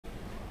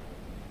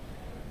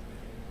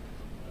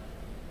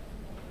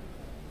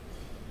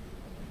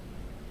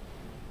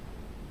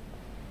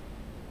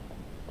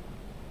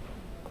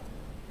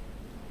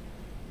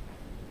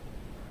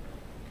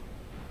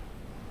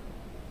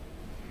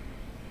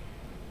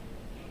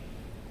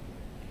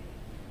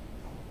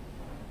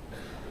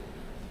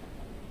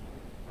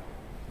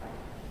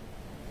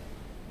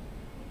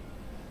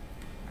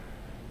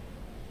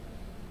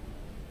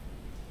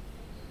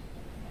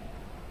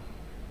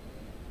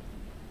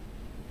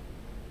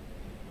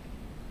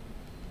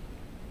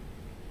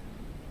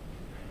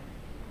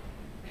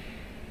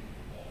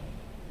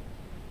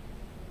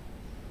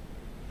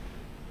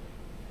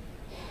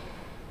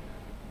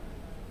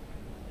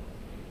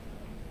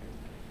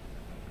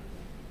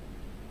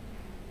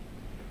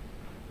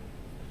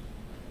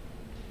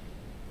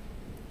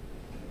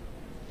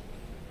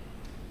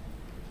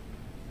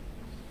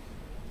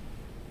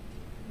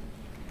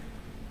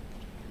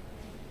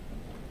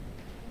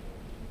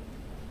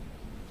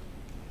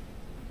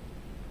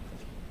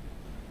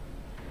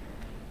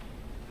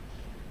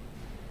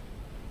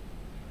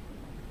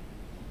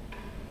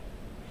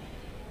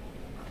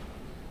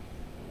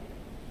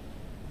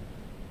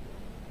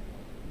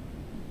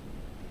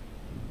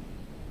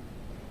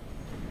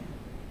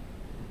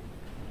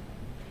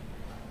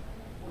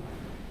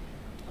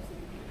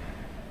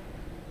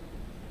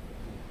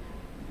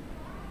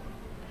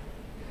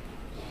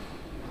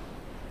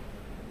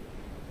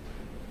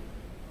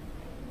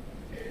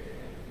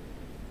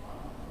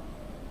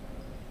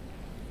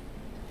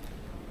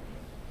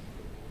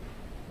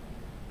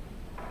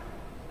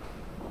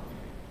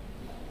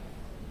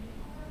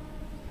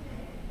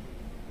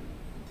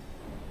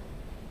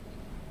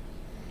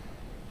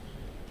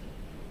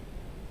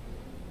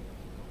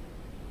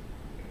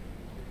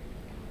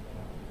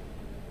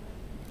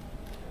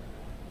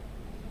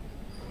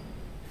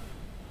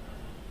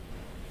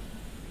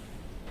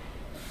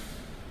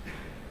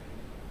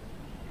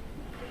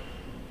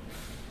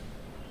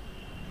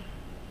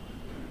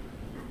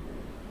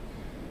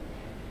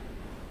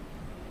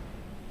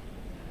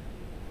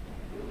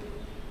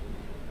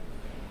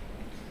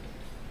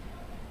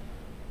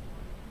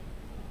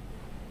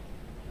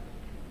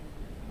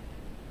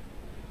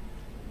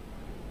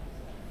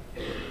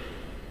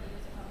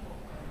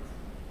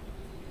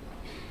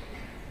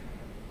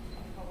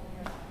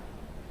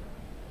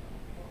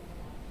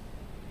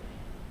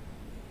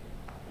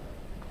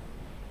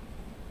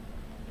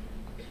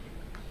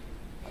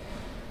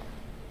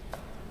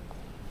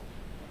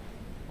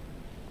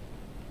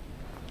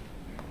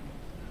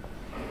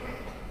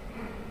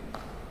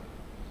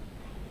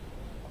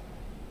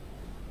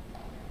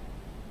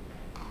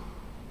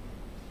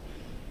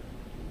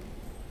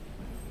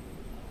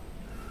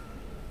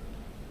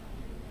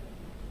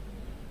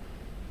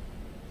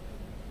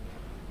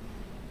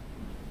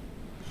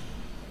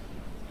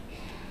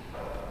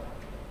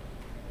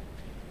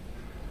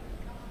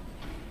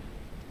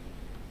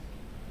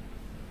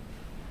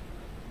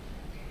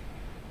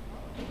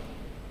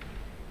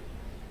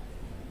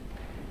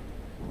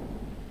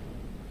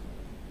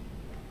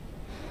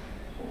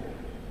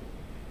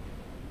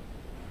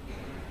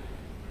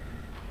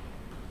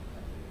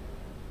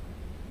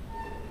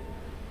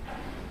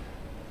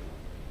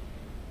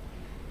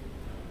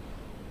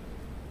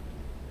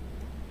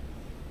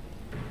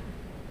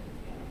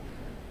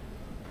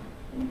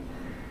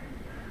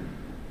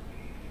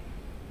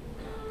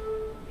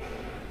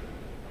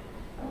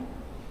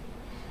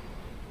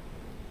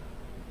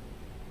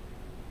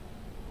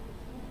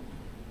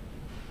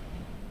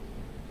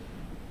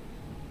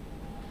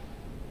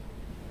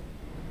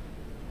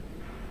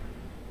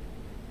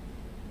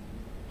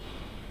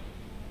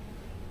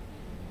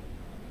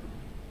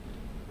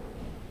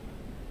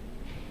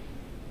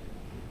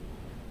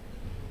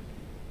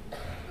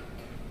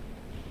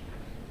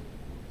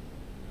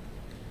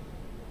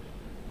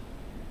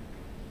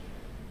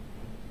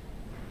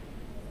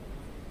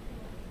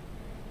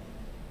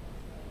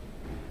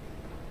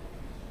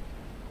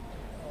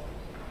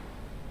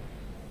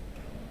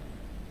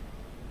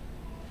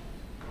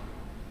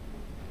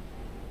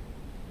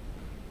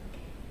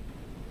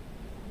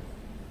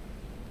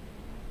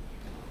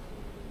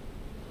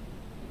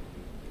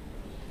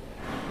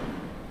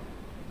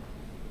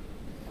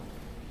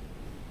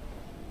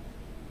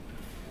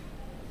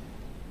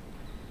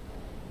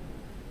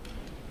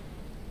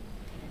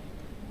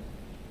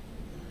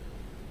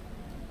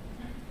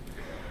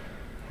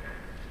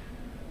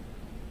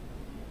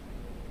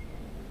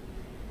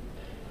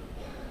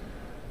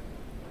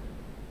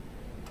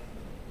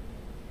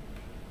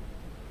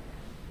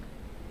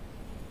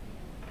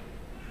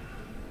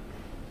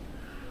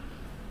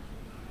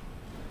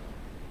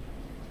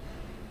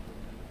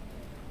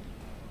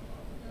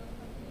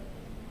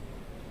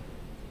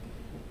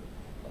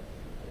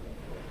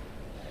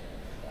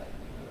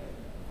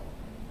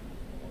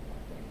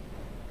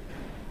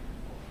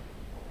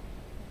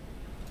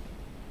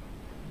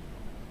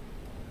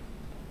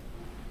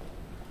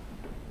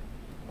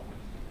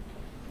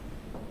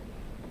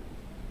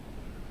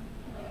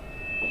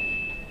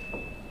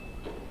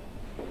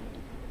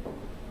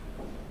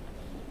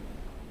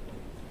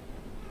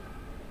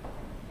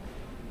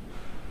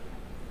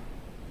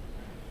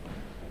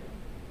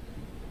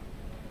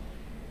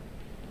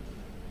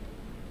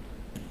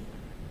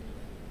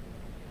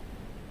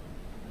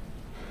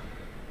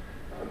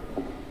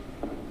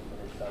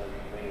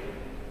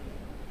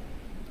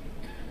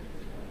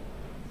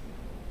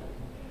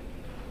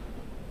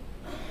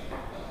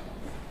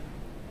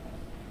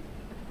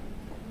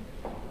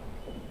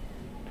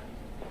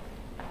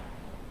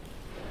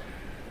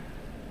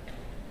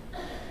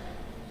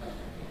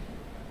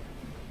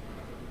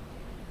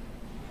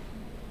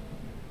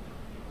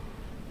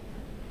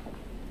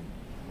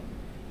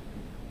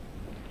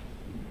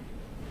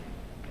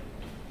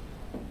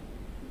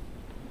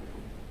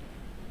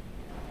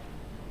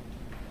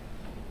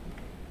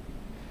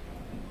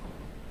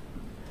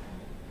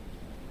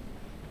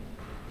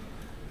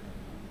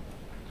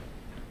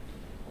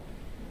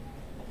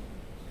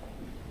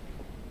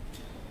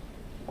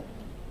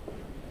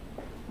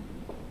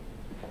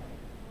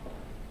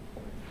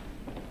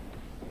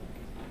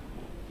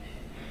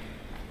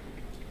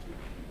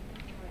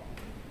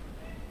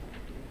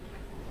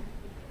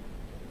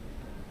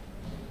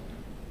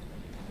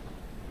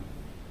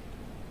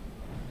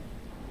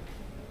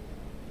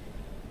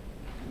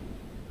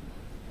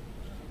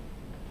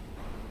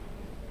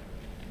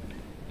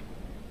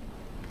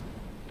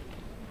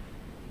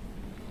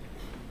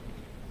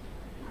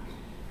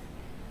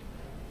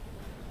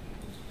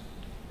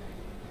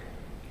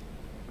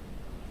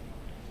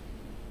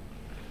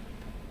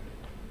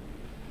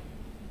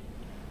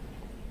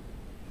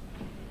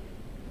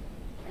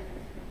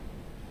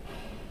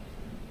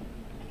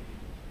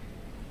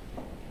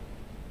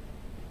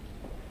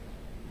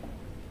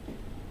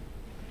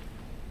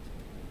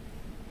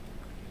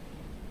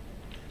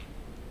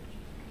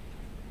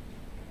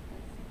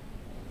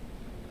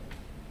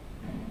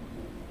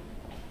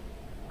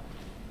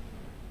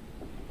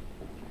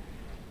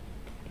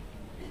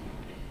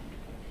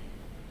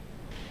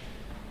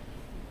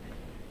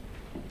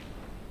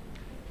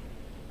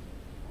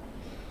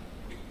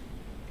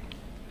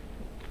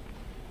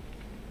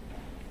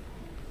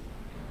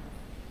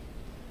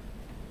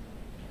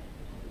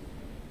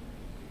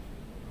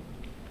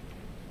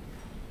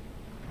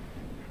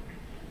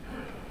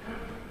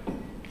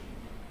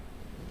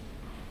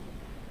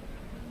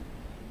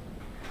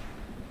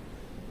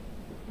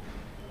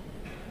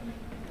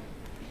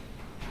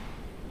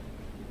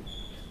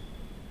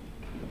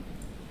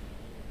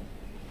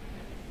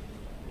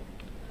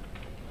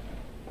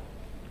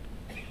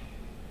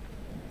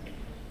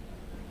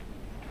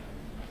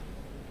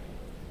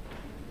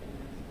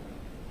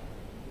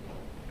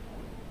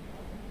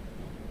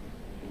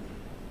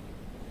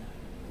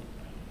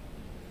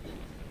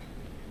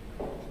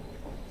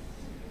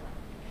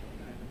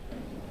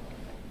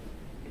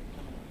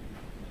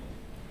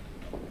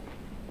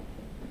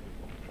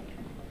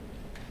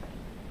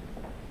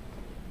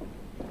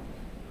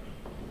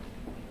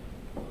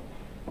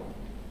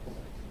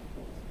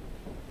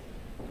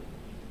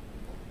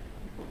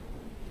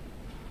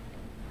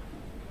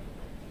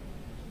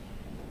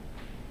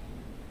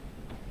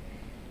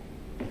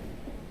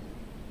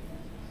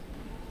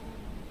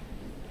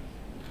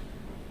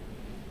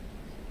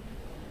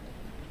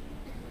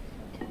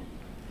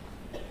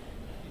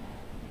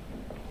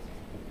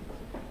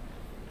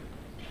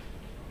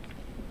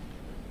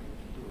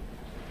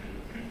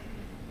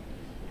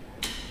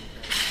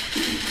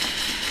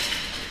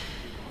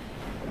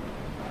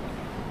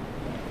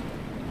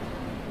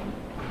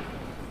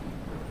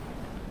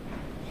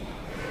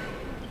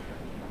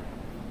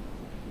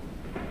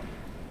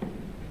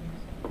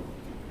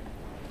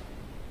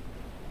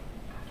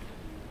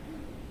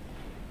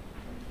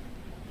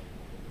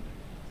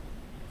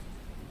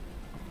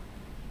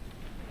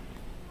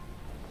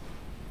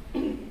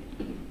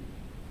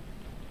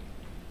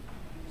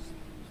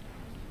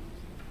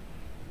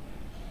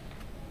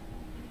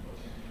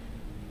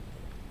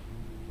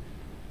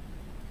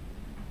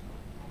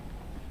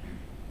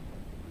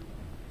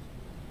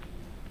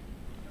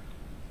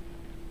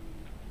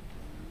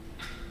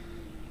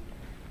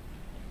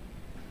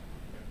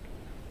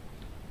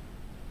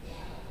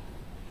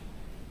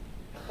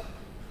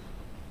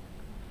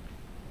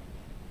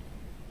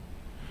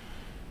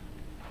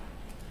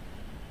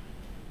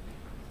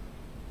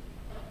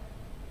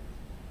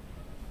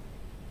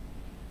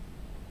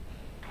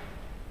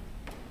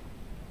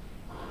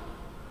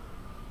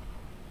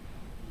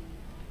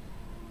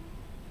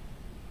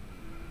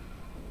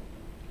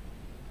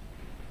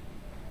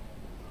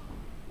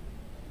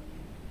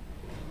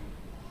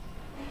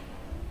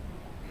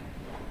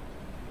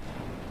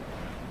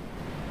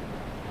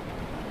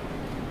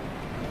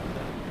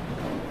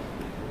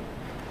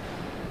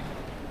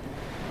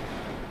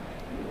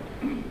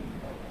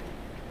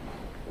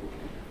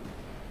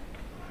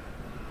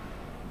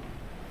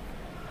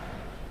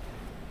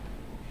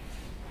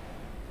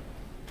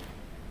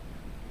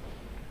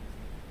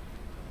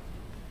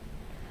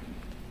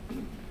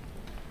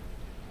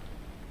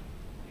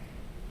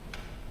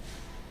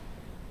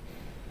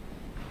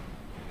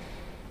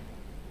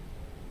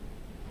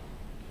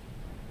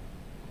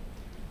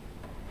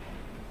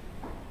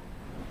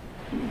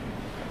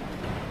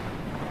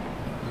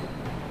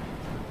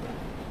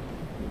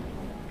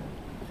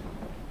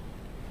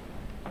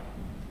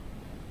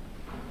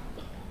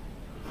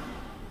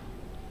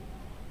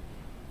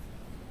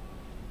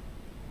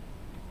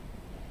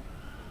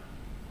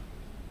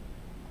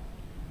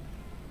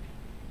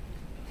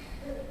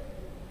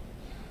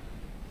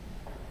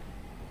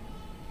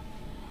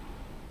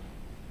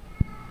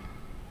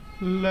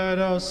Let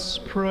us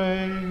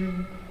pray.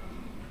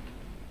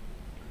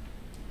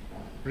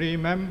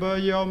 Remember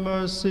your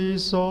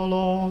mercies, O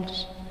Lord,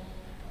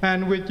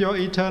 and with your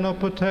eternal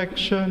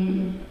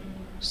protection,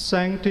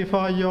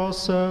 sanctify your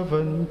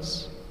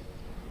servants,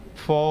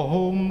 for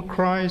whom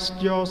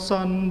Christ your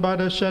Son, by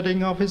the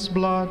shedding of his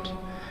blood,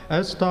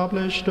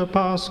 established the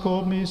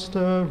Paschal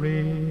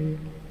mystery,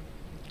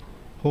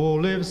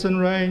 who lives and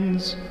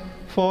reigns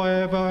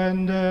forever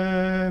and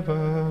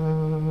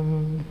ever.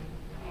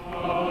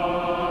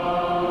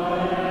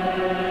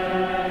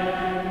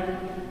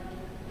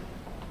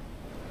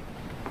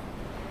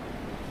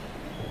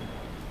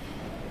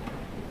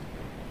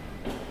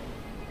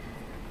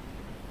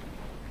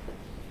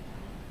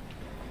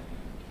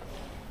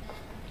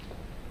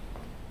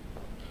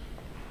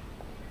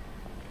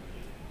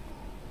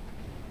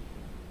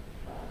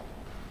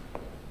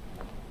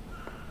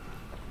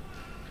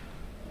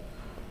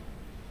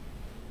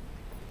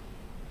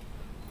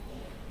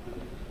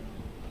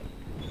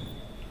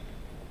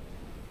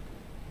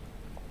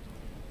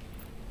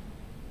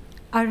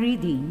 A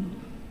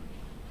reading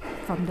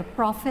from the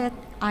prophet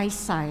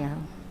Isaiah.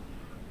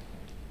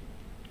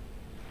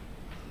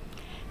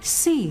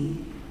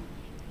 See,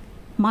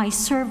 my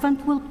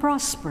servant will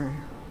prosper.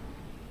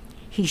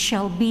 He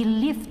shall be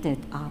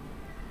lifted up,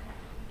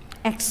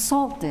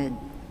 exalted,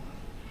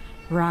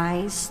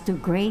 rise to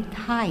great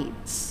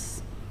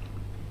heights.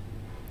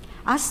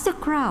 As the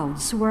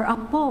crowds were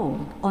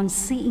appalled on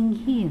seeing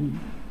him,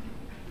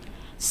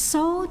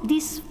 so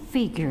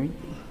disfigured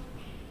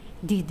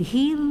did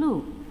he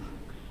look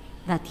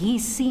that he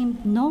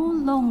seemed no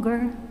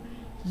longer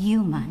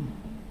human.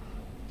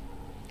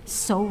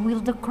 So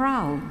will the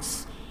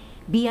crowds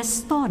be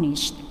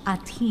astonished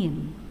at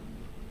him,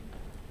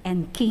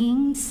 and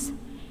kings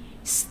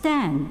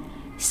stand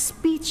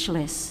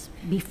speechless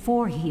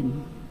before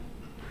him.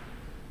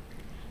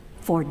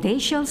 For they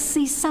shall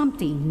see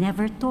something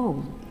never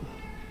told,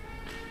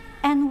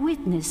 and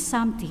witness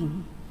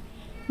something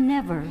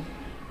never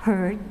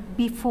heard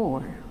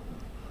before.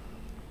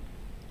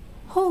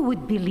 Who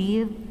would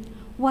believe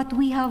what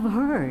we have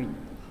heard?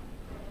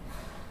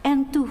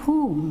 And to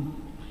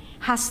whom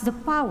has the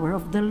power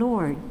of the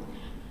Lord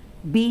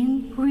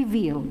been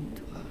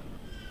revealed?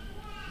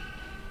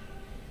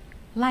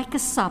 Like a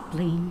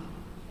sapling,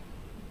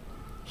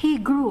 he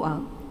grew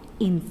up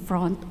in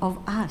front of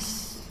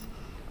us,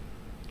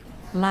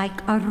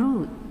 like a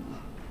root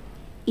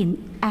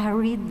in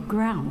arid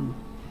ground,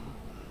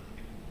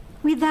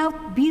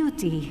 without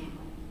beauty,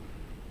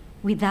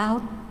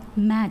 without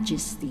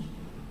majesty.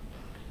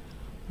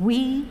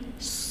 We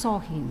saw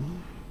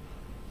him.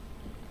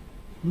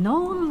 No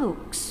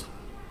looks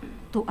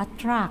to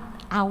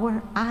attract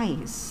our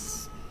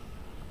eyes,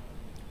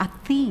 a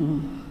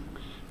thing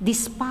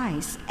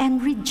despised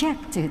and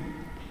rejected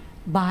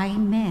by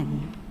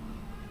men,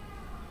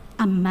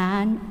 a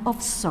man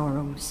of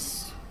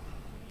sorrows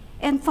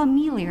and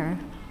familiar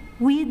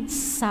with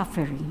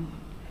suffering,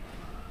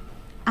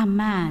 a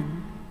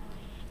man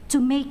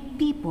to make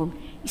people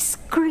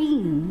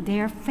screen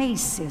their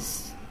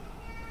faces.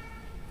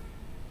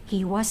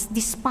 He was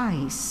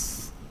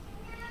despised,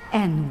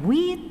 and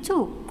we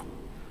took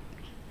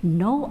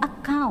no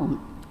account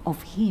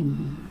of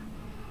him.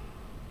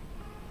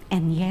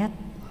 And yet,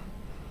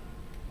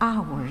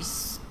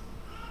 ours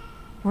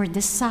were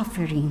the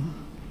suffering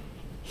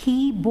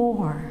he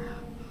bore,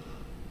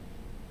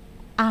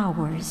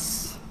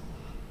 ours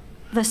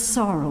the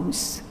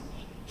sorrows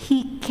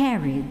he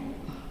carried.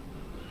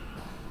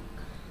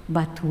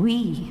 But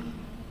we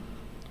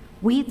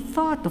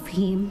thought of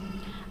him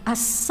as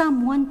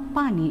someone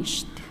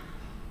punished,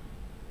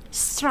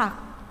 struck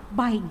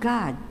by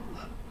God,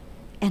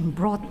 and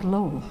brought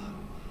low.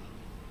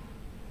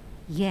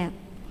 Yet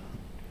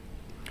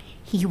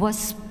he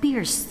was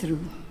pierced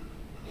through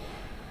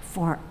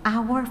for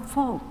our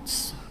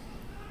faults,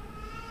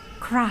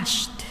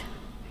 crushed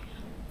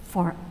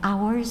for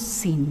our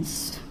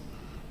sins.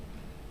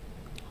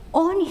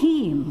 On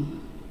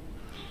him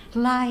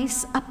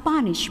lies a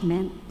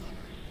punishment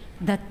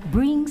that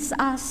brings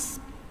us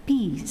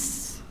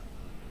peace,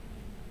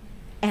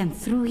 and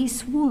through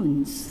his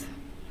wounds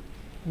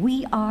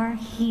we are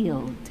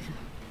healed.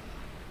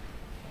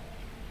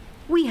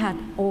 We had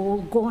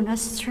all gone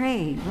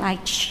astray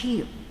like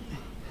sheep,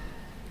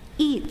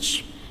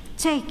 each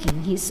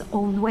taking his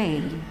own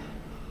way,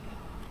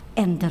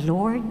 and the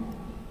Lord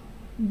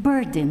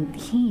burdened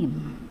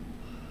him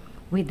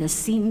with the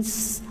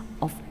sins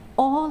of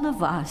all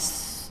of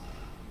us.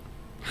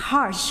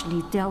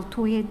 Harshly dealt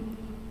with,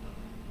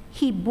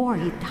 he bore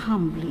it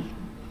humbly.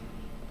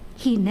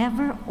 He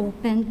never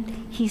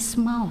opened his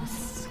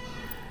mouth.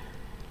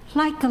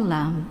 Like a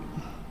lamb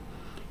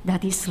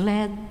that is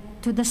led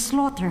to the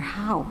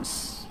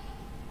slaughterhouse,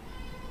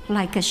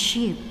 like a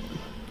sheep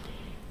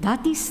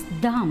that is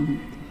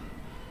dumb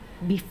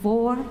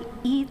before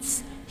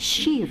its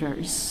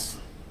shearers,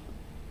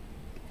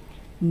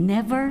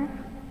 never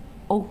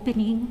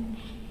opening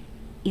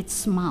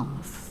its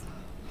mouth.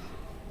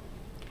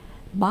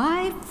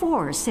 By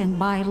force and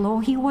by law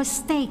he was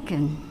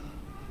taken.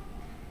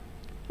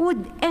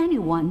 Would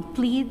anyone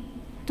plead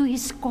to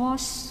his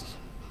cause?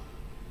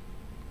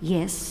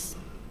 Yes,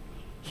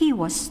 he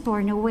was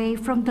torn away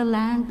from the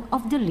land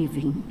of the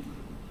living.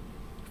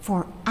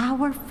 For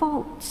our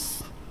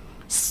faults,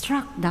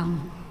 struck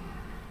down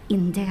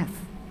in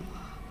death.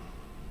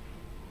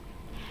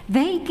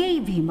 They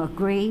gave him a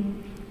grave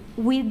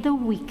with the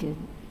wicked,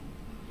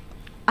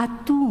 a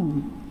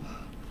tomb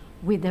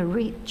with the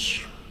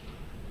rich,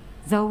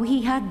 though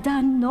he had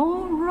done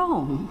no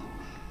wrong,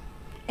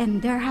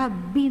 and there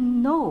had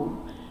been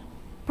no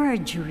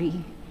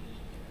perjury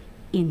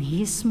in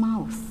his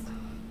mouth.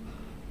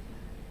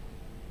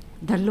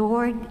 The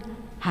Lord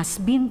has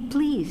been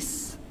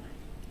pleased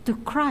to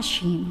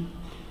crush him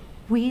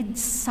with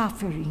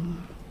suffering.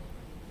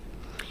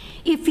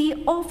 If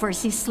he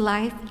offers his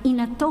life in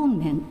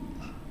atonement,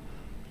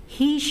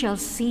 he shall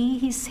see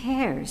his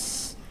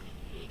hairs.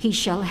 He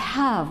shall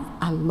have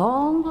a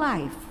long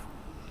life,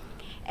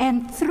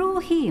 and through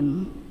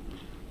him,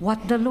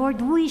 what the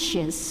Lord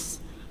wishes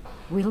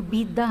will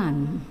be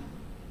done.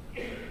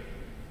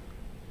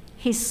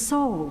 His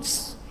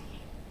soul's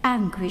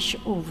anguish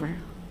over.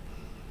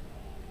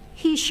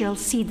 He shall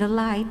see the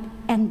light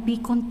and be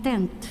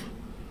content.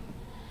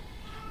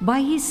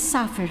 By his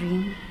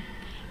suffering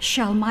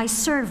shall my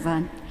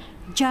servant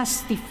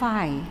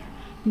justify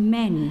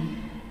many,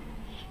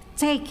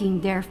 taking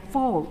their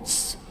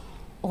faults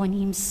on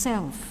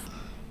himself.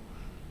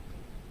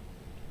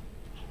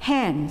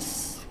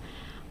 Hence,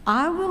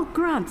 I will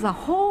grant the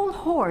whole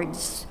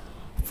hordes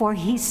for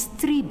his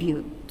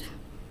tribute.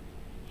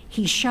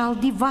 He shall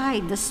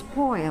divide the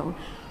spoil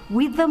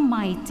with the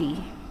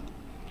mighty,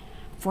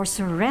 for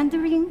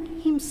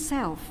surrendering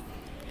himself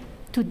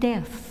to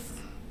death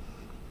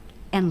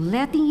and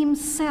letting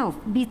himself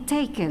be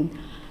taken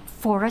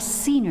for a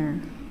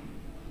sinner,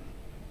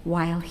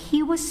 while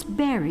he was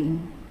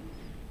bearing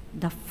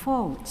the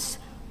faults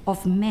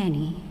of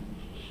many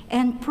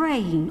and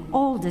praying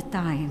all the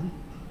time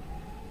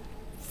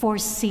for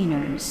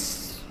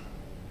sinners.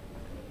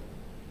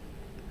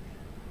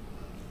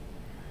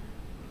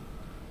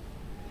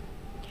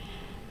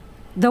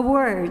 The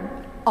word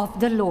of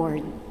the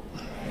Lord.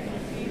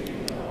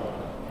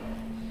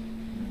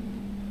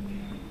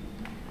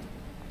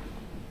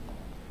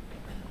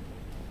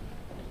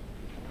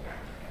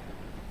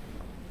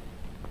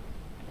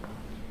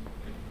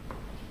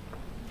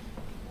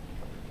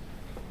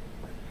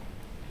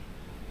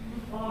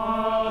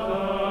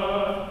 Father,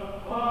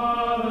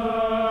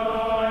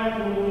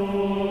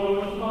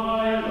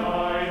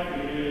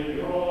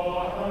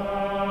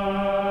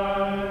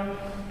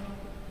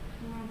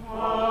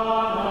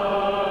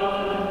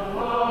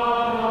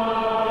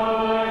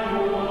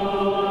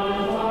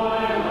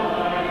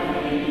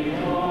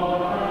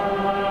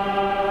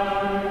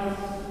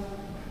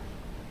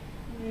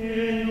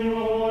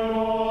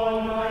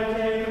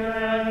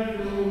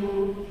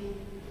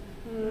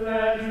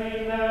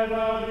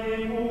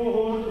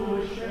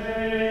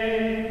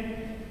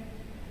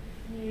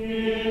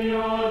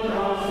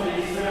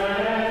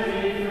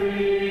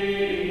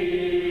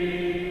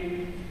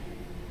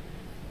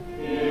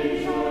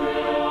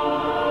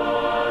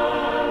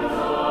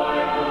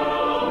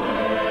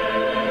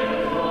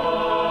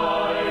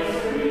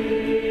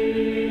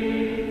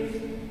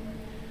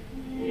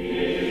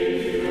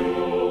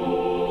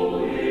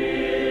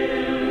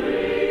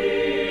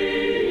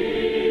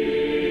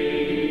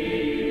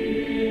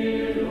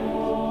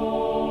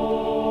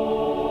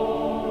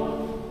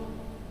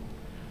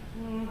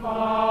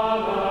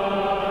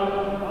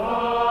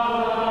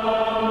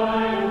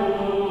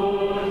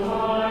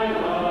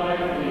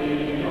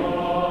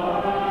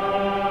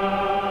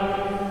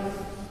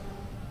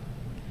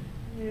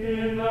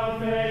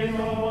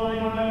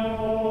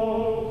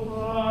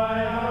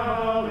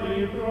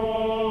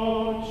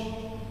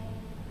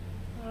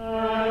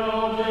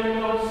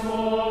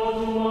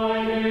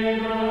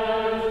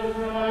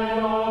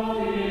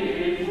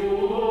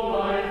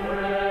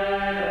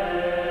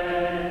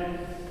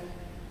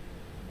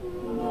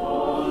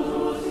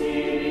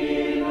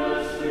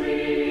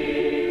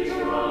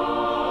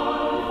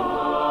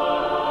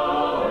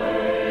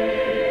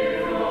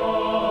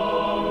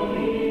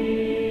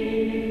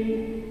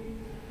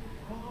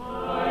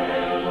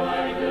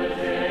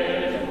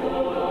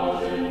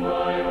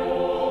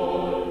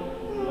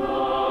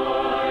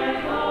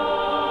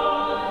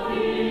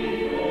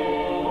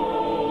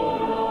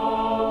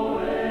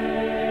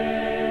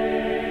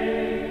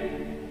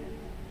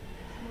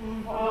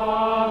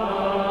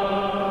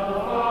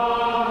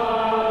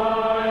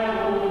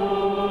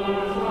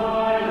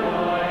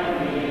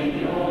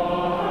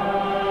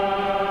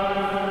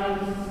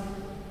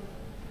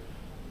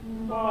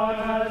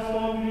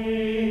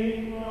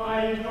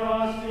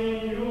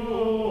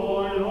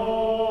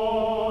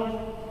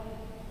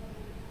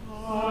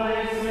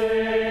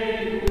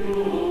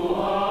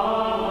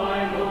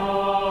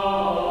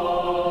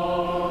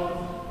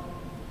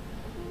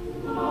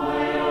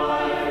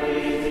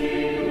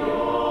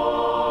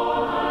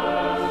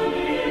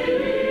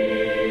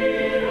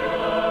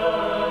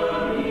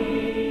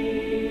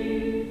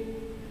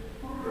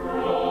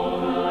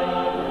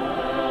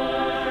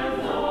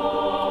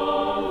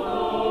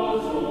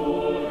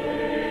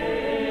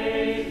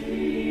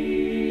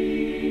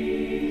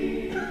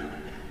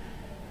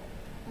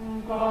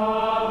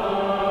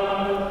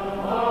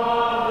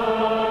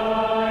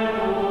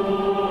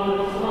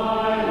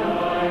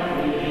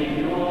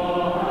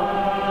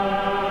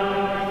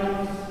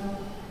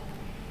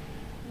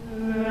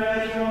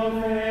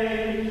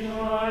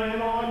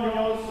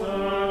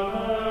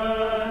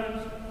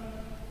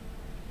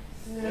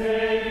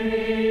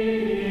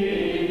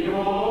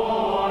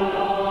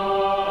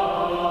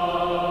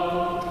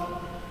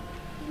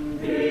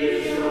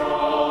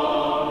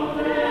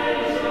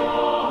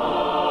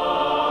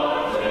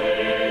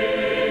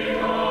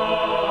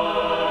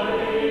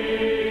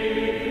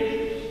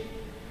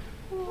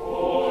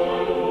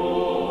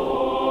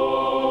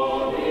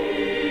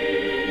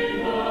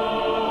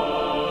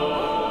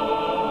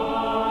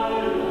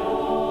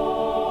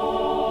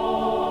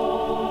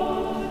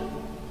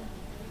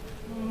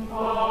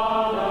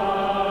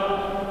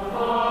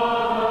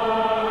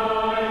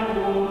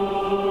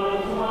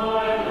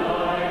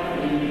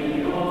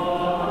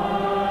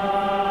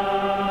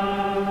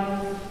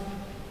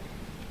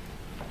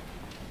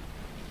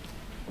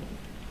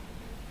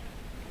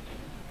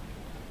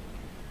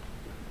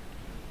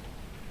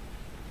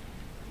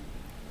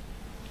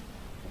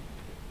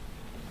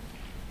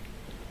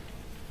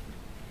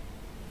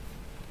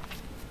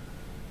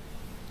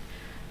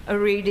 A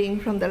reading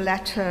from the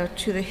letter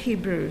to the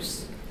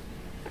Hebrews.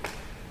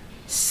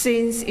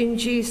 Since in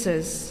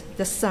Jesus,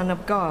 the Son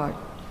of God,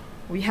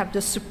 we have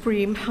the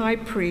supreme high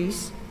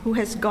priest who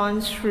has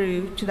gone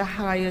through to the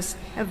highest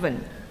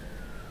heaven,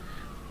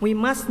 we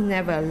must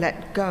never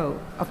let go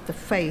of the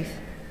faith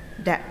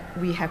that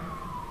we have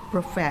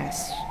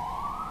professed.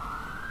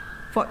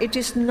 For it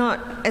is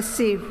not as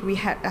if we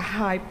had a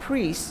high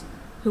priest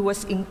who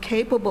was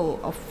incapable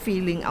of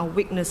feeling our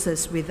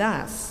weaknesses with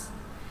us,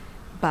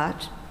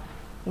 but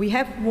we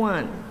have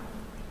one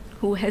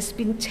who has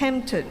been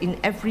tempted in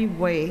every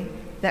way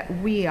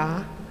that we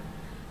are,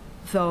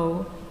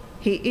 though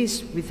he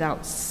is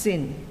without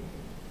sin.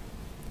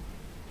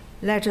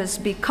 Let us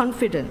be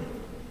confident,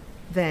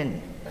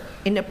 then,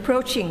 in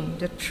approaching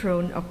the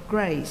throne of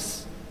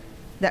grace,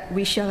 that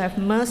we shall have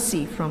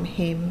mercy from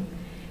him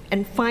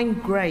and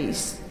find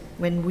grace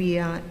when we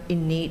are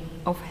in need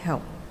of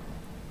help.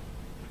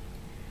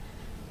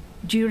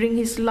 During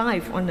his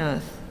life on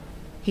earth,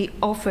 he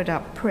offered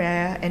up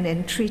prayer and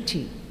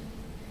entreaty,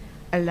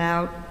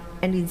 aloud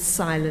and in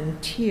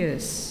silent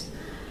tears,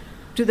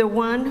 to the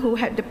one who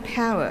had the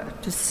power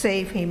to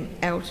save him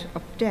out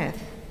of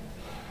death.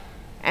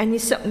 And he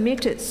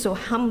submitted so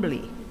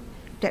humbly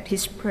that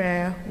his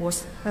prayer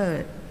was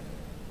heard.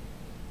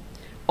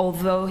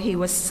 Although he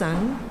was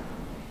Son,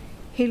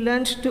 he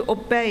learned to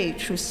obey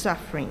through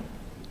suffering,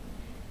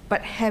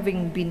 but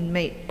having been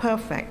made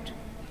perfect,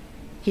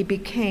 he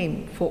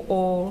became for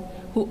all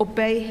who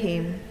obey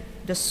him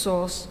the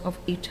source of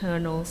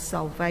eternal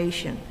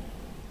salvation.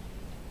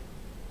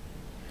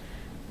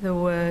 The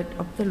word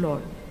of the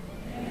Lord.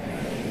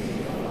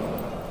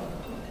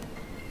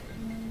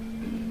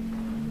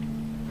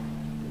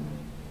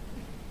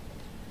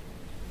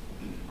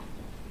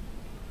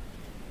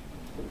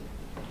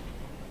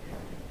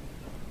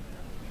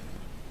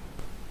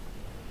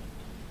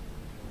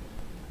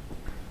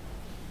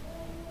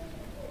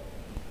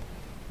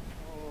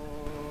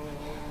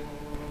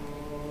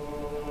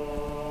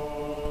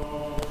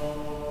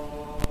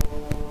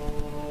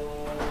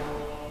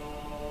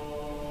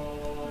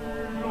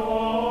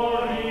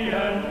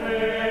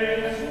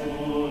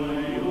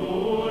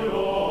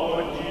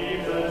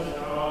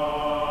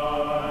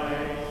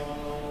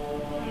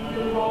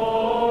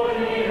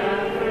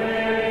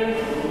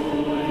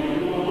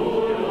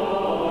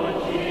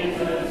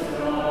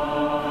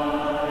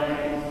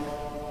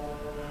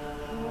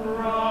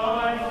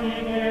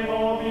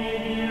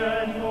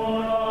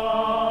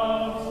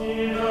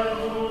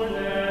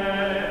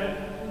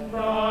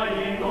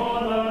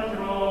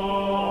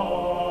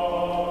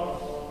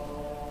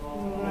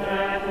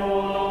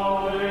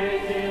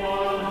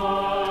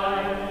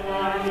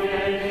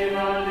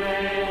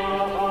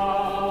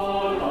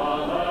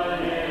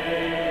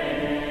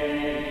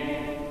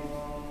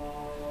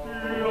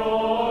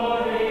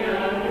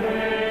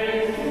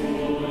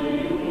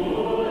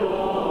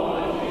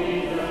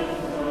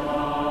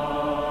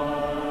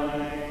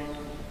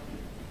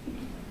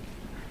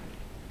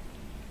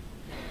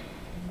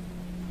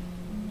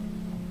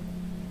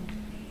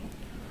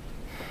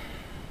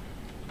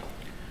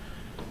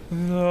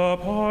 The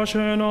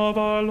Passion of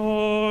our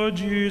Lord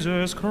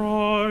Jesus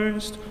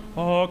Christ,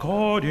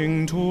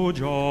 according to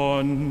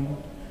John.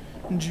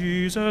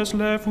 Jesus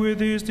left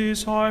with his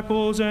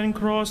disciples and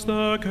crossed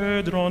the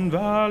Cedron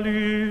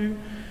Valley.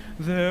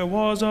 There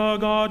was a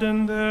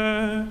garden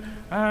there,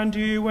 and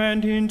he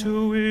went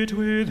into it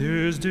with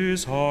his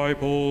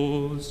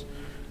disciples.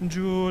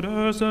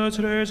 Judas the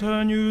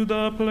traitor knew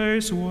the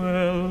place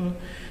well,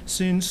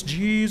 since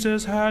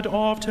Jesus had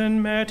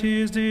often met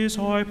his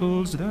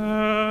disciples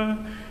there,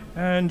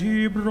 and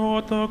he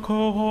brought the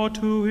cohort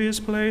to his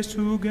place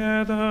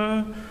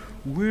together,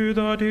 with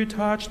a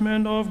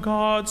detachment of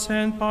God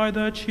sent by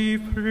the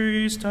chief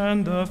priests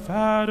and the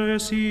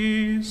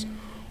Pharisees,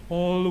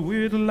 all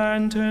with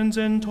lanterns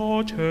and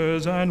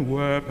torches and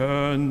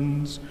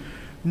weapons,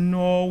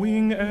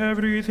 knowing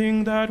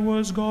everything that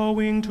was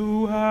going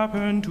to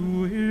happen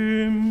to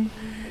him.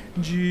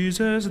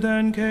 Jesus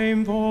then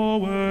came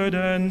forward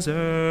and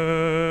said,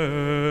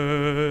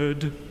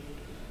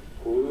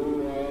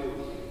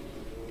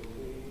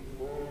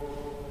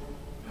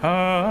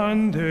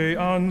 and they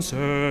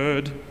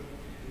answered,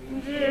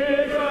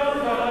 Jesus of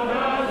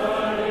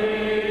Nazareth.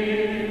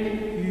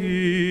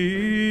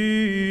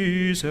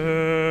 He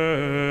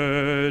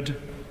said,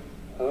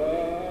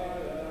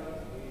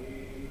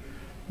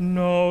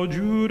 Now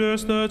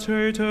Judas the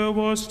traitor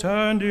was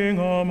standing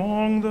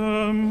among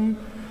them.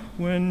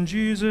 When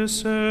Jesus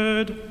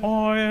said,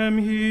 I am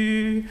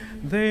he,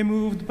 they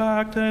moved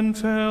back and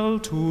fell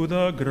to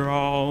the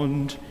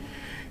ground.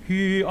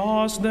 He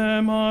asked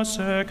them a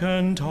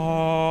second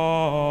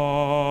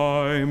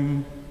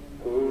time,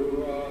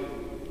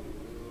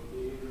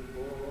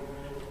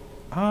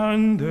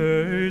 and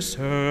they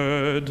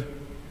said,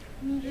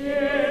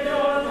 Jesus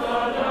of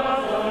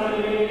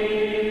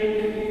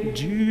Nazareth.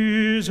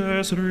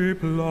 Jesus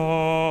replied,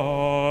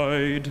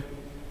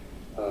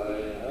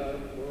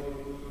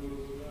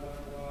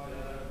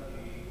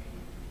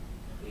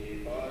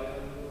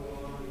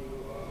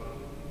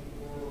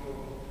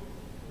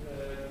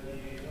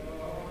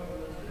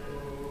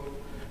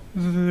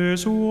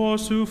 This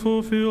was to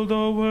fulfill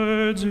the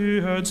words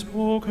he had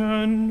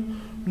spoken.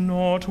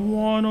 Not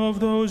one of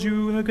those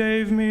you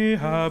gave me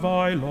have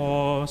I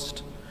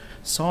lost.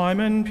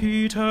 Simon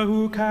Peter,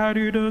 who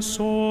carried a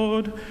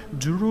sword,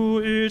 drew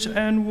it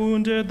and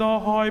wounded the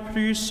high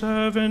priest's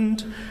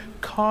servant,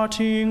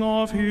 cutting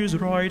off his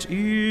right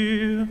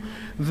ear.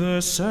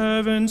 The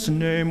servant's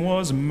name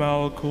was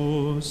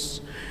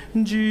Malchus.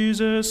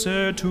 Jesus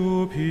said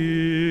to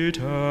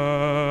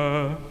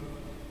Peter,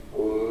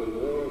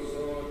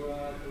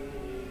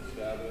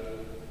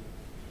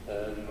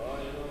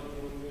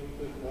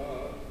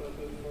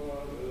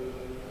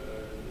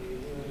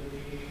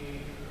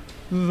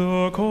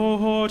 the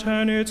cohort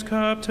and its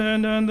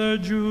captain and the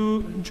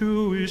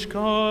Jewish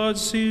guards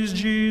seized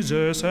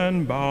Jesus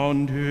and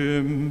bound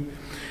him.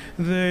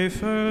 They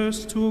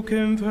first took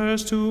him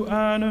to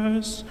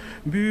Annas,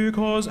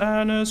 because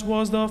Annas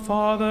was the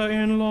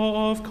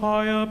father-in-law of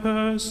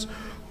Caiaphas,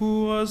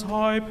 who was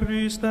high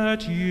priest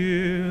that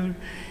year.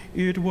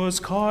 It was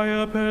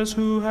Caiaphas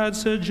who had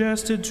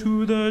suggested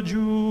to the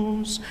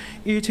Jews,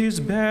 "It is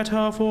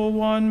better for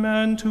one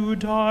man to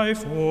die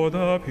for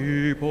the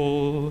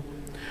people."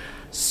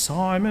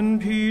 Simon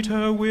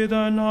Peter with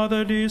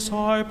another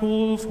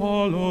disciple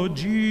followed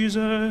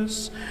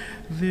Jesus.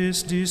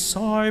 This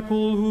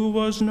disciple, who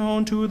was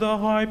known to the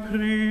high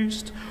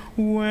priest,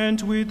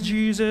 went with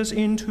Jesus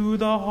into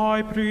the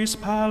high priest's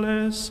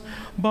palace,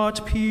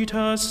 but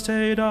Peter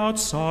stayed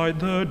outside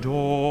the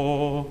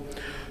door.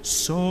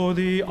 So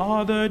the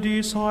other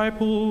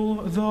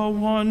disciple, the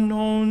one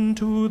known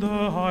to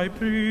the high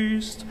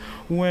priest,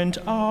 went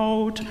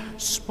out,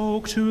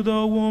 spoke to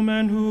the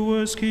woman who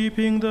was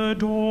keeping the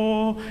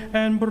door,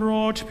 and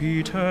brought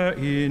Peter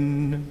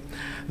in.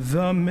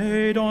 The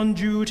maid on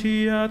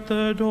duty at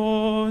the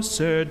door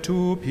said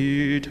to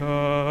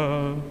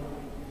Peter,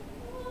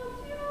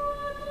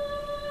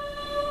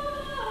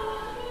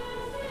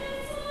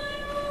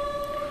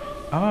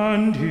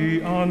 and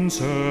he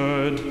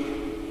answered,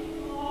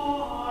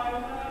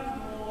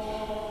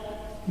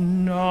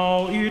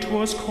 Now it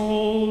was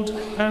cold,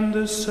 and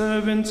the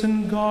servants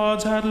and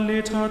guards had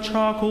lit a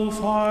charcoal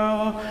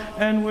fire,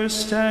 and were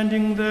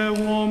standing there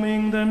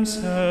warming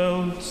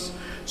themselves.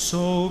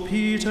 So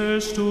Peter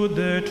stood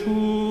there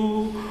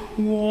too,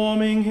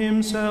 warming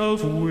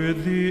himself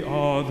with the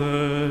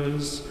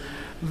others.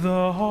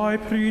 The high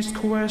priest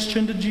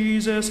questioned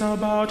Jesus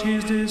about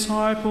his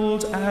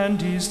disciples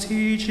and his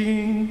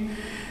teaching.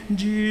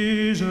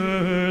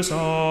 Jesus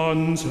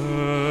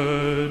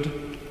answered,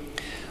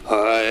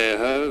 I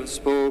have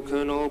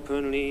spoken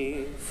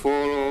openly for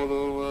all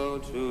the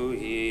world to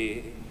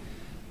hear.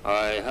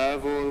 I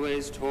have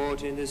always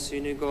taught in the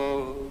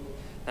synagogue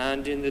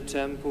and in the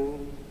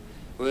temple,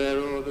 where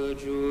all the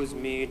Jews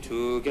meet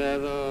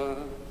together.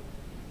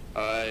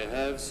 I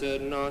have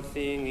said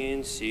nothing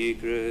in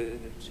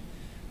secret,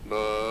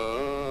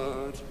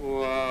 but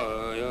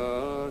why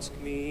ask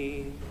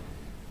me?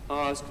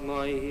 Ask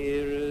my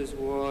hearers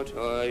what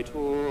I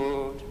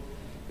taught.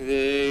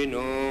 They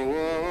know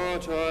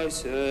what I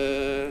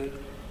said.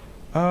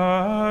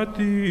 At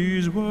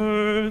these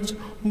words,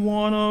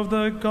 one of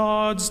the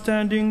guards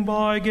standing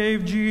by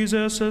gave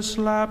Jesus a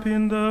slap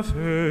in the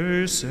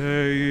face,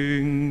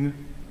 saying,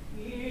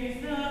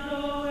 Is that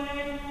the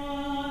way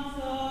one of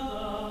the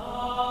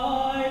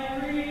high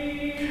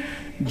priest?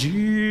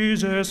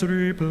 Jesus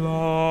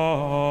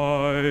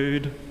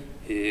replied,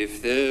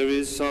 If there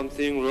is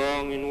something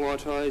wrong in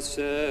what I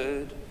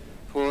said,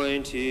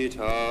 point it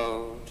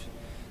out.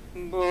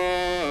 But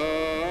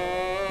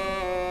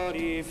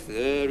if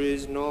there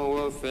is no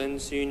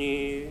offense in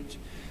it,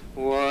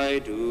 why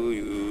do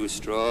you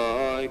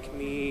strike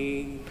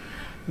me?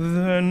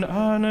 Then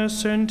Annas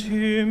sent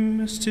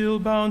him, still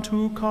bound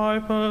to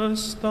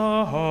Caiaphas,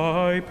 the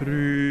high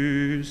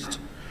priest.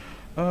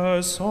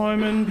 As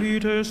Simon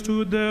Peter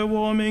stood there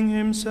warming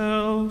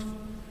himself,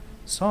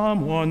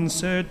 someone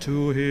said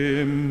to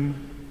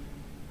him,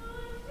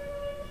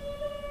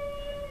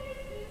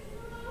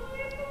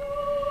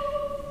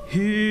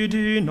 He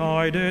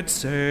denied it,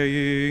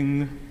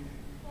 saying,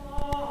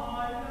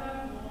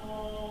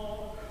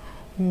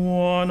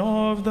 One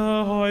of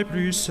the high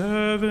priest's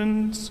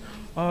servants,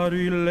 a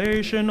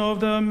relation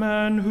of the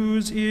man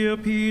whose ear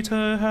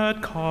Peter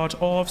had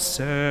cut off,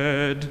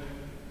 said,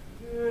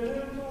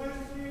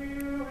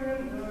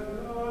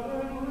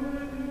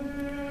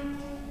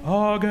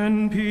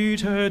 Again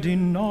Peter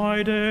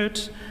denied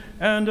it,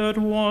 and at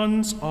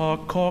once a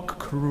cock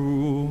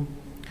crew.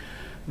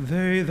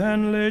 They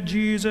then led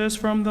Jesus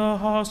from the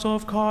house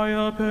of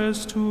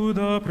Caiaphas to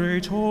the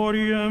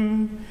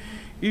Praetorium.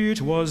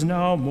 It was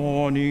now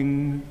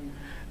morning.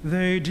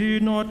 They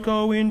did not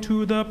go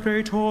into the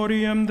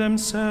Praetorium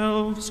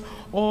themselves,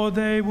 or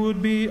they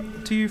would be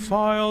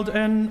defiled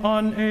and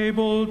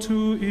unable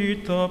to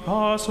eat the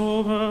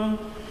Passover.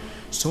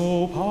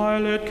 So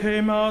Pilate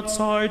came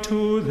outside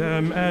to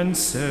them and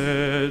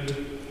said,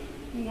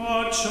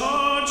 What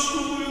charge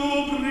do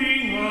you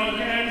bring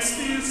against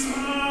this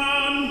man?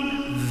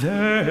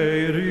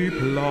 They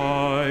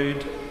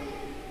replied,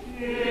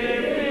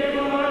 If he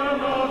were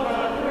not a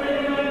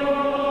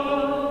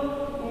criminal,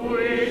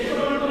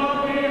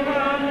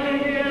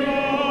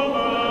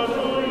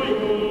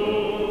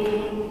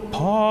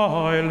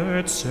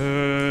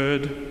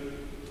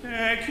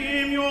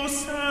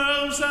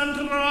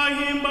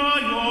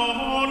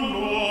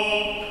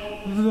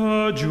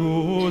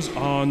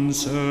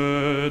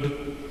 answered,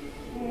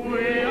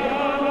 "We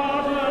are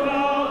not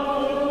allowed to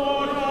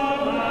put a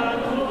man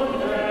to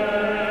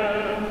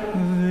death."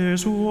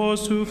 This was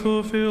to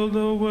fulfill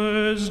the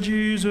words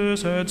Jesus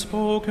had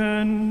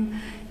spoken,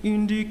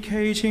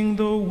 indicating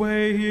the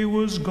way he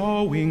was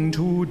going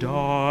to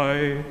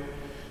die.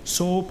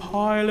 So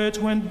Pilate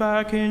went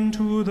back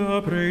into the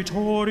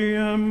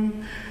Praetorium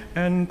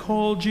and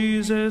called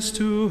Jesus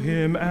to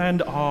him and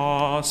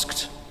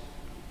asked,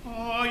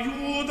 "Are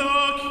you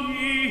the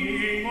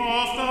King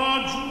of the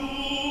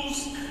Jews?"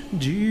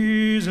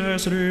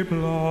 Jesus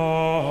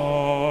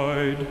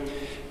replied,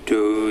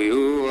 Do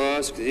you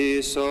ask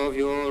this of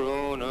your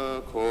own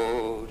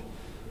accord,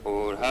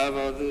 or have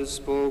others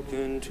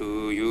spoken to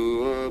you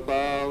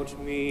about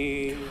me?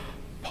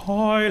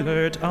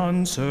 Pilate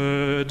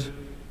answered,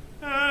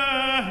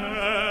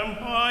 "Am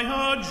I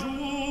a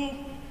Jew?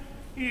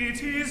 It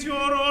is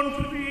your own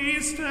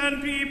priests and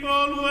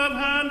people who have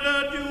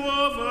handed you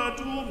over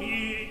to me.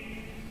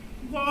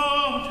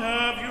 What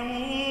have you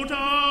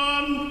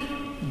done?"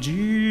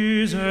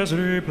 Jesus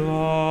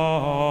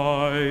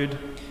replied,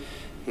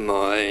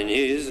 Mine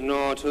is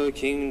not a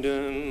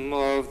kingdom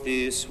of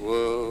this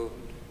world.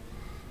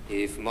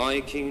 If my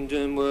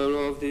kingdom were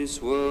of this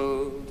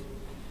world,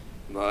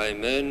 my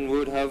men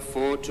would have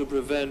fought to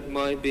prevent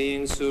my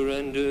being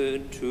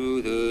surrendered to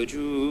the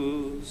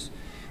Jews.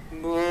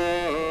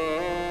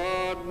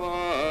 But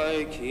my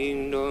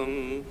kingdom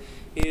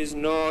is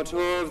not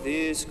of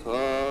this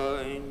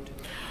kind.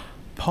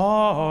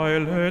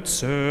 Pilate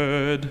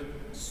said,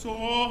 "So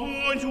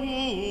you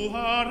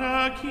are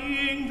a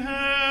king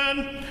then?"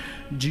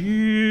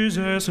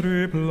 Jesus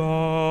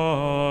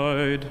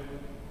replied,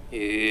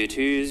 It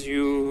is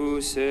you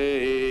who say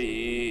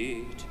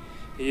it.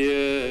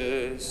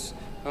 Yes,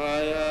 I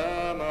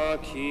am a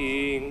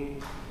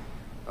king.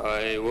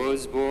 I was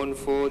born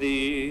for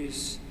this.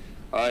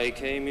 I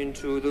came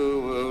into the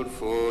world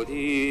for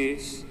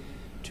this,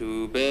 to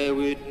bear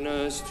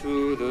witness to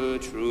the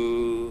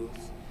truth.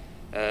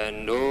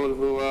 And all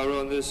who are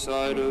on the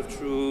side of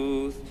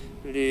truth,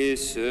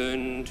 listen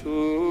to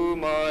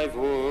my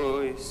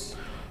voice.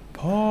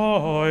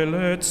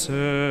 Pilate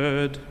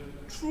said,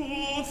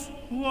 "Truth,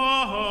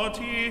 what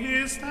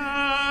is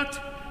that?"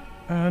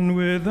 and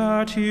with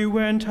that he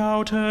went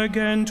out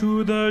again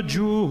to the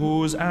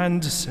Jews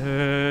and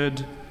said,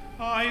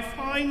 "I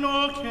find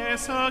no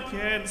case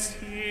against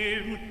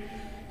him,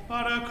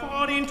 but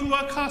according to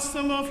a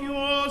custom of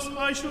yours,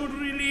 I should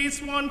release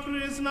one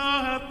prisoner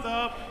at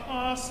the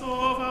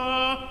Passover.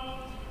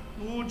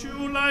 Would you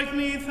like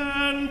me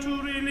then to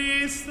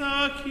release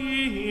the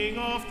King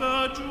of the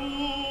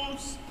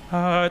Jews?"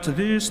 At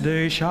this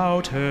they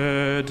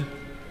shouted,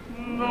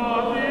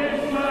 "Not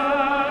this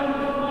man,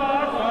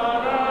 but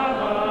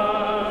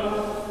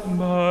Barabbas."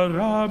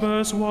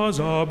 Barabbas was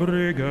a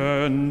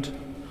brigand.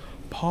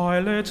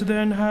 Pilate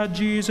then had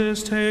Jesus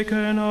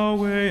taken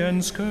away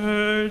and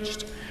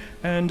scourged,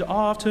 and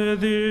after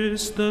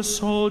this the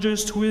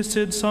soldiers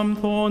twisted some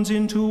thorns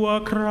into a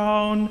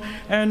crown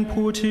and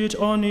put it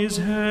on his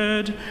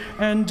head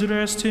and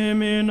dressed him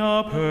in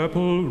a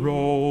purple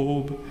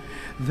robe.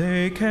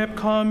 They kept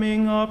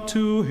coming up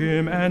to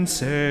him and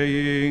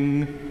saying,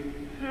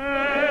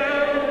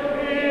 "Hail,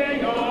 King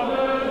of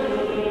the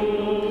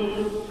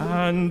Jews!"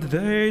 and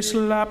they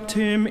slapped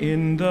him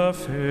in the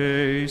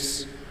face.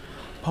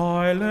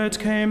 Pilate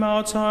came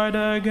outside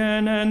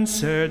again and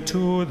said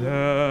to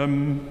them,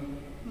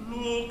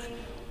 "Look,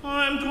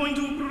 I'm going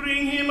to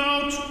bring him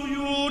out to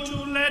you to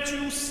let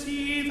you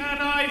see that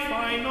I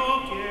find no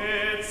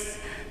case."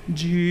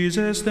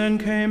 Jesus then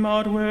came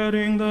out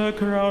wearing the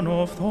crown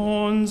of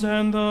thorns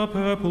and the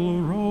purple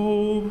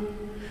robe.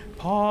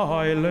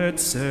 Pilate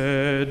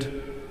said,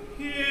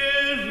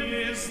 "Here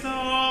is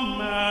the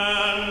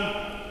man."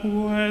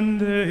 When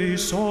they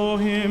saw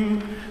him,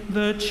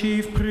 the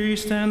chief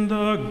priest and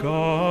the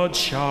guards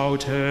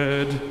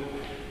shouted,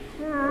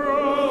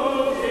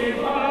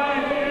 "Crucify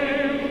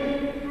him!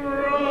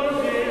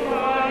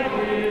 Crucify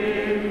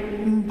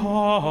him!"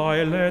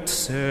 Pilate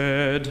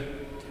said,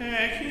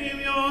 "Take him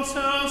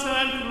yourselves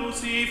and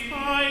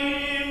crucify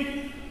him.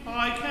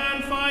 I can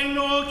find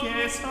no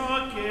case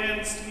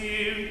against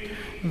him."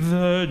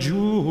 The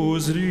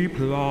Jews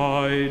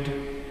replied,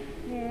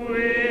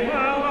 "We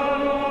have a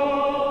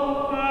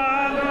law,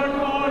 and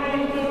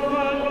according to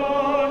the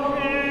law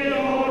he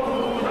ought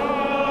to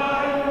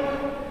die,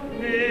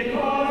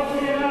 because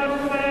he has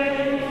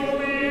claimed to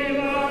be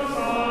the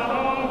Son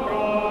of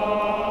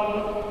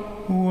God."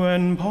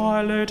 When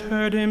Pilate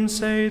heard him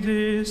say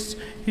this,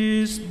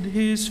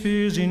 his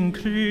fears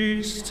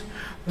increased.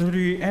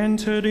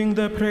 Re-entering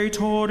the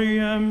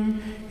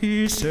Praetorium,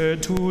 he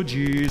said to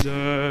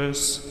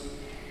Jesus,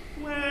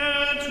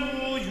 "Where do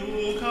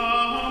you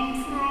come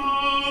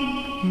from?"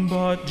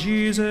 but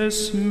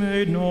Jesus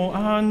made no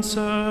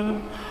answer.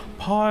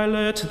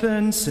 Pilate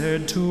then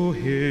said to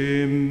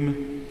him,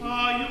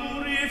 "Are you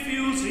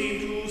refusing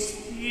to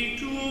speak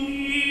to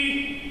me?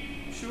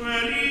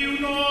 Surely you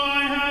know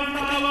I have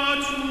power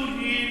to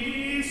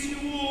release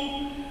you,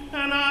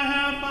 and I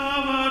have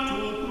power to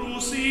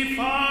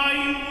crucify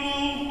you."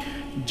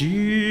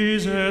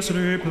 Jesus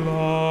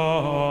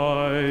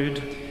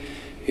replied,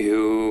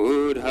 You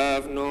would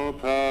have no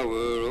power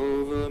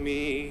over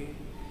me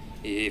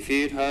if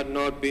it had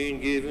not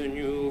been given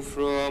you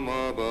from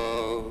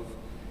above.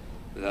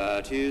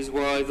 That is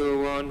why the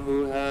one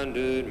who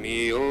handed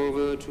me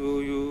over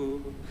to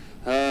you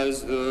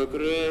has the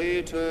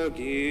greater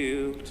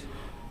guilt.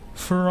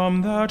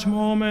 From that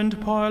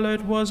moment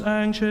Pilate was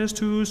anxious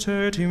to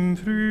set him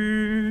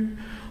free,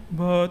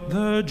 but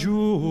the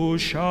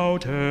Jews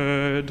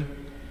shouted,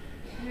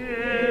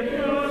 If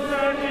you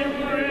set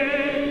him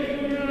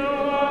free, you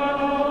are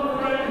no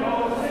friend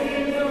of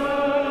Caesar,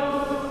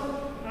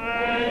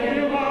 and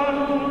you one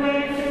who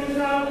makes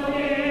himself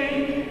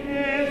king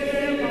is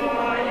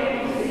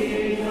defying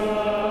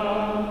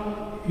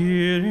Caesar.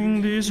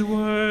 Hearing these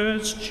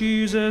words,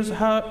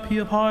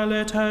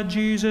 Pilate had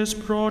Jesus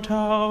brought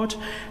out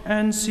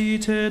and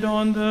seated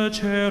on the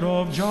chair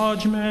of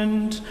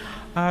judgment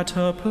at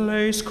a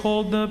place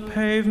called the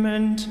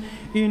Pavement,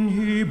 in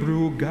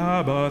Hebrew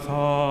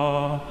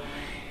Gabbatha.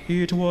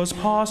 It was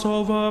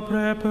Passover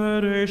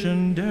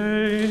preparation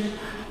day.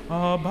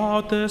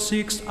 About the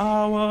 6th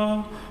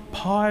hour,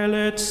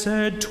 Pilate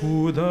said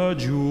to the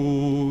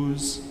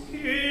Jews,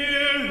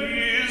 Here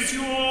is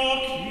your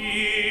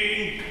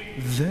king.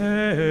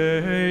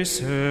 They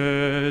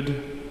said,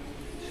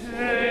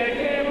 Take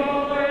him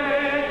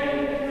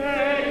away,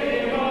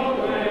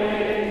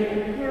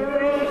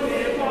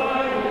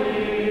 crucify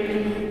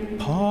him.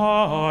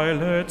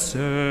 Pilate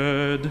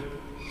said, Do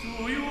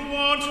you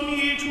want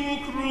me to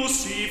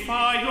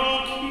crucify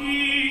your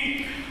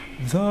king?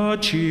 The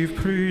chief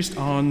priest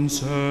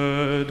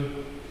answered,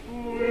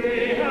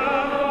 We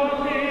have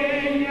no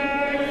king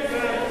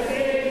except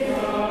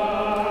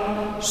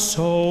Caesar.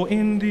 So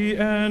in the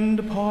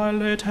end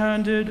Pilate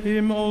handed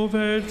him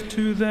over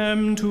to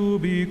them to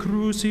be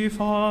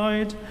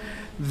crucified.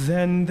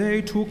 Then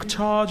they took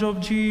charge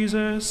of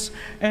Jesus,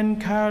 and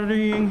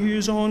carrying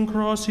his own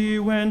cross he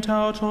went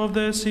out of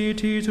the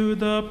city to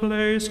the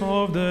place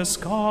of the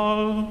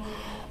skull,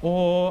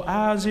 or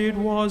as it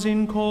was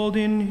called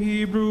in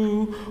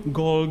Hebrew,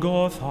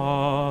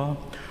 Golgotha,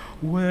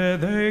 where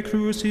they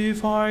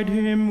crucified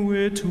him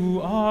with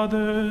 2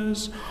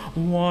 others,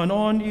 one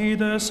on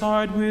either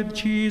side with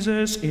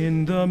Jesus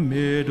in the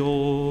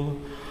middle.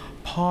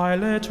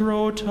 Pilate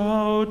wrote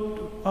out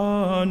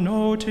a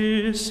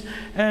notice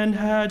and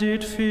had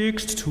it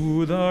fixed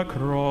to the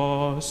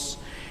cross.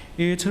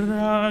 It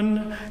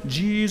ran,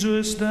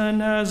 Jesus the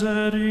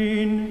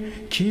Nazarene,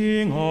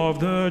 King of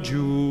the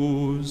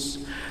Jews.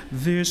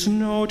 This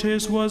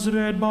notice was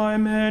read by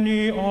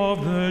many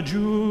of the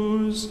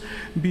Jews,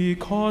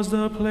 because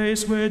the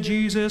place where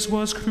Jesus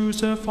was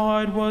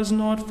crucified was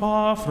not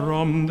far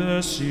from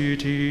the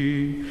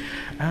city,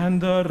 and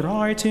the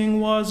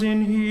writing was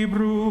in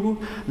Hebrew,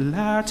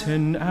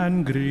 Latin,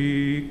 and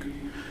Greek.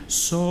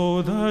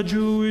 So the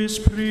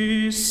Jewish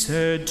priest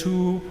said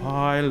to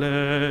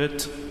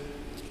Pilate,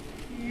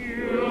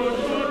 You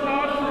should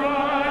not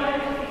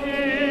write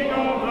King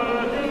of the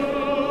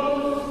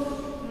Jews,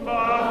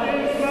 but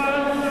this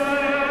man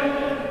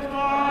said, I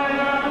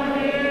am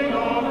King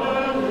of the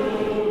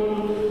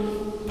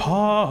Jews.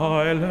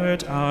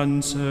 Pilate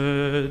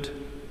answered,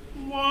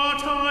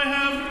 What I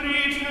have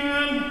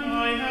written,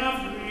 I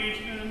have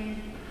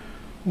written.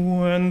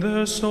 When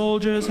the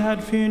soldiers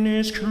had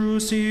finished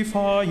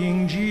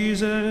crucifying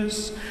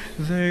Jesus,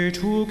 they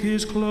took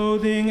his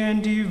clothing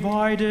and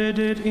divided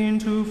it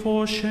into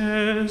 4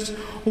 shares,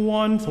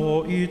 one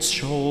for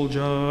each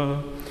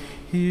soldier.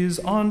 His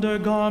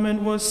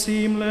undergarment was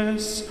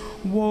seamless,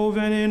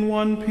 woven in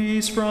one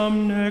piece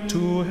from neck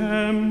to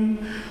hem.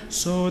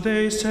 So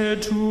they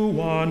said to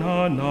one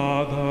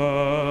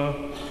another,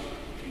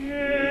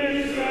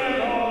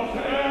 Instead of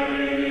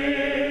tearing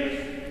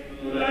it,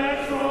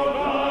 let's throw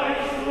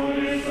dice to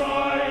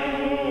decide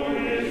who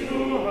is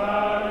to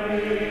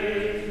have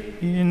it.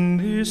 In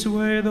this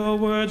way the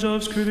words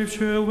of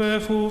Scripture were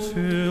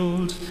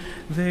fulfilled.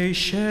 They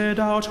shared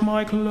out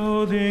my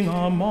clothing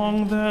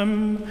among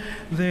them.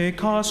 They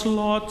cast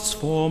lots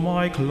for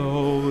my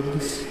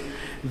clothes.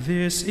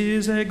 This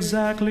is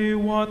exactly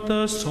what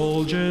the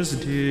soldiers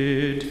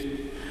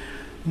did.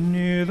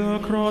 Near the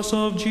cross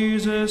of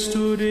Jesus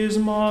stood his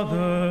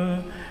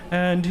mother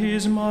and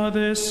his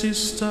mother's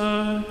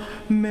sister,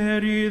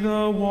 Mary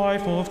the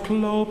wife of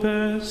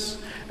Clopas,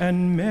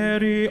 and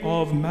Mary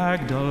of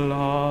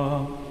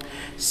Magdala.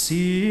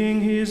 Seeing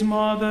his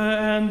mother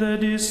and the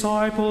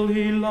disciple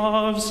he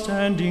loved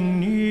standing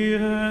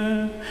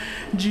near,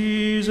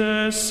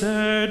 Jesus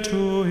said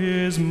to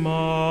his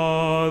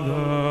mother,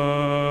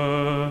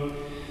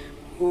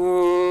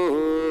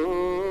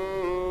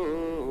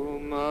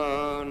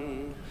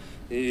 Woman,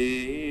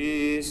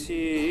 this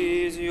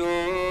is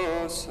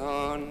your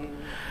son.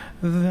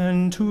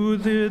 Then to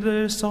the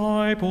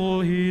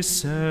disciple he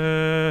said,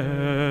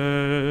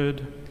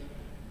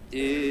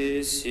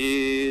 This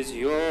is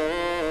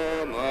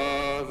your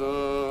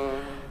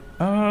mother.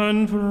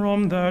 And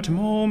from that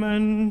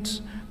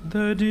moment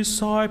the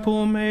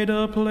disciple made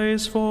a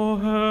place for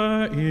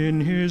her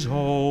in his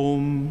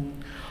home.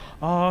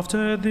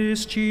 After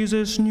this,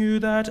 Jesus knew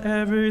that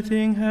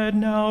everything had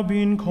now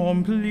been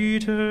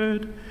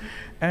completed,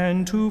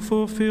 and to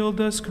fulfill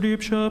the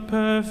scripture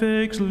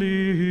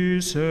perfectly,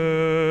 he said,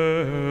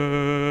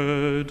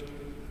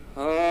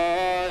 I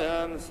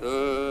am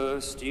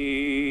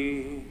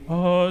thirsty.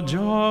 A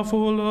jar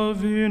full of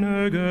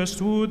vinegar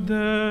stood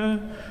there,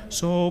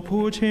 so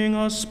putting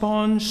a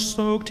sponge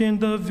soaked in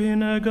the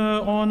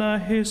vinegar on a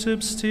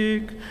hyssop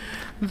stick,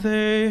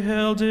 they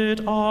held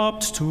it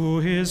up to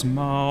his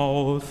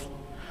mouth.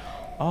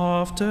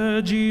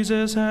 After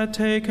Jesus had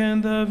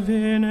taken the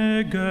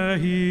vinegar,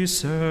 he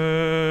said,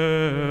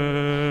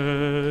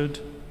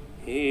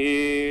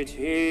 It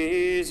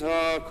is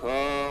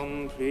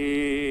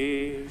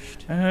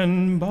accomplished.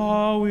 And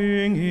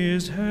bowing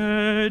his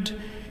head,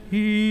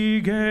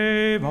 he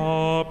gave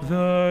up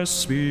the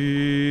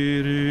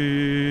spirit.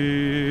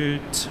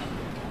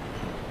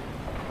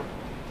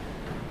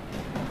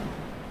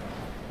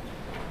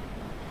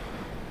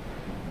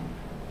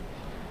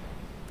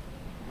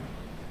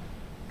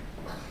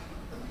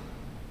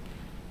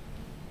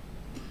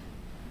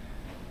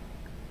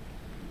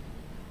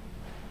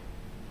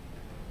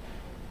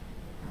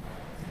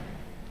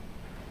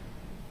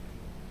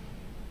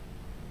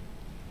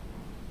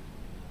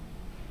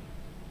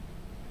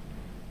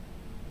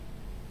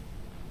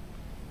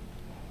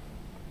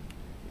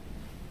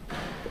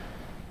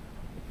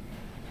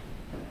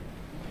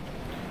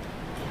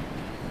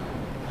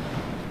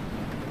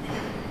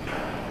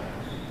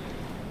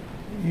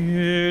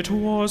 It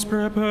was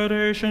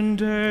preparation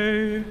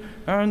day,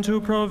 and to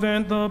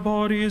prevent the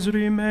bodies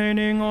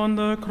remaining on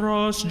the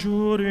cross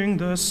during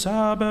the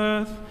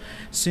Sabbath,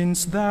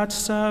 since that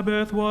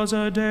Sabbath was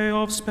a day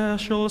of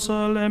special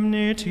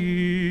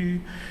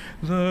solemnity,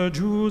 the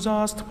Jews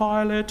asked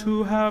Pilate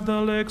to have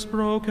the legs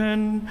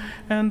broken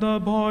and the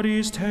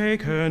bodies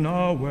taken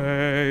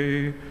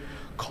away.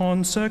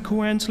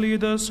 Consequently,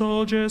 the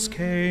soldiers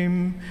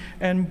came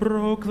and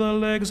broke the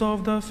legs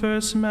of the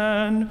first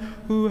man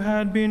who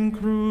had been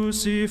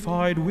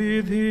crucified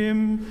with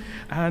him,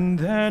 and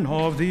then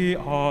of the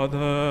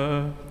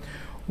other.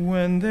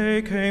 When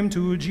they came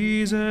to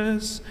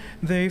Jesus,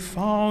 they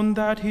found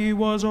that he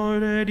was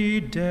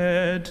already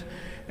dead,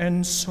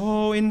 and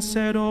so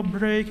instead of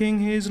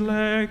breaking his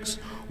legs,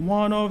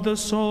 one of the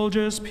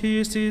soldiers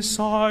pierced his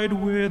side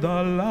with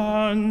a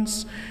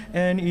lance,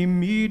 and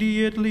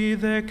immediately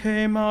there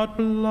came out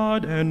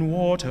blood and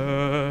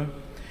water.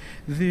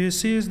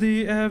 This is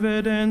the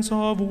evidence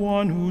of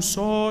one who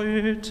saw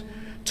it,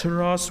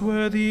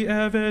 trustworthy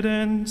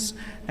evidence,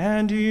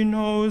 and he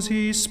knows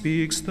he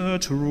speaks the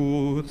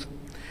truth.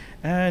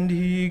 And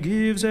he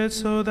gives it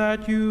so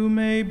that you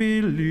may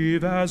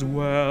believe as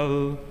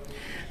well.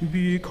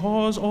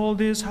 Because all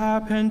this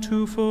happened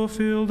to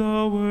fulfill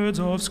the words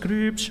of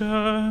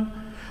Scripture,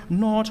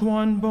 not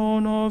one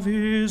bone of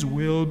his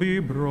will be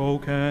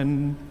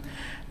broken.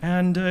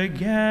 And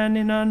again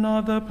in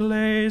another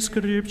place,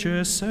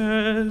 Scripture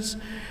says,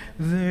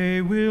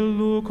 they will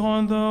look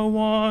on the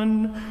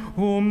one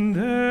whom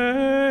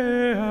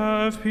they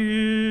have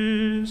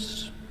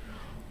pierced.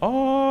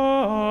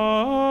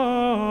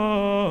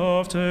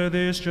 After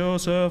this,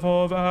 Joseph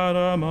of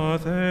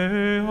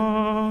Arimathea,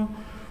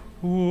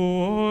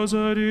 who was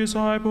a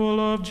disciple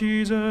of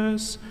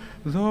Jesus,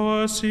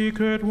 though a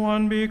secret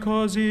one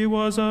because he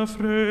was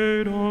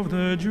afraid of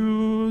the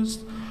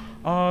Jews,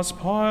 asked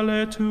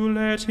Pilate to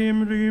let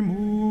him remove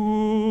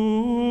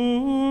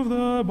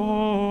the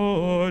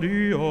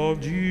body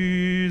of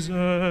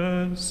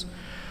Jesus.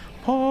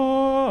 Pilate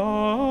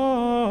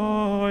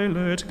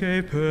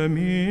gave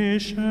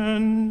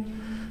permission,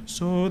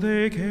 so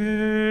they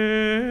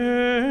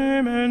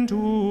came and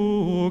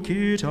took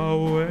it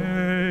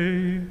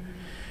away.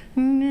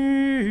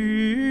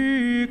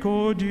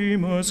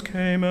 Nicodemus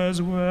came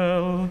as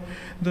well,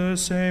 the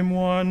same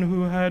one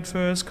who had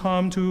first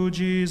come to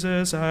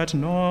Jesus at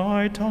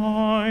night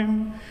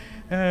time,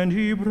 and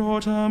he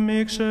brought a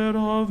mixture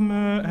of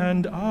myrrh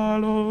and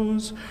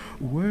aloes,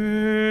 weighing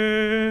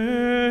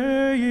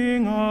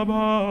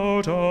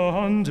about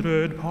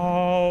 100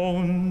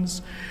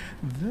 pounds.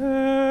 They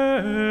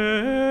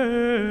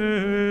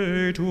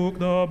took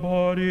the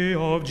body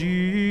of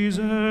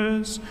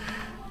Jesus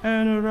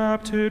and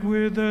wrapped it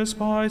with the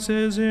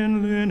spices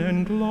in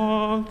linen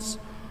cloths,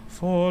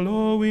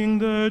 following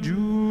the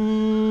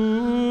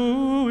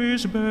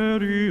Jewish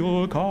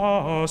burial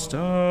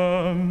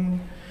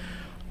custom.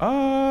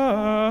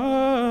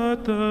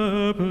 At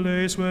the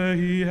place where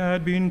he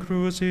had been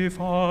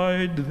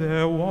crucified,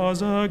 there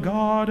was a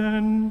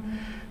garden,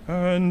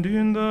 and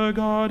in the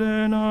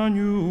garden a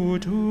new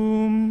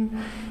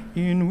tomb,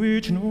 in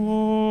which no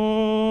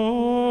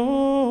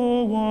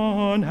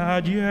one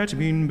had yet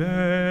been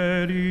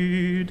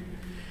buried.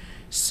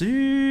 Since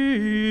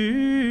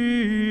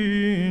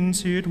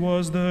it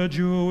was the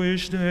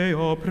Jewish day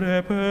of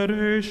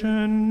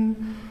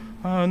preparation,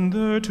 and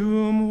the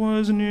tomb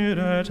was near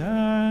at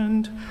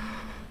hand,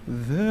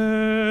 they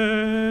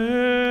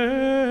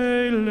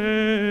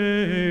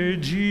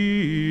laid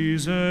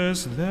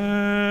Jesus there.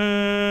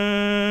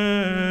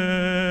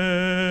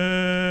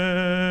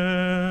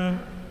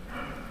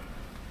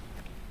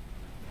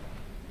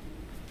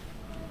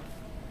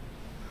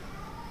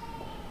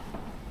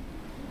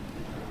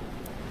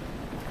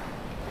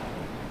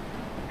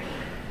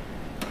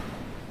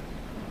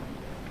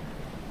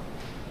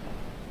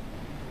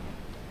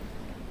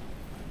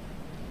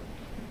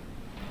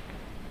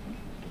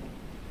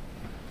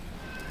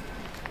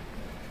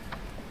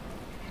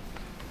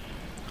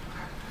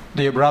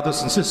 Dear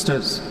brothers and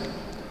sisters,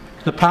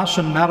 the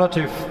Passion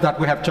narrative that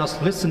we have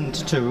just listened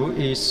to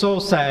is so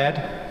sad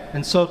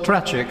and so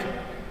tragic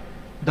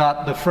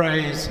that the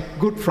phrase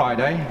Good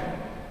Friday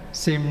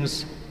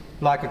seems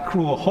like a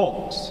cruel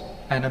hoax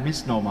and a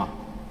misnomer.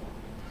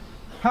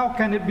 How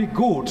can it be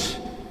good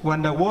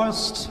when the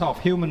worst of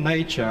human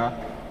nature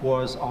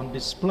was on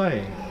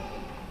display?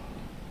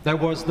 There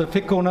was the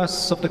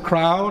fickleness of the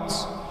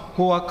crowds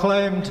who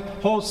acclaimed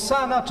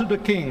 "Hosanna to the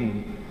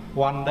King"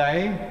 one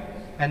day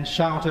and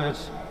shouted,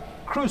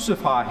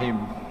 "Crucify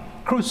him,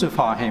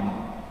 crucify him,"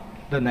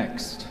 the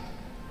next.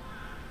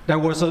 There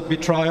was a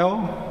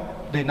betrayal,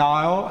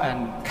 denial,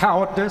 and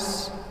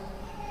cowardice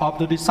of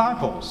the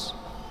disciples.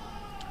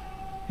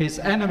 His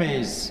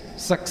enemies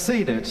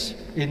succeeded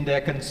in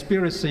their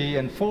conspiracy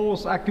and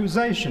false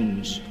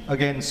accusations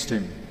against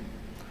him.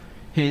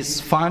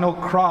 His final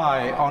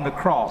cry on the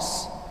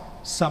cross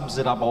sums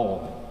it up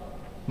all.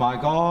 My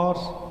God,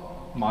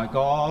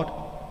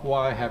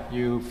 why have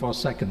you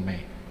forsaken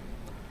me?"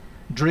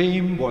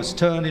 Dream was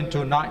turned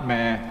into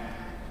nightmare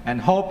and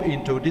hope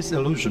into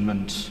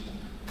disillusionment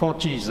for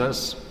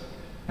Jesus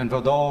and for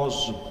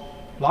those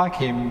like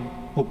him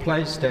who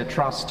place their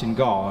trust in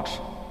God,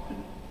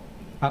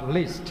 at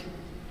least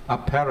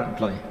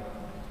apparently.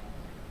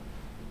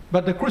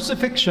 But the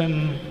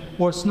crucifixion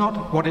was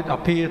not what it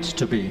appeared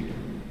to be.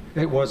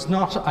 It was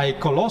not a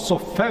colossal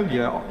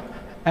failure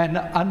and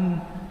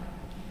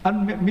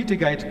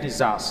unmitigated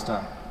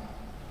disaster.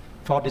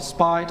 For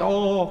despite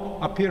all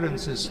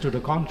appearances to the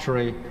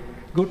contrary,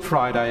 Good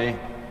Friday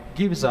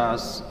gives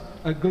us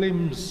a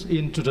glimpse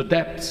into the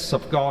depths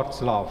of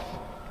God's love.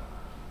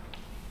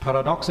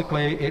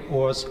 Paradoxically, it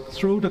was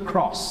through the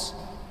cross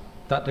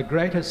that the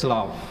greatest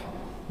love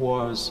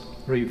was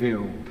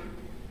revealed.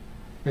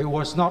 It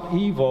was not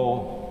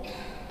evil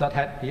that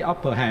had the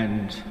upper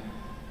hand.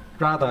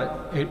 Rather,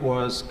 it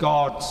was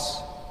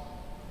God's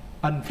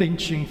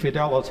unflinching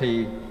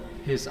fidelity,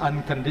 his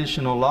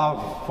unconditional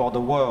love for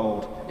the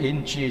world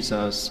in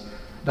Jesus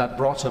that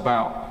brought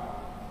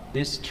about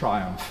this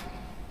triumph.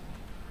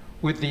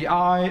 With the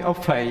eye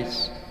of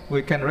faith,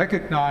 we can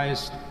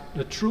recognize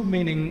the true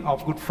meaning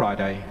of Good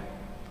Friday,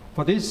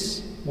 for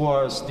this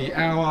was the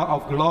hour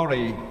of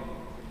glory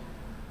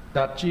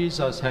that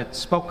Jesus had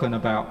spoken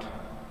about.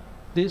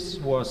 This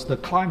was the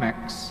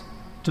climax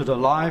to the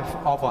life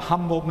of a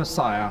humble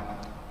Messiah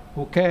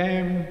who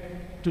came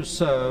to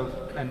serve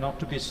and not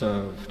to be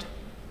served.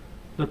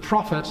 The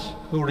prophet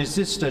who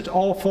resisted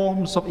all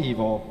forms of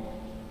evil,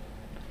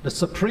 the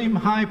supreme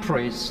high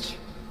priest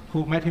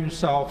who made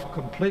himself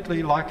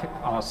completely like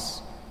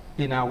us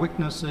in our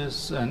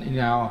weaknesses and in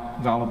our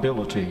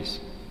vulnerabilities.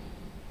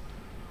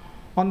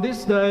 On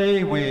this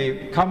day,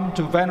 we come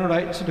to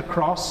venerate the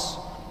cross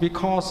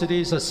because it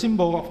is a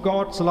symbol of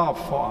God's love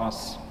for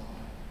us.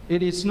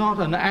 It is not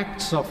an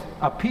act of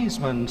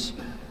appeasement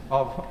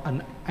of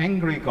an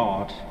angry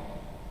God.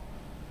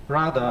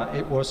 Rather,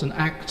 it was an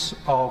act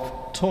of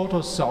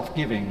total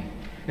self-giving.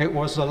 It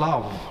was a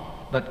love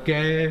that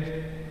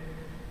gave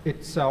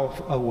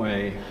itself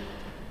away,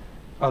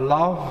 a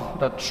love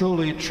that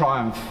truly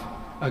triumphed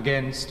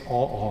against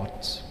all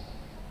odds.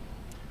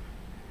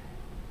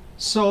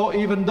 So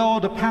even though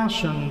the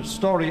Passion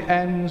story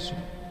ends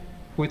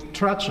with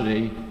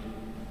tragedy,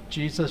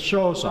 Jesus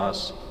shows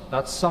us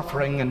that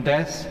suffering and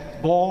death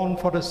borne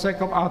for the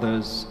sake of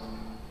others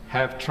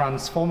have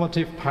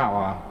transformative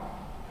power.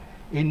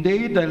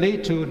 Indeed, they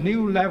lead to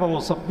new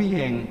levels of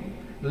being,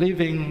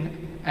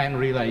 living, and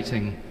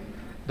relating.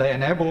 They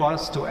enable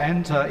us to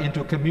enter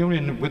into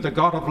communion with the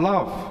God of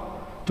love,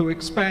 to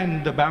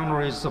expand the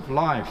boundaries of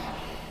life,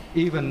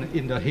 even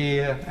in the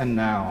here and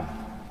now.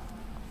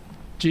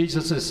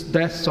 Jesus'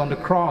 death on the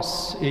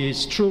cross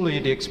is truly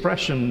the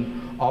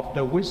expression of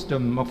the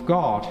wisdom of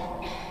God.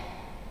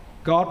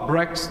 God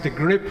breaks the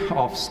grip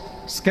of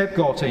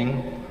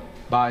scapegoating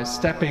by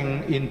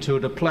stepping into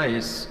the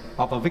place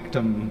of a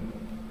victim.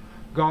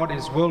 God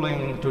is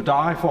willing to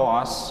die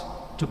for us,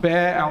 to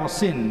bear our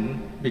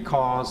sin,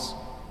 because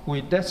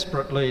we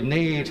desperately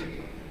need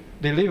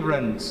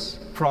deliverance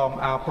from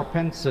our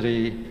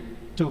propensity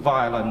to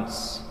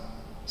violence,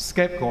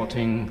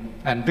 scapegoating,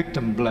 and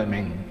victim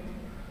blaming.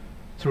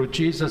 Through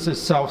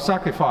Jesus'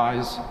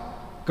 self-sacrifice,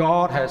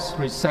 God has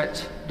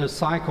reset the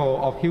cycle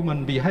of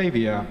human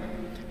behavior.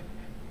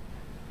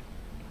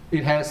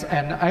 It has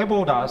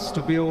enabled us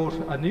to build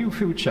a new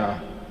future,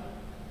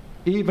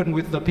 even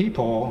with the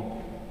people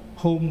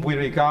whom we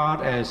regard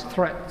as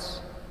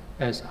threats,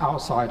 as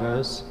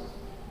outsiders,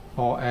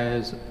 or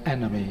as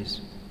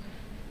enemies.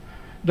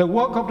 The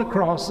work of the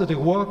cross is the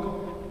work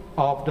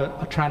of the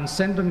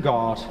transcendent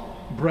God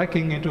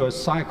breaking into a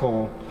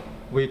cycle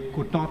we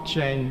could not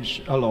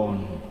change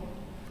alone.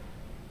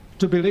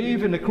 To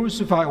believe in the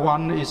crucified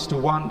one is to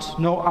want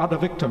no other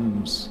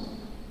victims.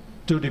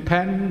 To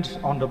depend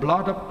on the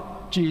blood of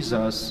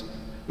Jesus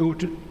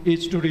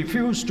is to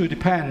refuse to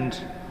depend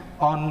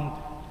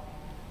on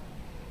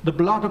the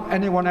blood of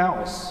anyone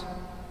else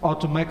or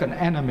to make an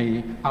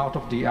enemy out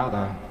of the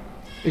other.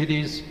 It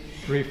is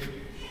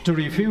to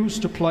refuse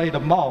to play the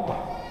mob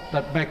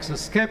that makes a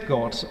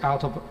scapegoat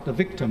out of the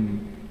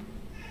victim,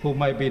 who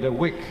may be the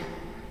weak,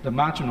 the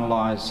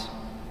marginalized,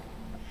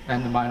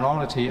 and the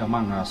minority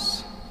among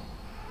us.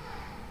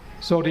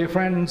 So, dear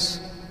friends,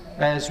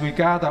 as we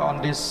gather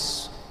on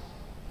this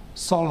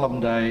solemn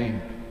day,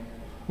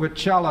 we're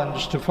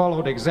challenged to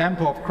follow the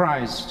example of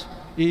Christ,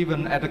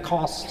 even at the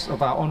cost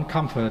of our own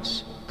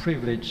comfort,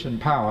 privilege, and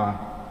power.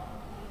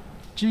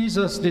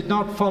 Jesus did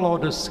not follow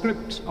the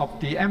script of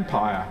the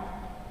empire.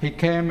 He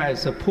came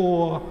as a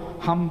poor,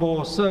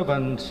 humble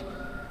servant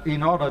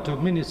in order to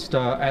minister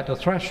at the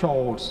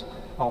thresholds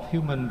of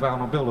human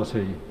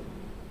vulnerability.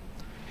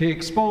 He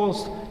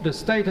exposed the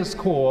status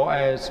quo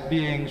as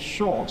being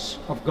short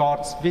of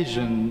God's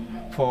vision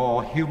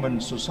for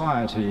human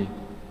society.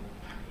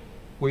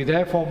 We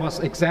therefore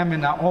must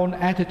examine our own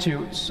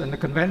attitudes and the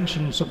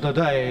conventions of the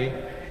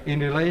day in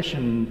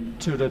relation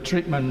to the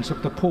treatment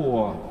of the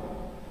poor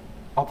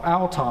of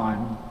our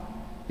time,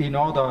 in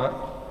order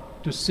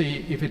to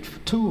see if it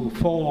too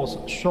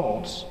falls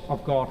short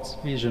of God's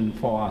vision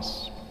for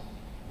us.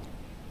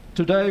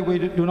 Today we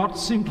do not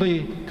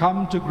simply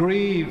come to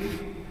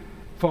grieve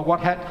for what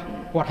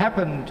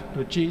happened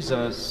to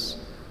Jesus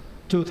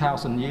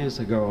 2,000 years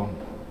ago,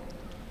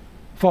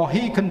 for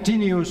he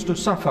continues to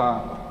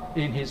suffer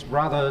in his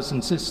brothers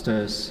and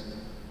sisters.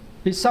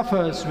 He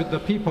suffers with the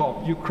people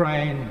of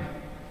Ukraine,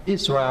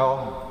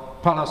 Israel,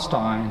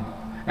 Palestine,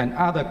 and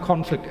other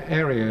conflict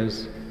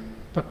areas,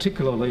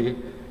 particularly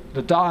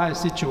the dire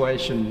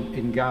situation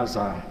in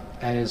Gaza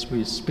as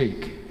we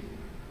speak.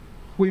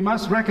 We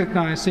must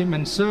recognize him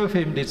and serve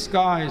him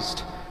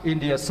disguised in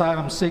the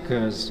asylum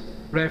seekers,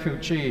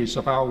 refugees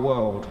of our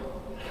world.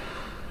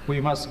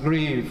 We must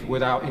grieve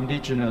with our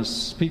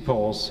indigenous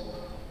peoples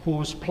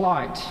whose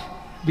plight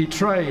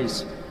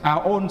betrays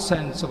our own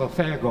sense of a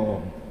fair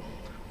go.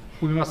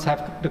 We must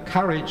have the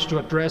courage to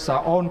address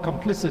our own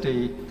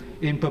complicity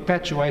in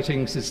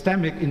perpetuating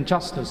systemic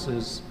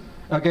injustices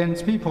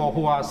against people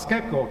who are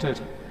scapegoated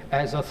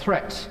as a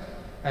threat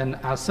and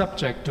are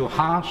subject to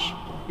harsh,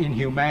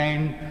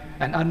 inhumane,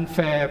 and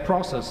unfair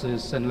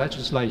processes and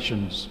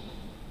legislations.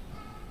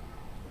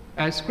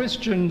 As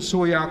Christians,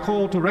 we are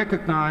called to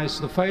recognize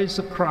the face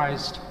of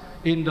Christ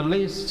in the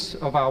lists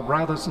of our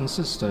brothers and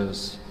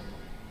sisters.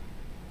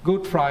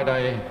 Good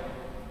Friday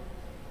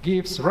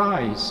gives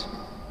rise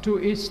to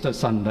Easter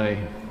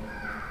Sunday.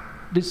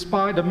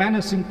 Despite the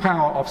menacing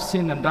power of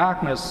sin and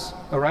darkness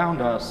around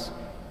us,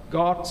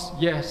 God's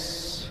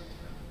yes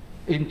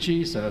in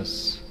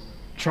Jesus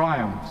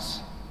triumphs,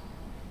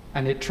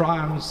 and it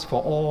triumphs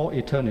for all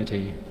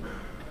eternity.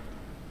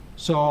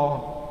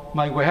 So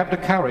may we have the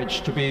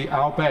courage to be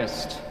our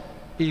best,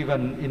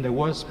 even in the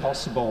worst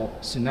possible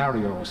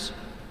scenarios,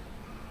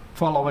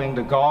 following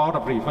the God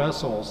of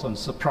reversals and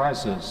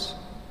surprises,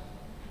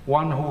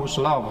 one whose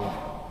love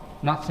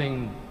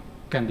nothing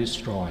can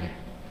destroy.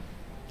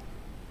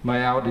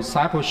 May our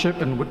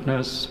discipleship and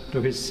witness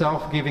to his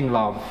self-giving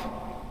love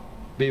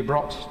be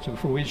brought to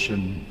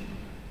fruition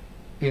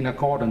in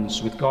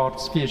accordance with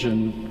God's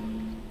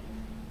vision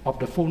of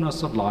the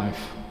fullness of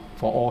life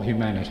for all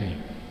humanity.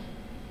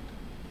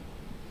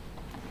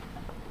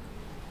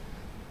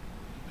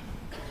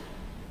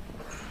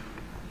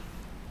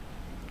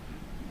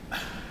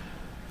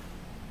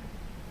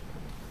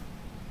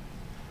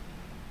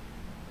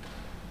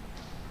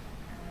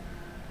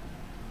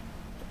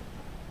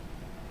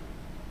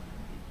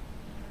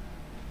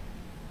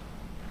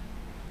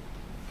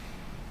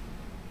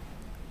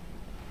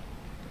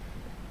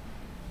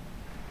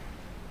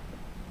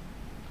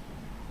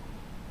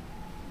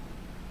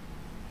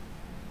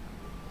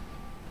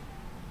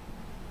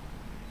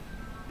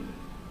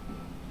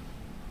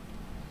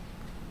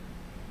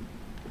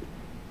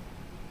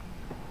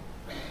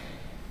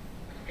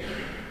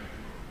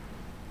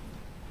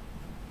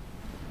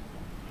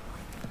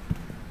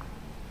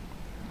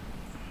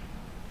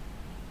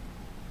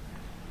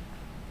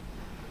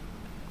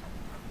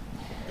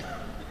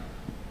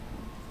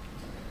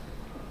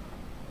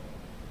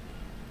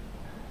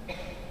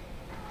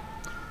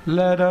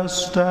 Let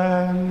us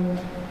stand.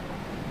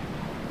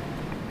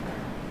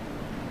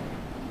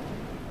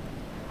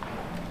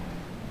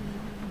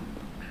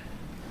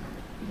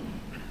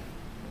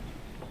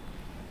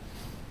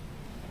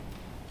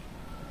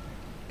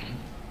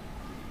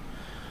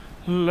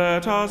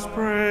 Let us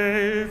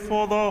pray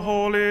for the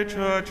Holy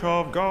Church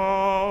of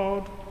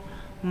God,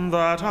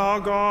 that our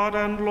God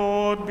and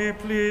Lord be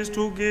pleased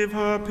to give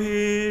her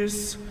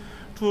peace,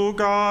 to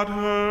guard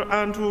her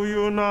and to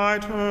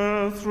unite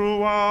her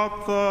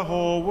throughout the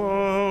whole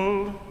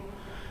world,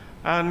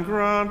 and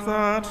grant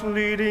that,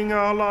 leading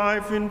our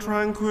life in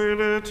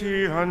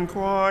tranquility and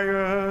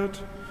quiet,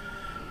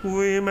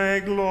 we may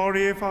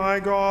glorify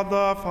God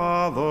the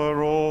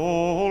Father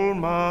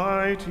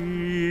Almighty.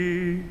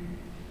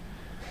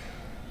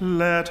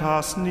 Let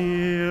us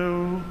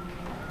kneel.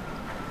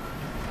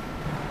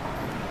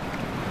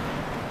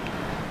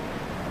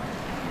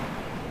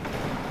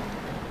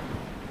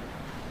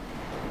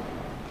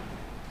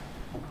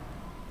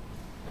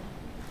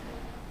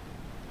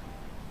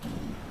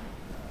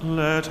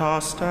 Let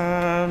us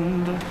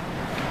stand.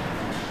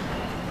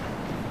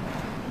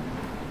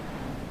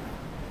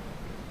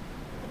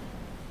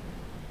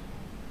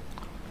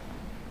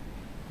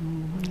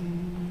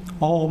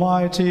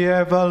 Almighty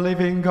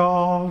ever-living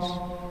God,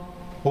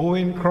 who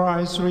in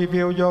Christ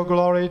reveal your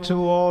glory to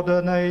all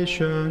the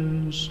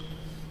nations,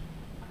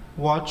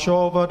 watch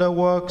over the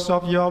works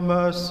of your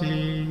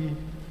mercy,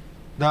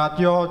 that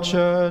your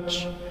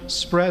church,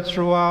 spread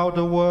throughout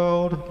the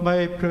world,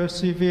 may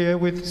persevere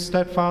with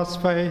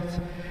steadfast faith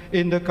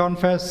in the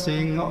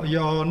confessing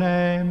your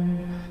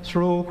name,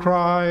 through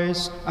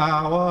Christ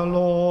our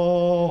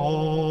Lord.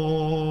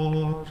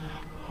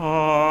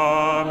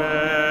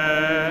 Amen.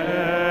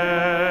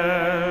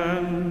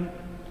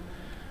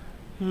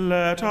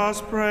 Let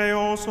us pray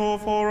also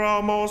for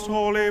our most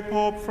holy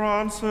Pope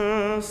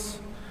Francis,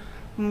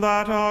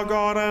 that our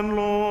God and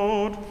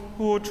Lord,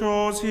 who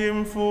chose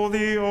him for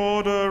the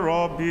order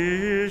of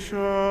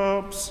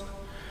bishops,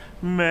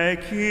 may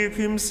keep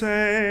him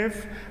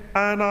safe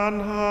and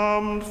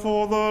unharmed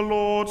for the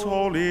Lord's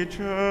holy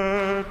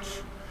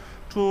church,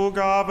 to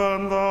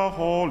govern the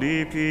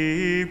holy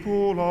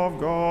people of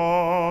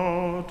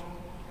God.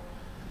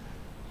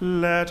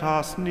 Let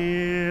us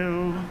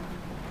kneel.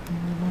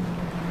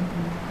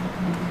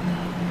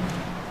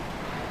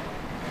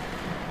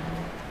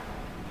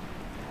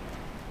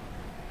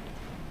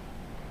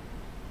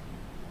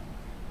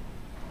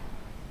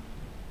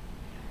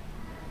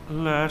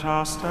 Let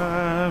us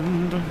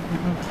stand.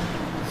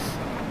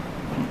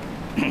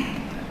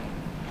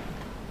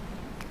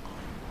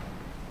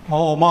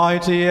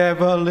 Almighty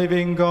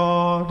ever-living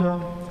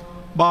God,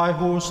 by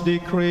whose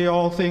decree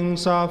all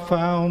things are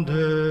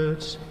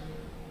founded,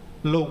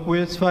 look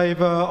with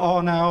favor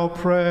on our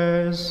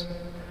prayers,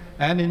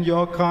 and in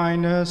your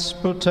kindness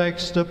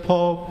protect the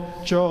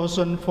Pope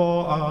chosen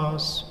for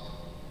us,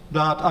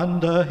 that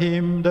under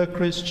him the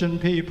Christian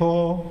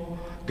people,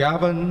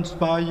 governed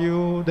by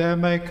you, their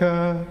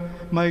Maker,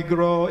 may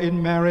grow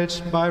in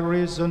merit by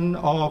reason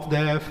of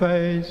their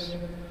faith,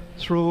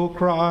 through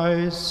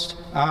Christ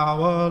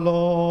our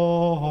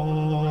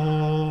Lord.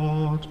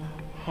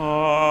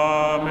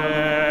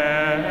 Amen.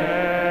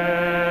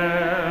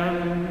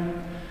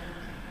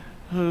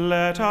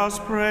 Let us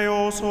pray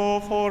also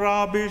for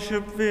our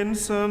Bishop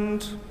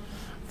Vincent,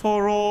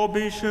 for all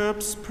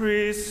bishops,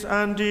 priests,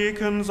 and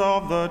deacons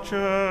of the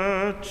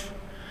Church,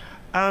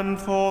 and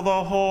for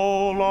the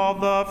whole of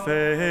the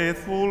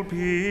faithful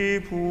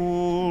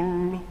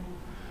people.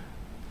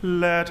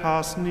 Let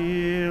us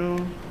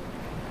kneel.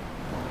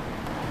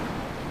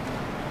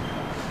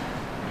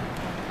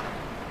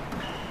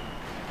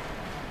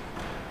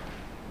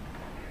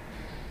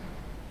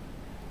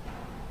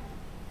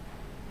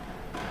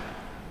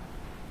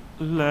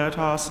 Let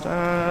us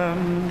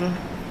stand.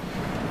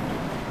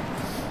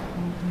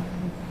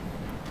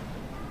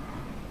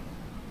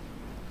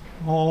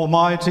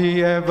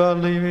 Almighty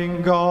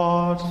ever-living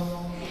God,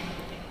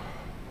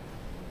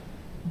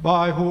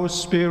 by whose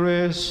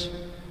Spirit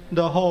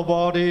the whole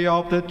body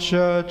of the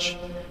Church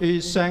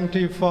is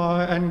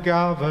sanctified and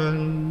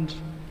governed,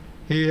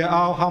 hear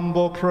our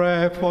humble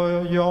prayer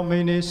for your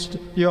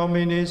ministers,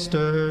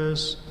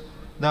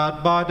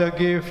 that by the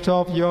gift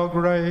of your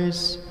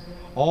grace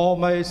all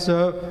may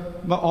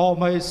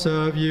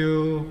serve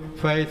you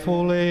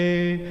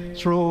faithfully,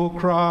 through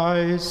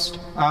Christ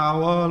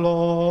our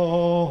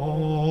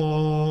Lord.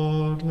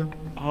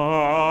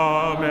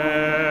 Amen.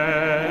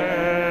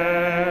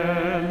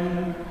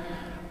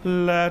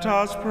 Let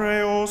us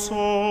pray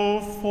also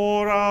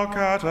for our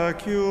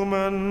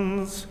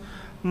catechumens,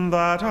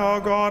 that our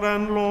God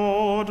and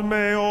Lord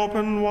may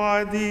open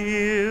wide the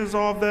ears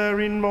of their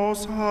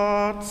inmost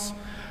hearts,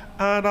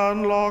 and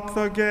unlock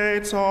the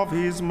gates of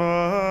his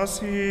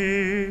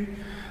mercy,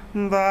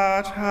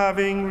 that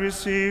having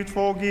received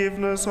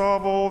forgiveness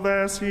of all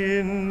their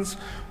sins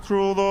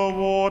through the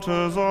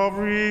waters of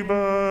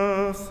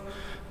rebirth,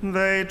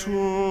 they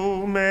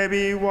too may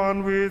be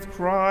one with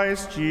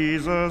Christ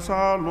Jesus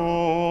our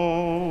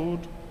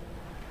Lord.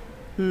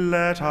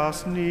 Let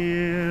us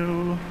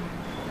kneel.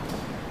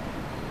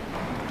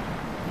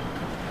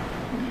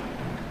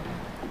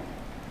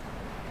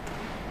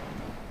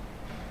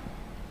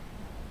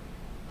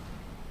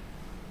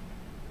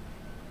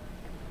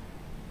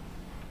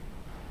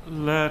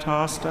 Let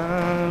us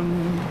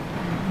stand.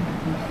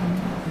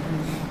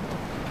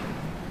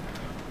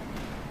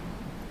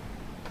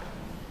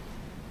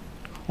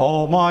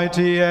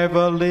 Almighty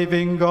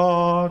ever-living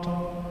God,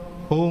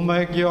 who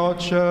make your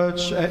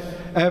church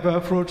ever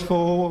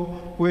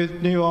fruitful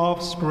with new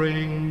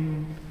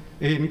offspring,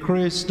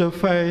 increase the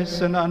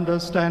faith and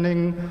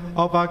understanding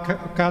of our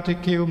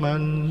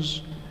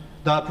catechumens,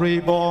 that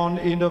reborn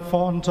in the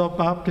font of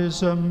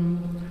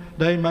baptism,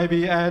 they may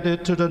be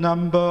added to the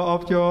number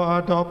of your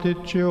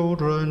adopted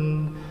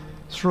children,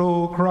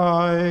 through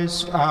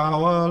Christ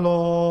our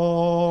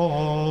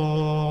Lord.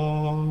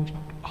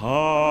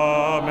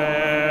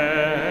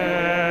 Amen.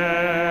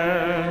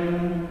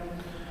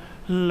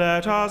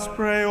 Let us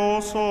pray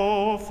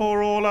also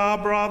for all our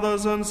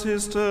brothers and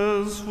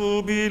sisters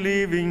who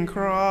believe in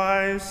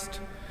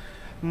Christ,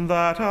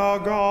 that our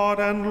God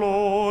and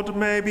Lord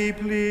may be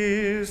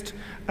pleased,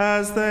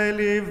 as they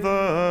live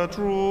the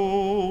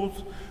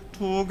truth,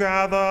 to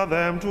gather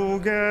them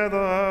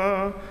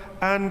together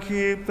and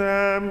keep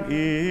them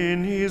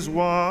in his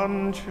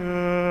one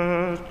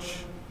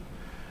church.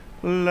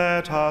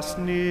 Let us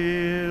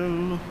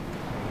kneel.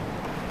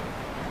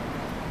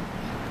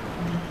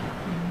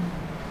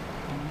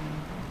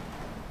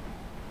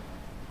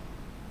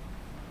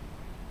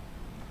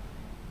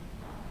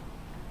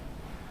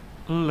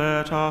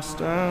 Let us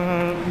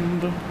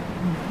stand.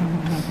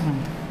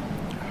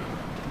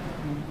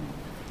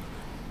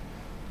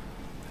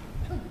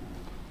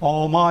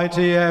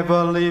 Almighty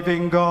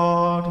ever-living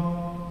God,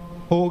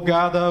 who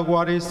gather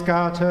what is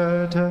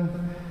scattered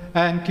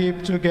and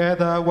keep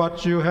together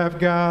what you have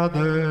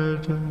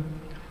gathered,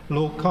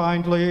 look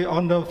kindly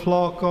on the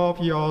flock of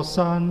your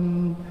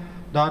Son,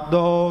 that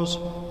those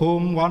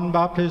whom one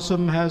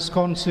baptism has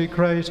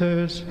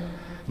consecrated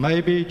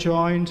may be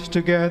joined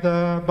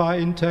together by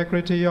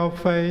integrity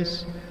of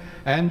faith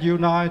and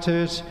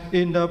united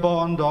in the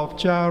bond of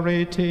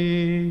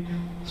charity,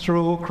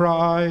 through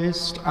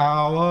Christ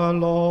our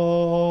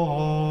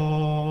Lord.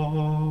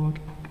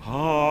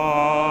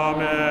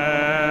 Amen.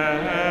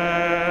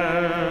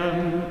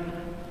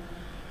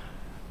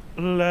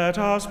 Let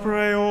us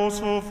pray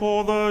also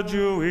for the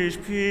Jewish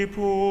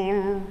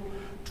people,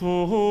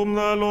 to whom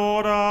the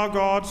Lord our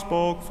God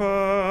spoke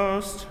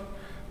first,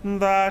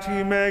 that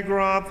he may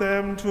grant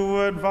them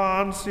to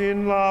advance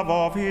in love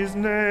of his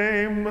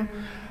name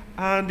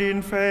and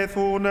in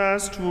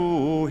faithfulness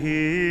to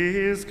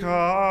his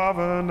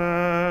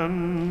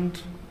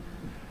covenant.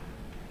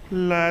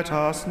 Let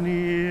us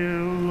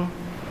kneel.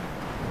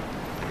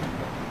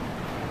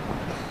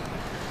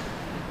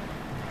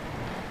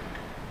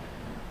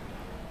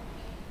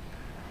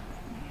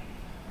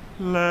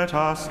 Let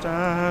us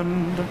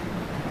stand.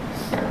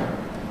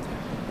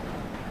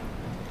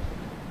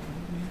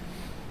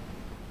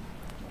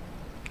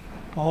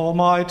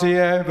 Almighty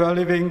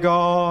ever-living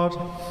God,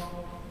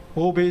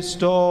 who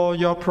bestow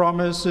your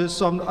promises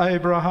on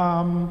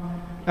Abraham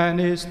and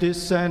his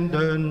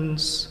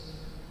descendants,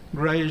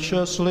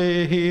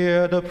 graciously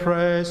hear the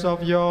prayers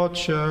of your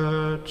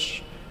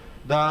church,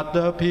 that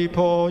the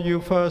people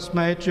you first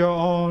made your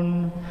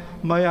own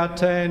may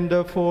attain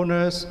the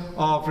fullness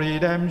of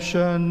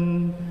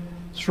redemption,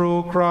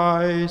 through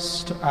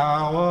Christ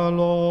our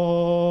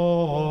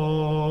Lord.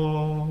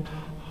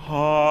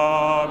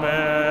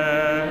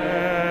 Amen.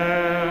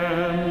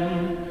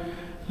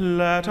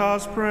 Let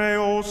us pray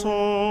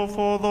also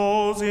for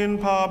those in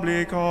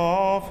public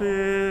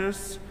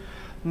office,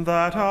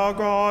 that our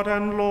God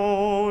and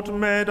Lord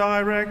may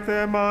direct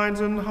their minds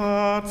and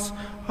hearts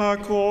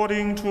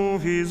according to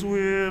his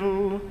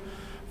will,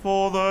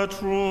 for the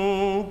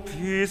true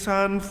peace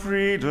and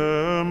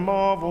freedom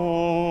of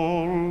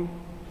all.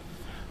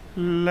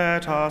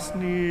 Let us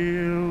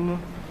kneel.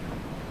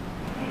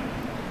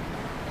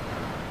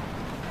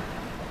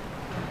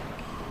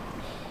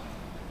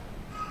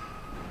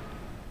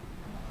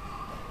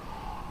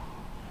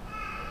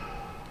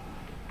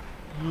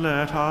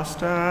 Let us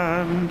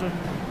stand.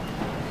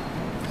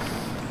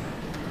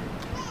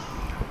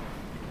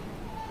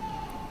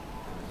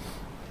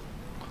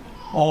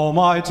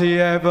 Almighty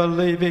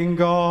ever-living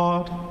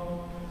God,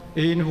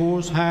 in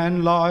whose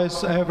hand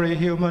lies every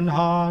human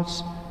heart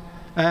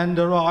and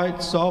the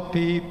rights of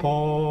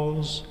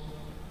peoples,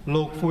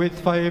 look with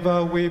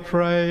favor, we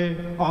pray,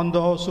 on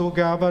those who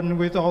govern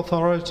with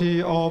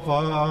authority over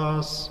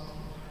us,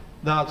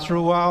 that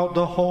throughout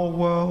the whole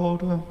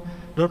world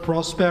the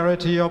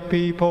prosperity of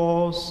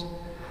peoples,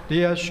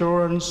 the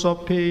assurance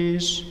of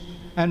peace,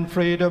 and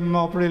freedom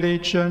of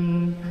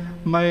religion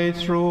may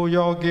through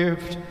your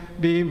gift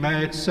be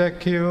made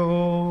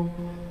secure,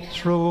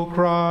 through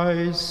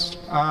Christ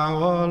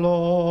our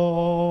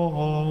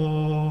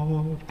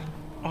Lord.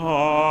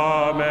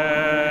 Amen.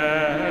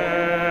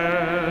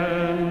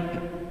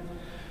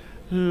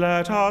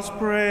 Let us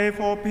pray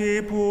for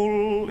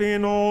people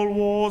in all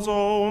war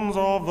zones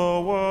of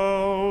the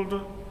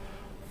world,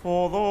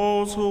 for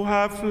those who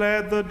have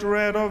fled the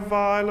dread of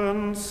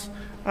violence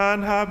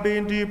and have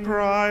been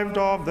deprived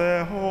of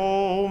their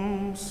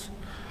homes,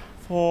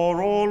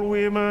 for all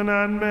women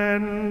and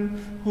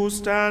men who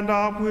stand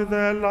up with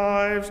their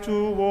lives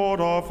to ward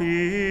off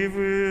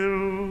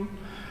evil,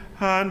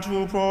 and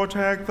to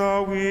protect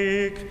the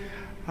weak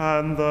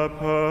and the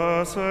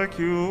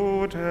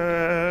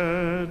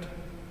persecuted.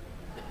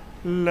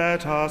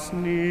 Let us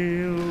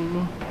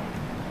kneel.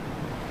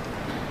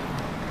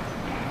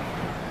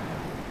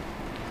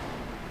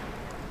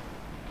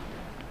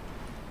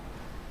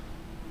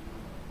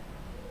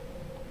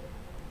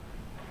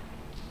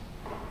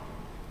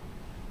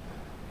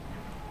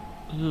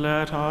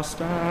 Let us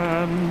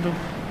stand.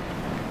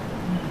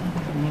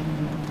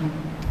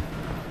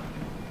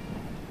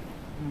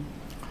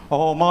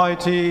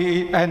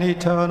 Almighty and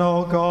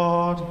eternal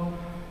God,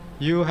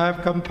 you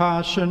have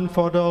compassion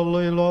for the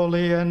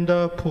lowly and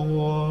the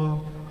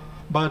poor,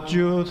 but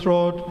you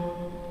throw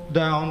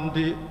down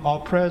the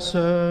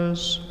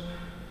oppressors.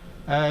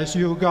 As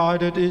you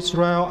guided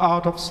Israel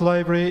out of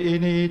slavery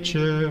in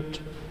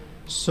Egypt,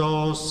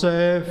 so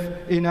save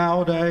in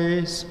our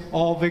days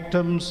all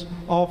victims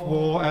of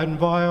war and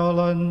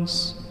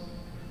violence,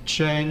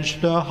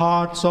 Change the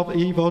hearts of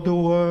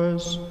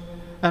evildoers,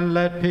 and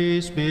let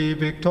peace be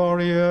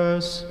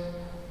victorious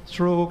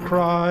through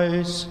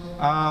Christ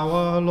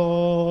our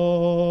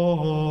Lord.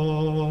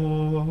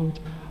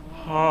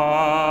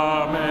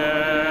 Amen.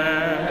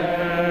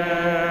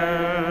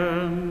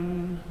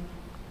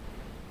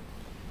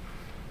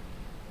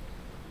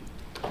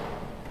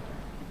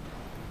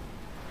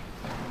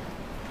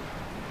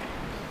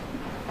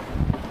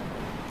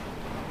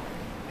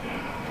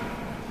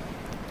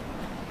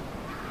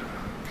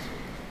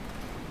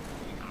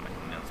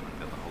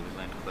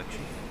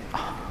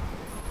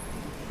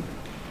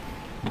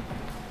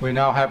 We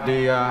now have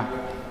the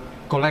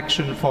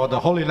collection for the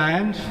Holy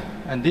Land,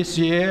 and this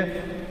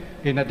year,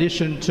 in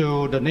addition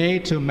to the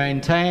need to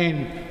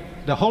maintain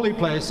the holy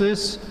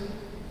places,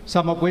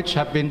 some of which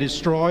have been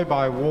destroyed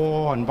by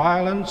war and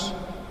violence,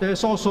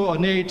 there's also a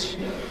need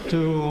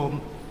to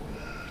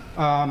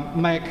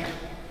make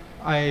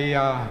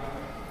a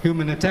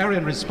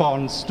humanitarian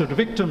response to the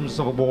victims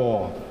of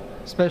war,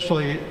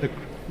 especially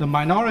the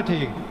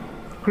minority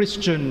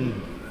Christian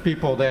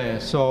people there.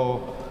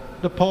 So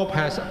the Pope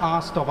has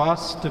asked of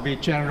us to be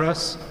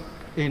generous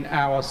in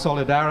our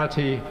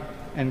solidarity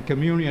and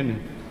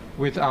communion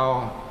with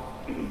our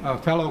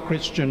fellow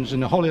Christians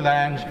in the Holy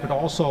Land, but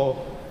also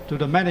to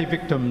the many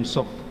victims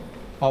of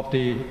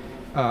the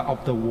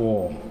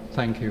war.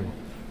 Thank you.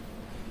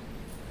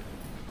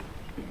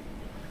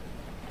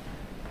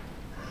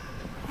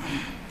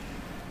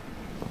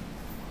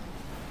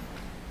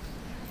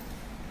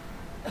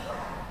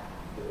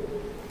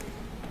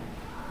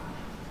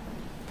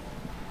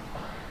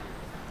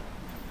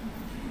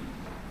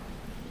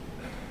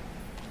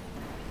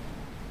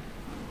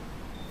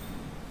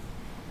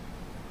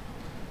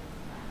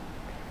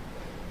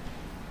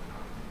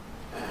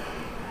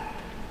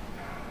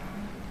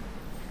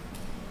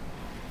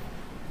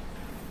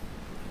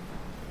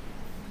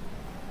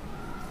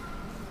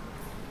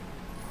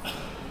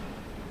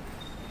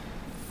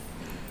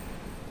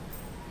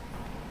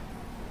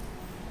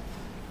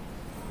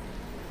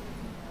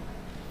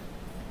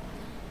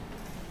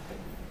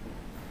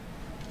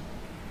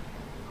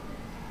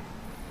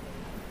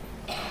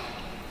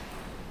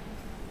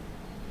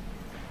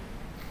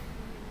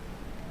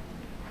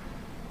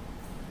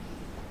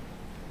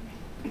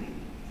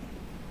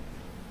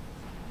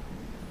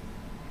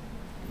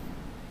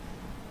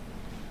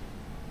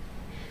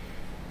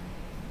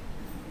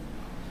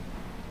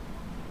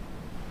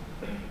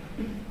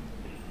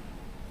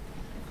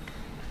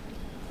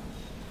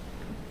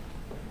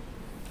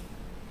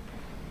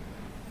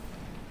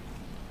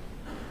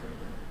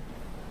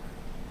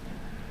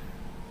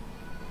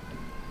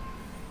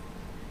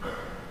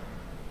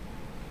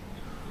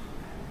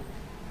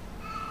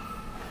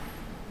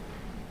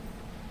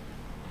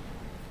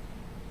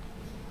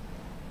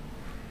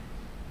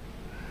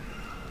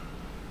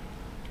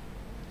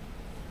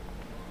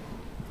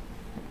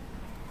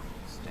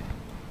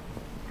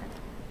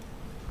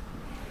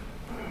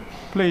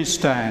 Please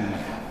stand.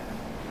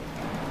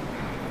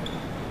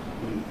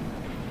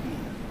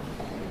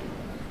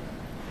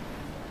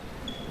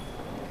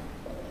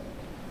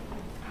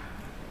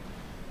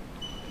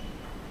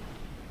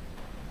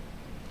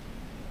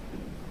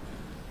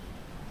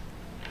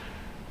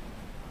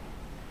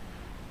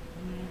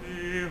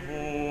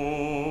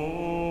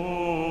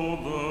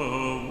 Behold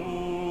the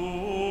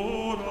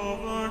wood of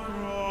the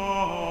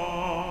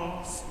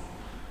cross,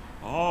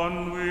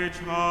 on which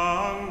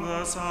hung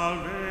the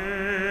salvation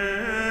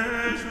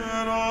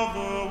of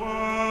the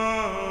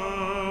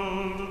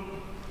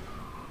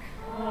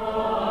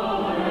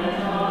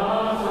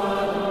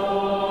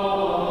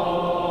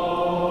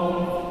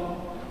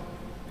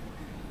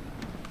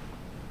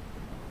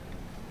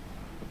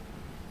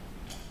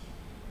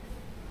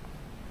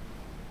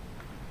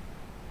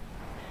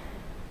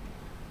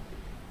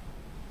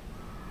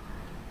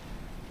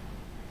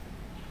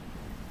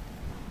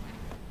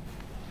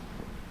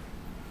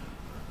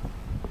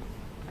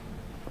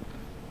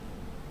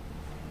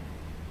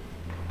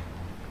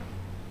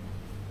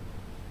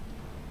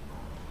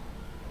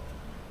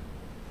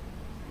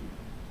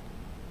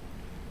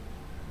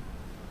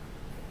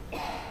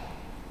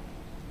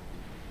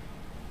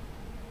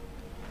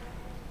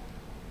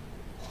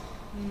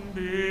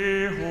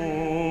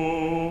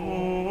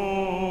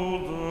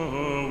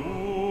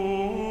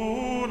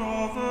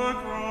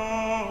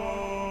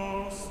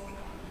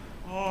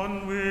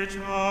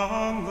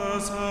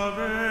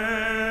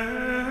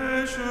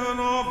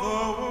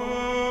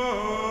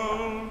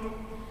world.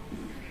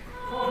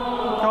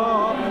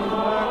 Come,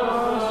 let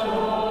us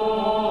walk.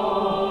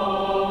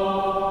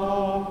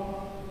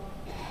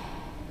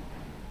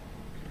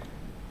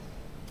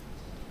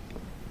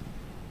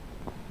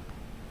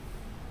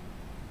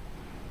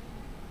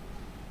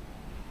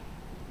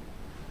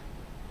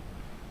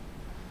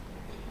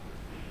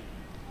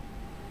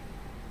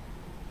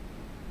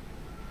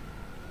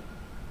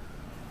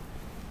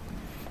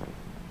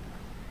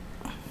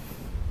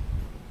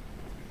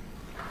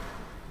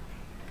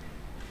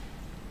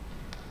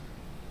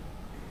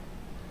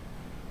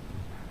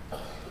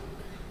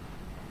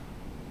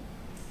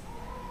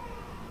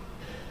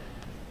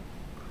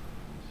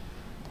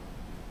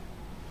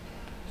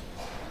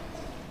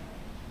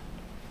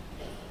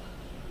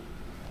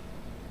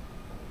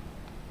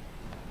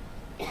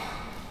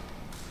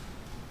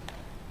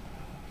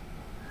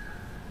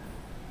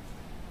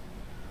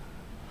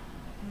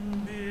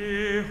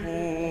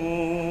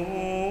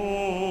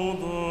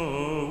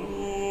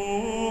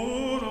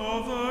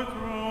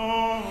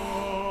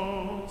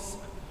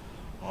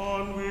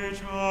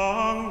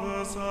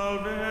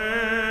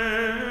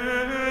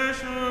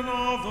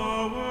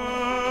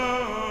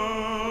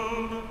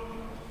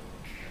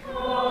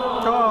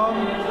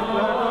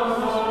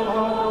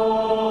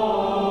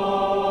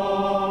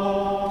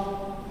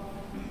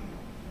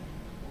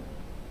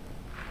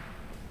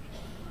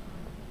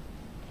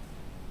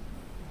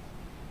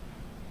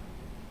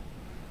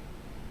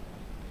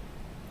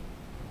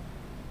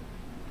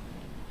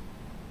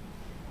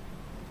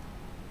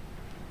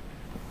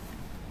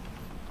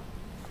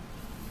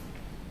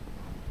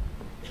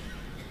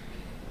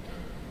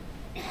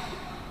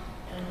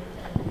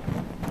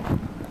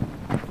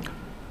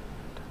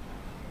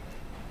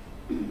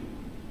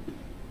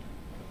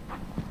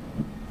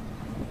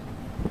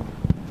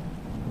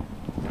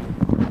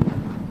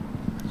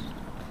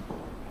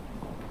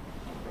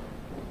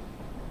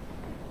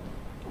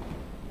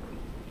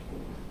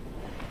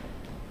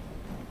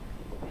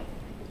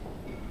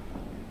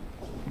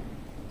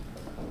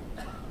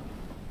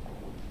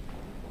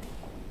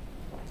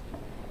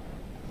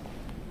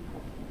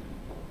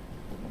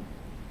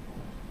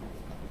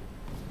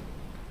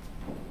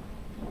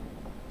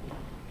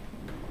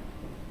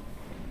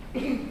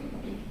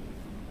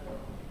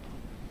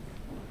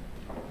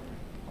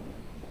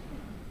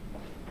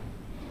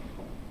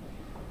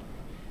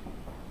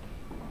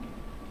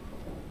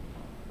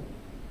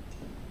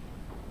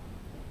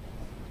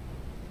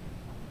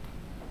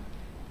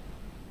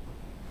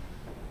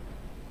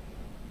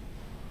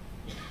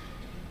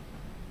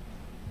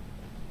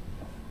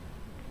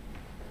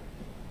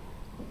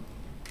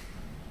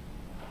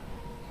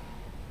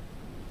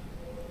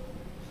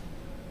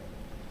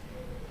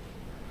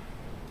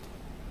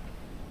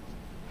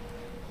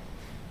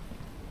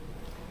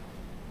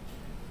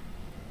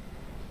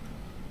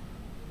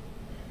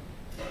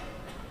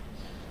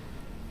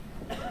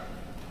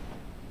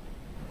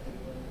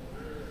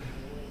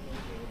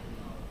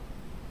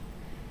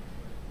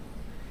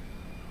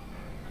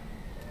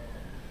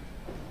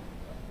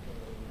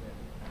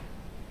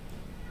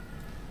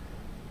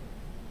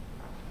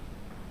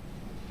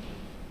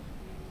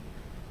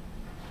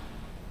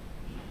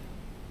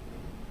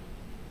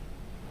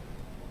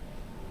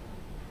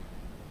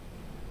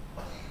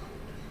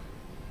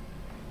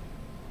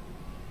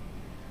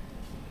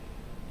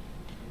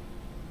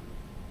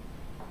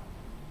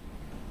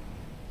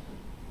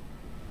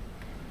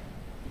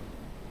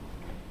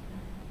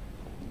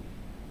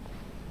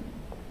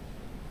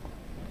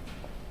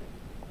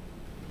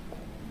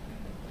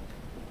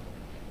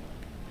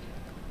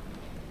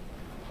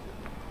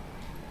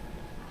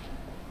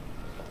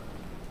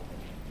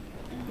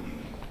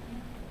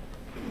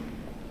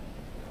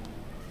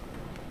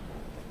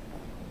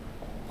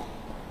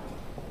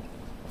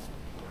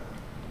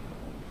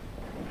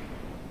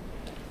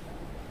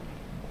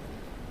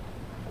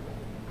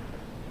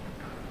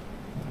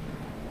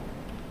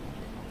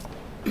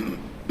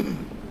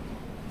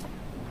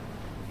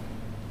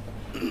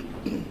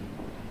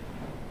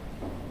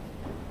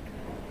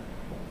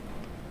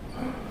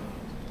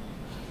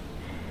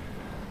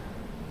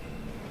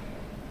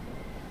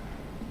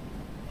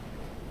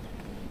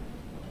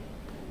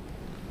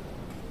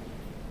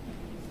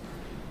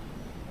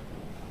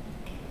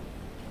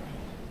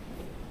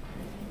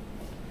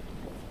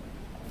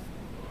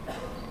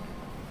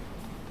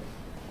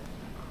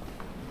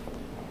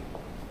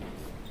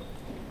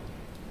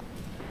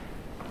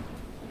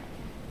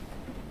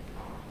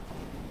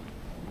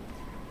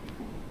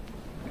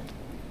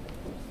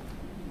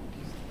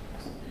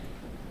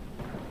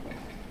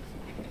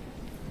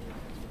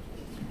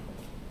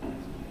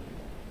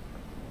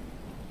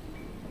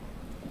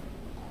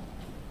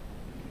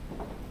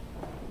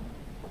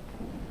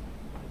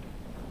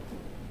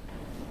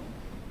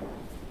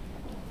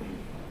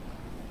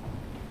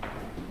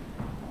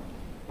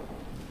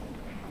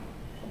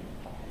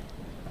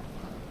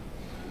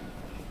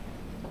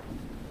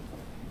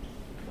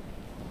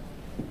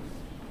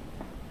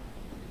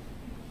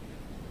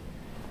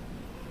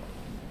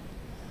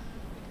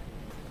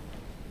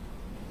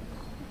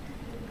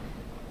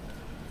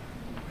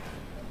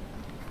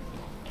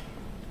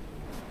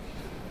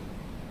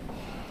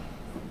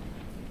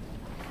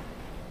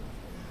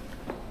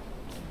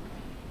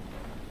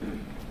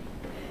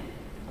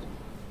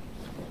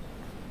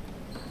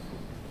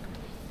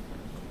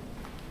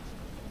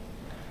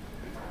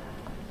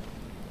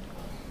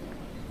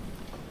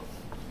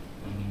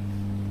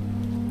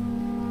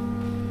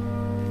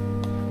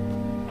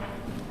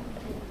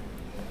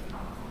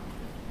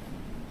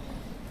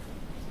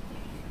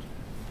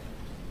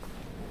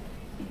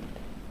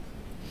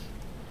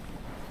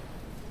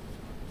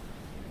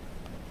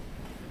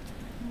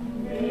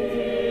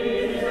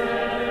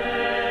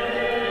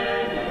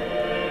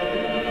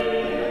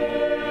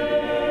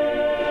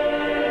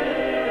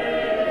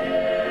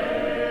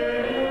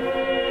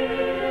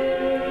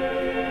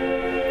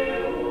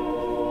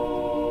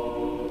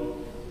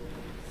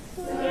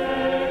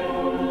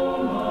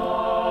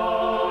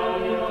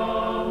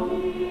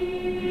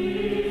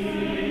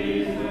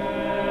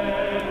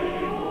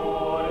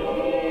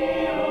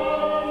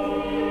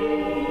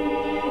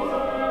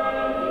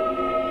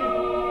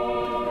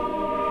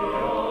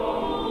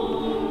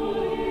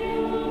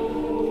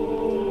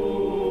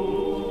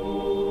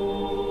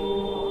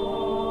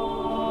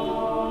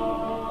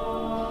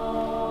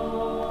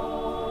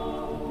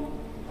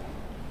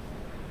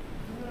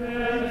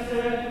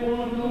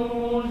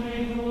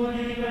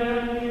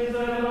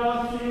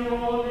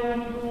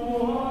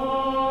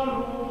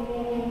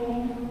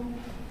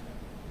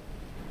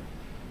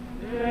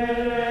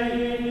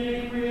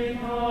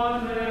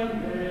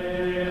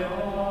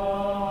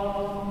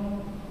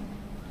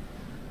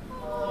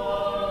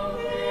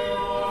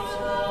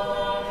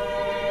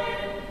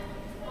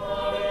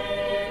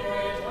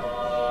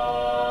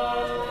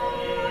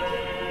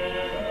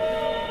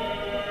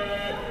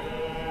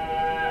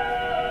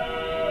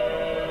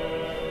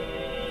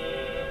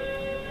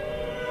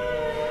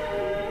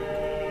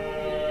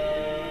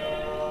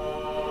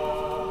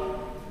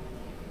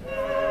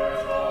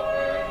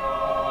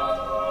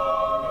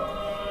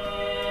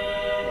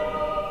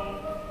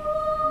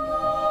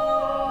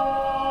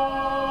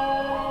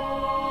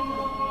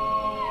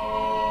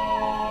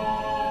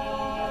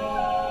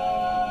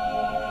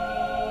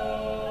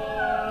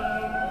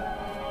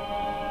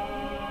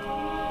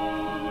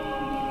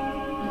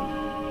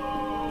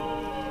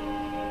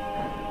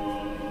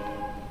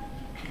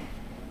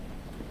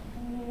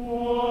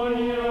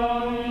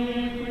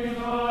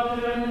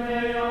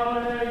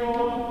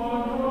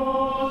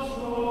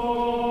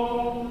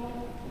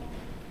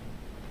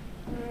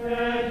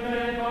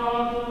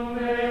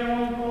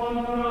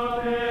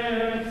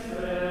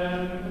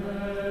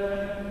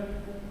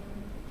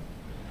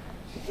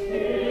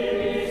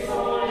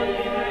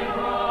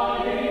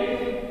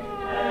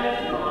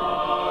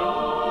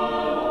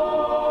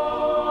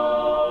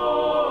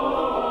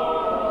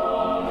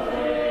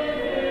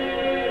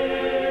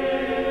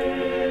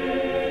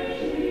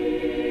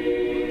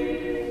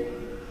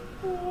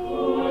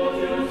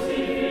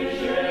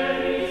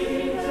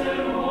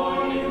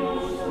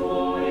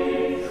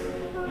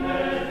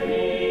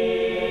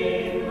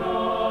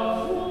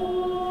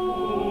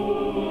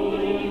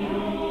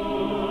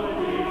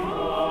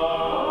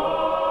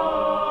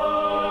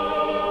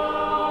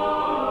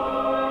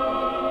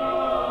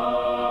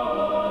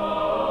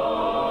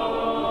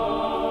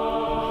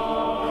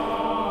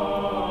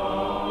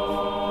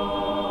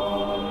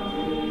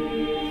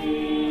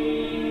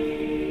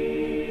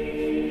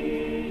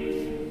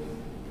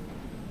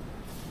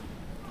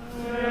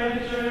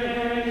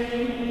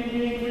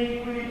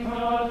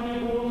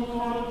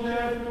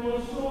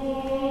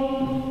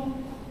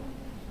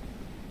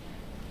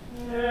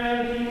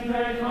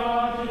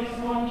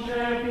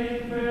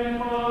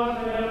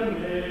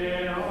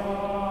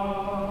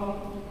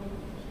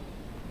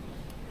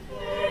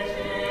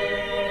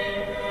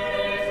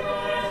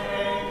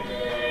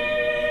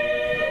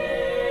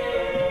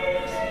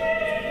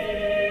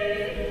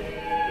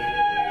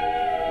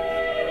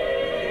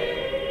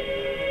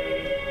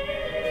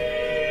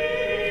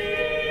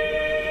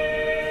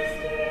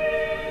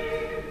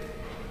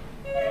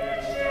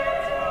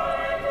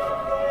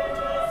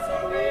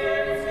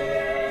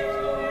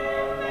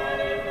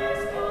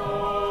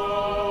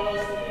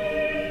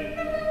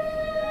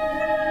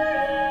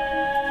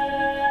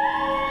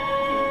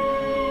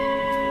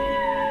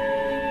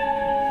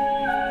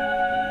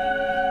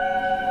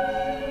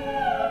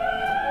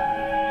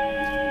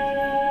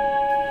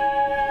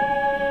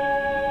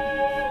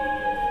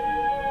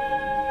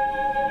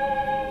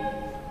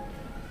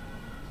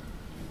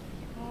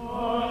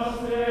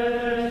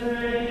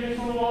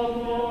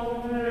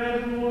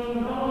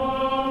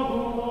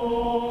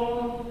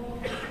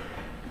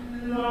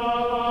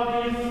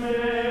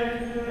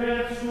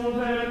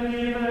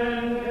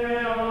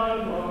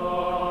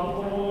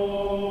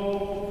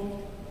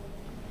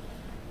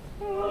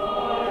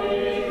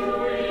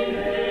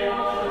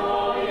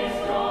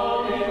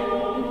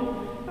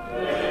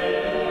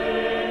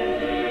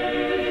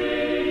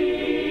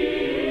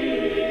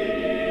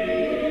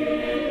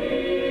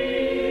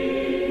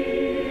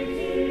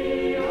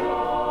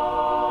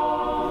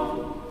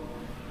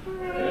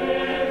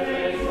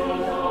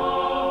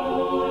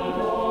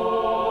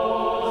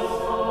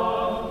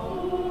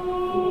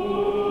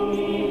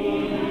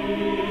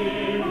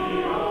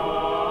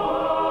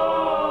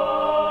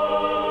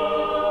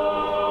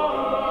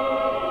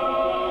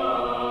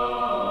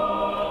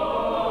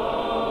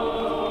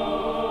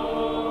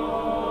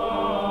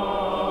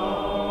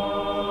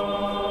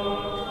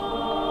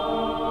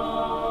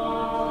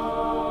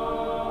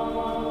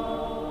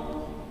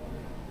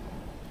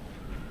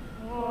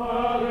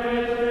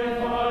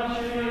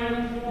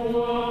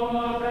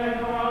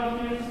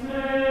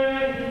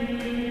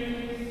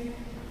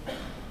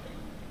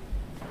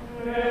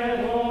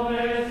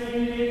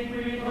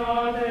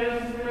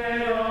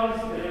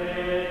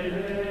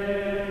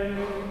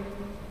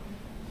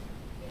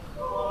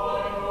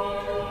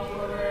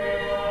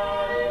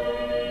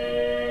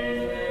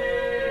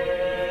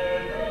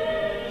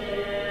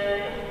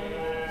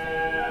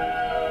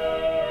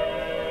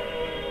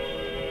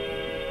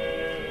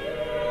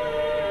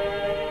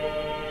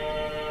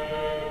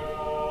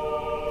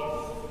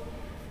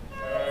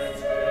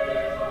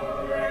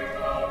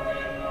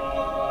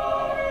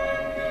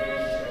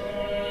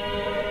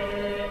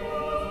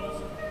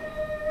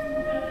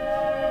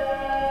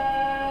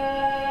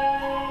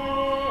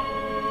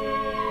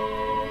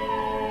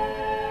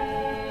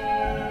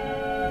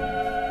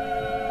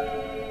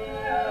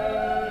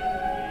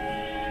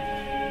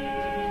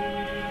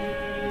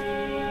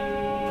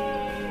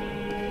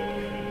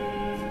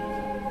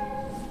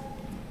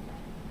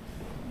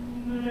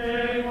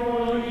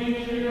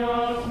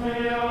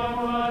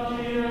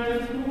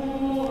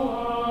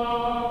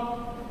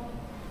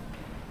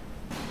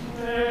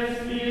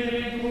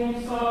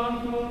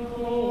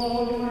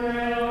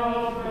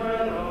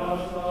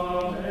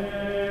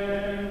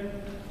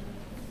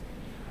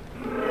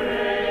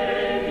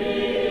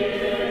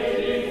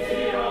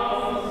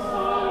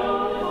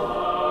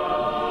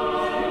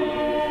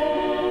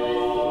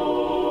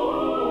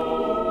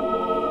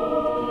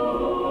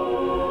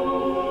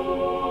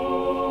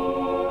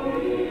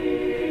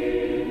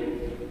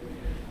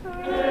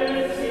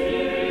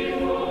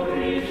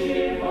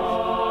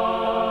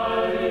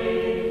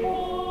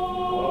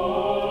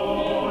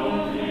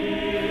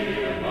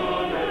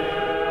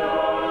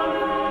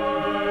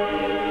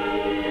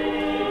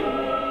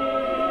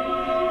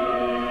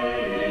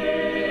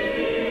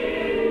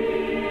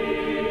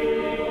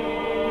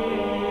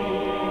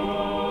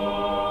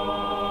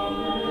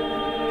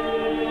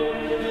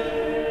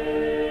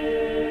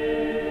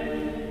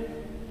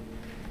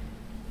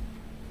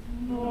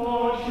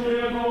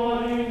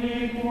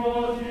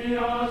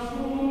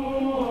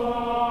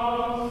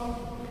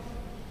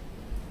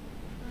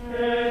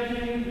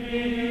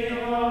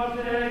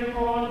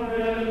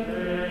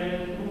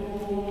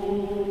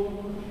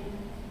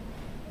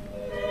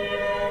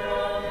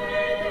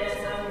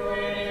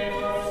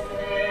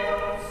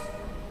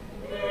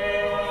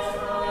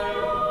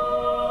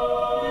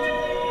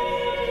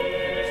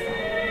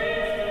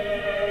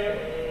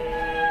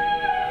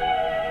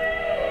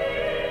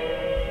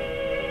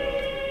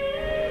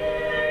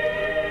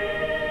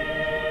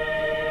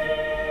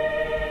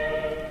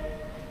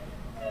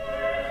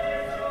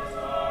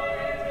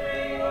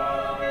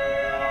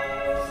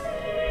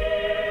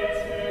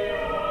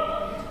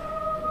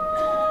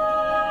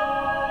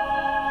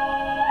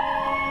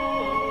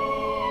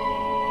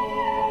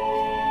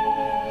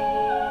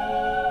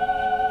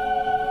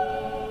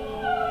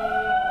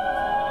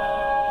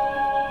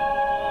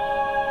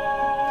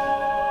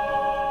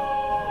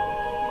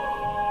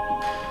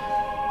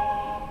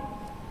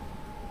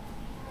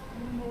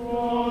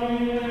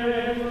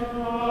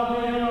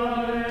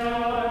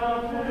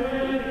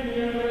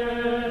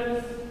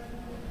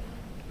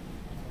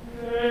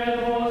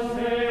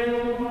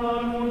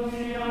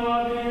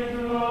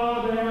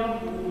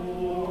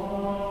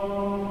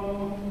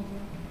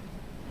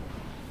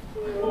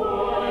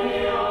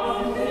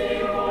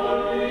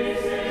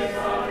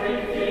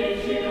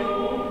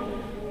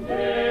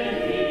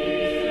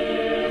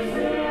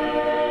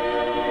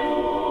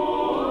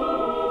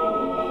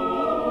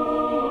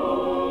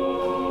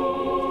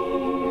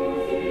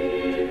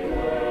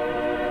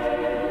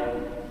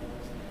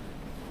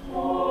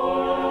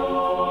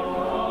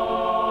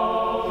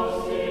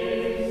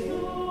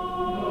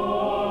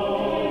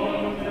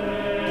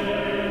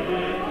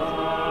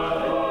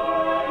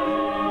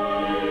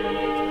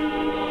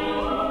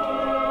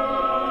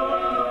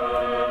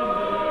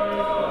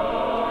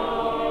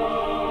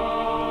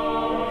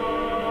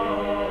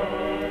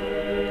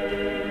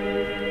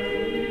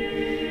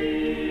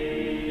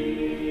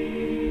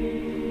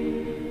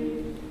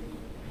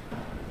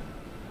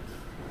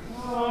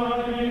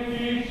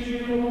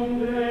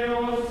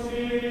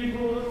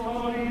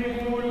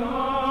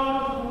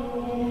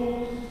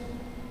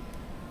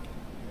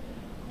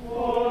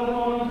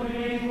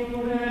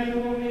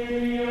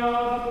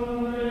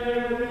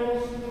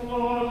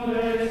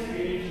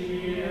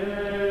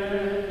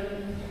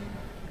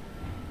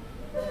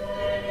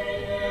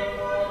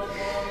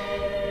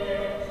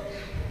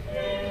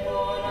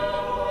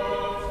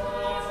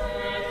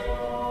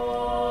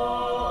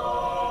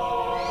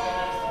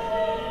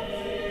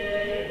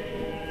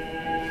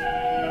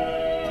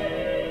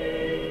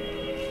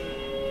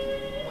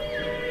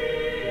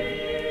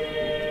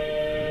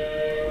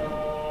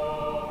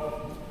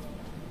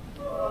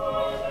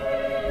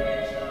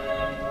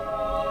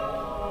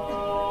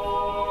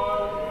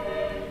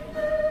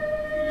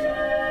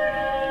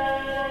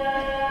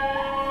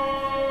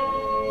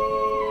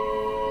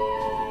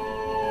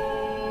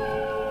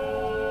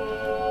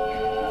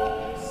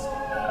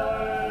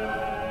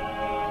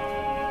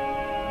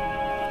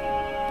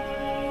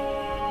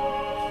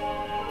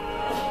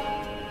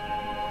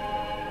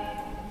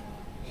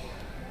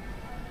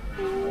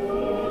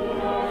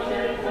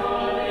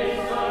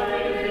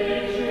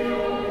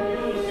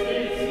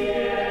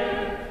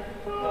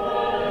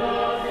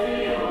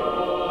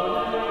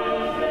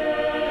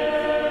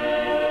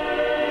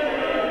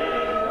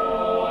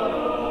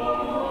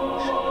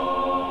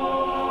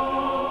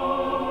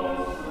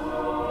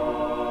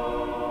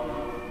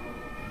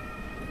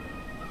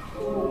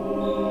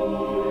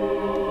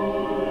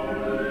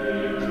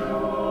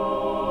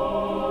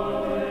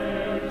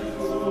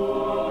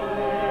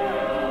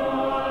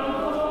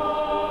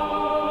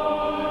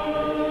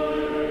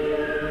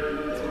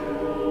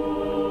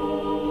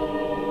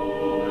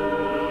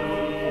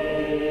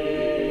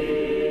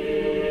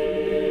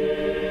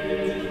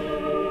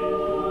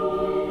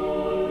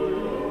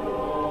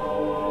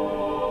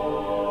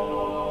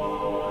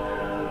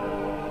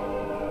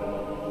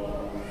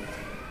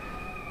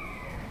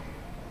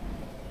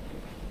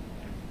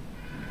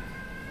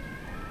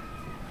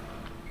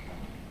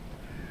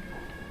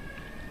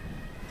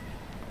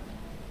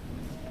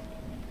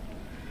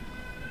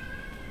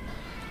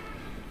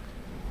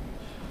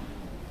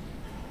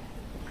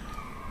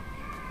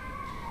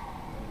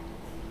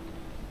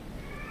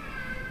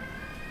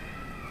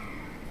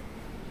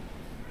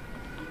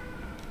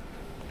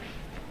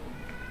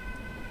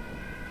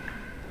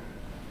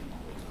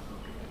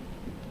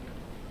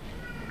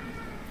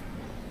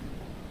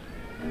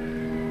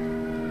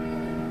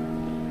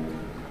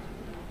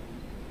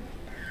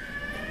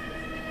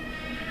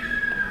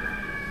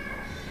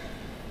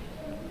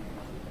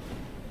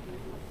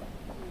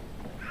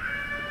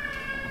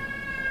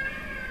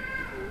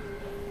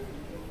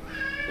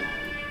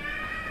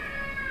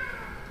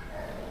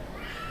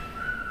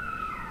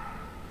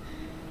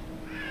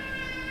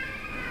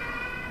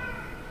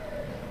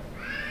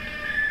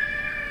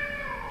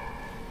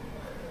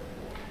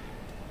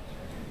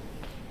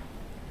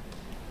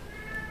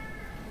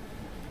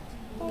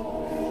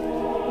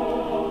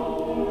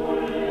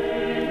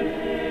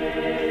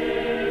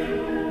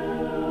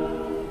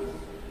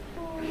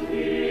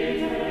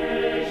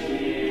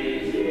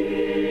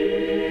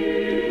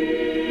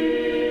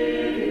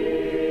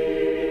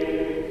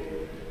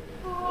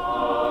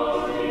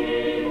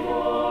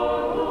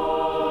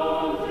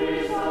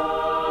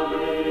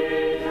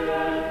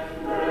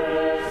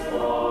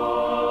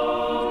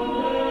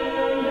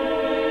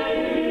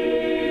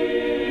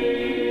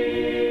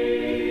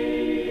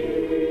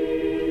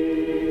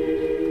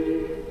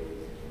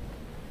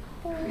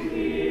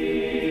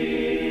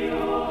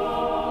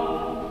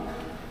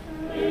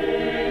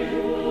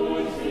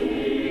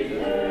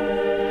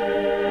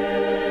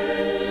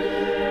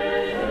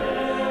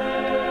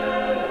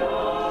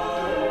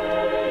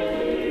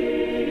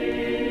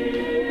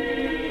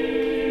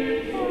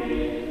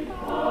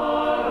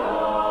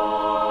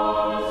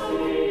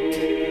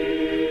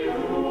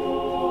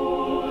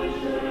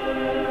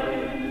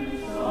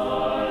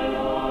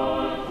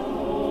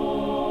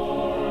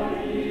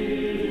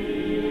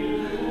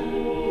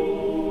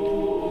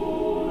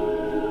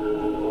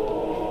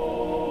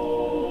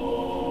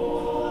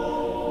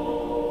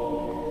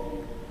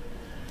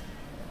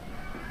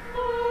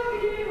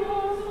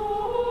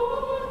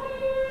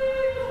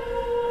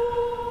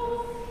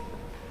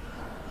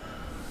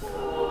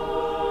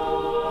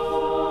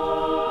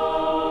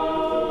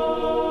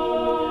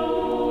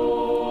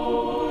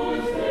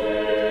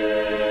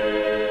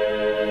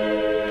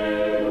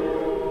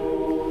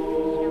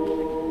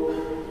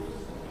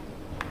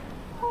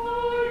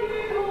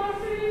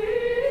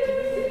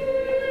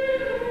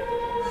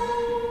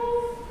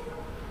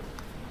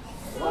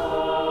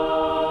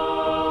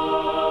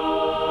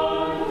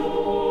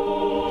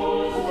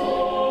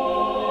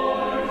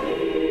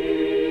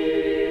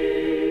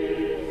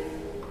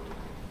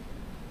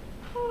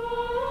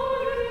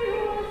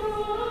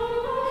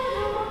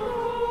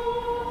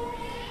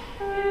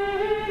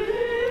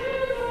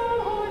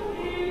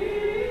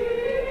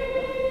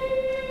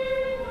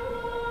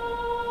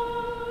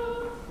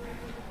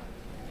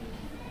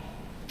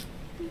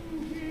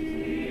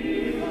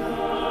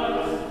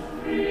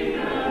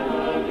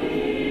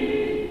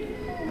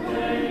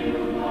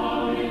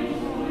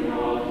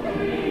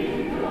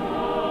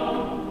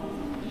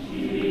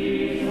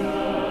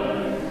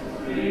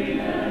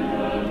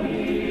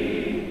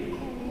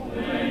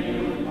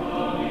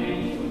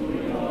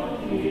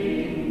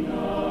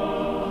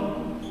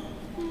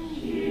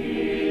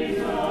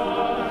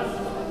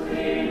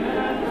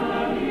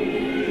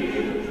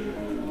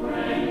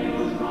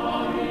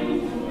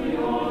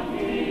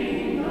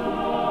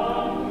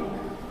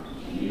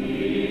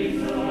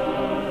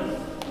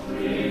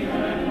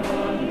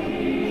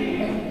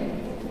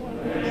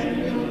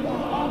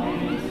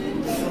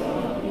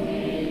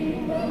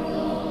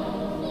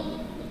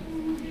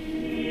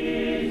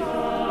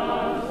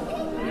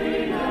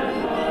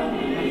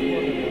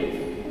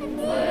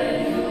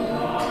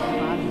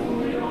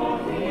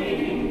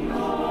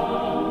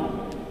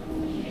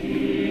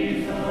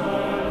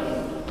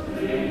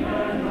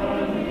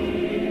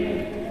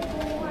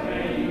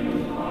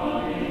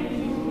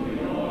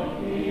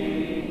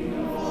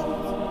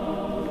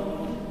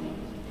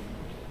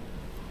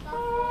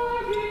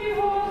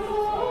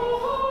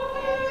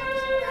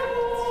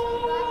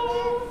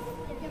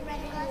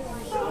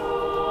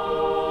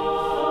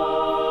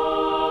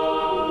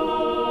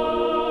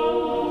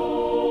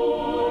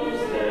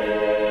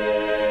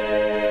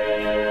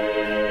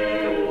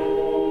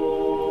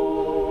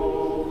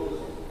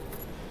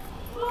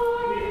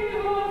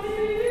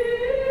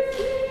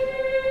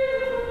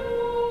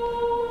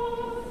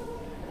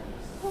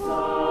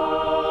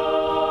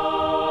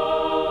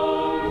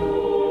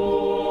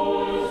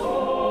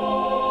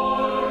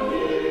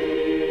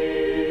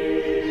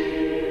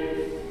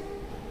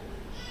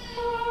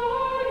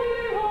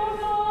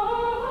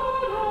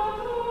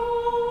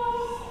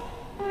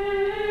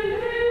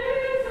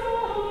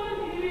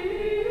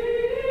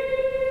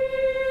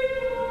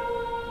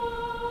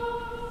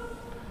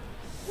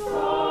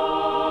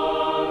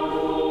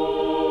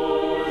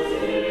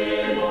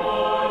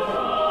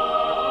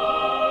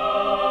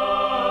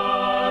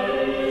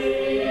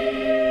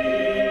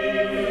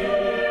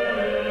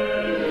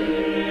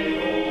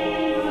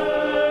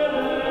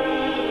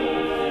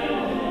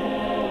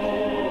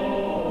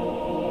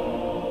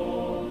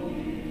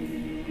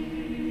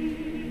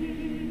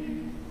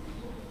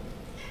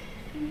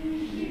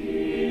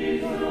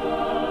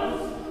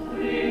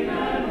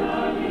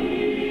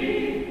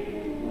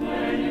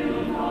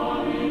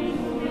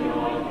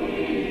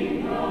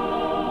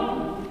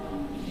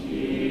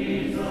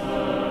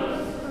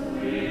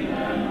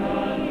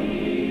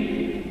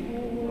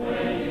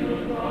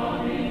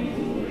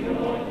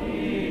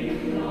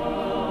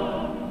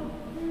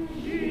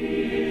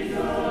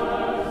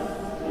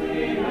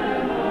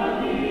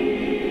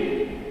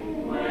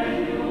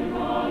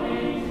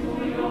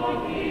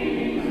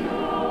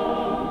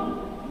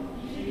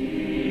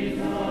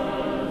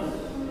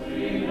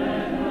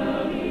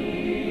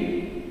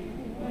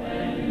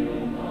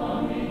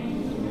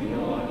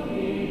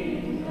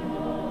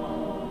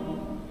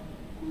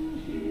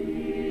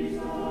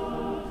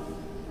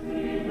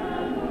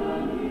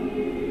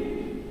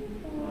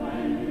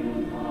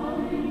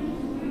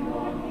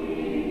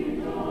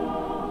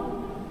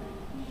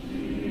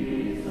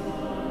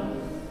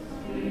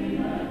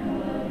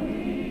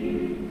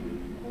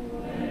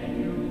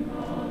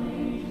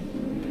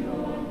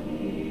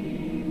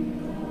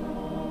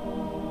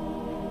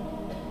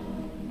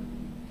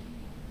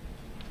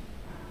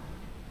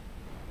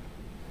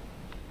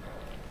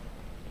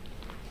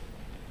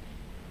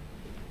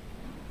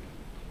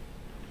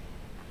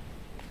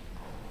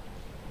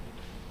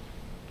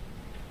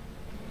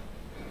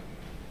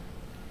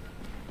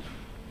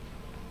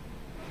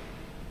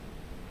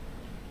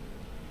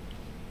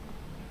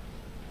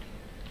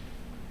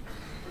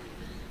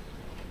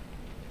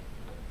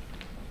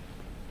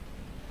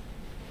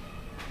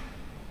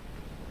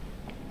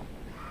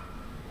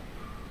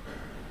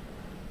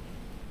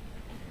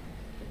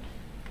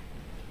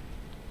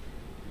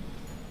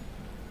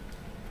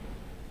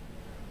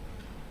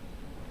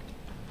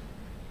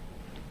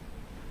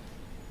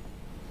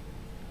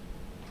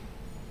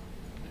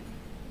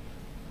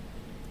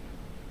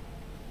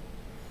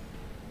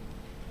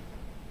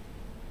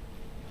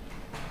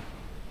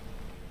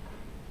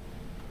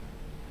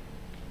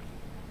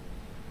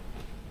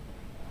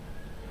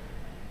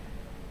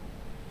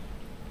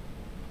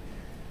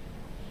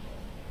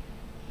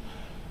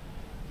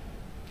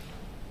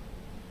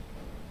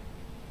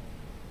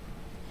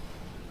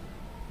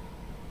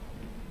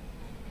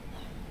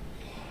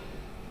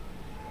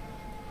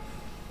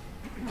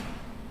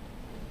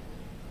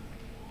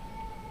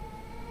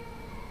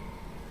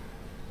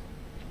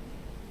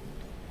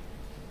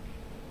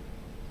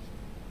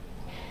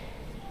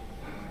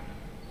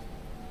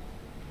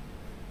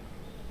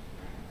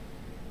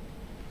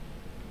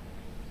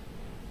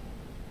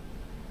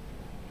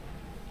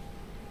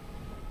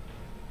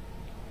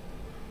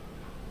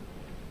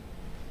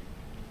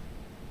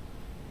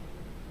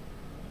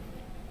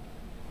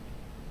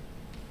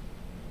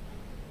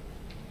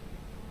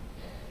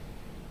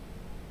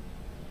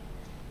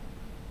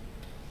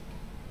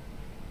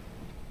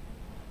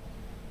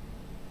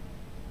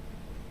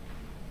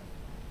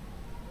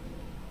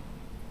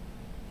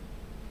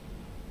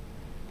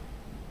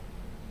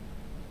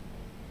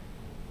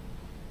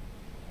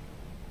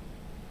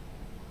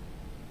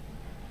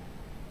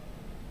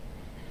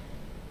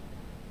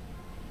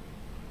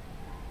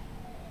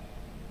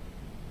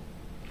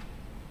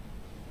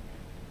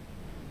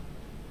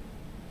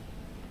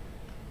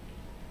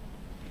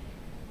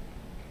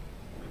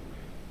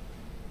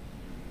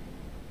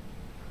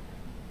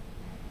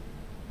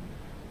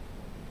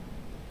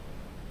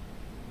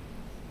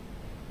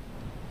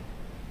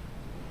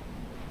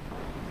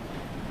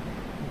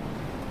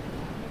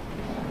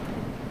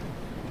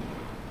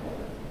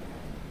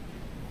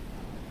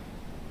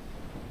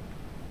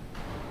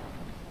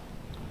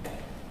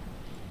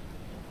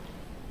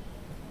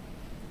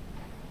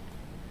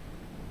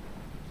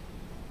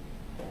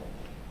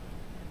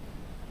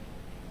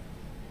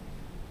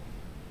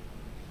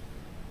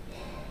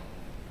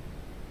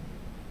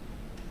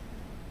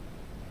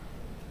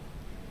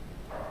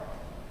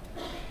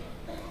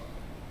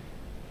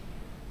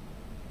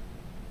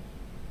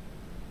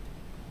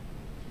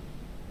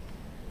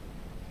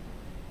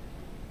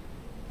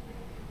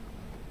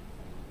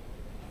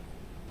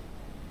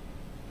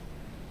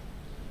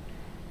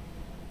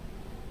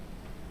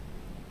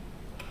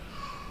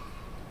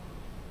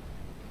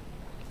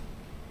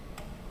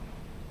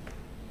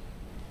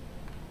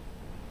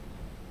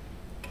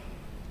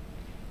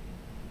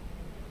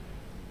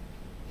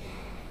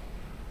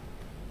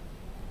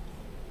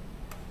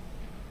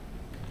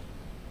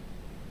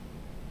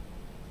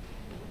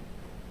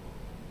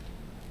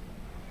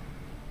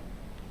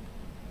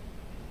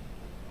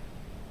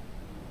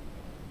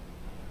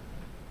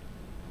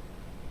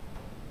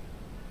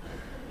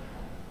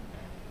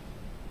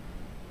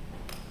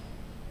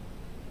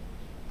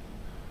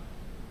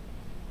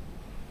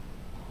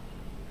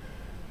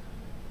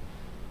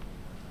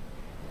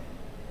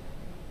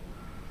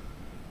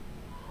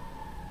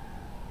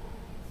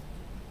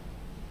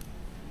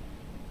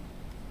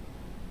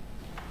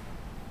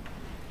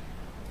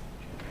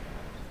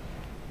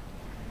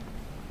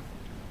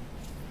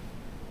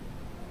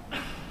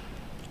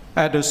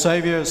 At the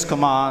Saviour's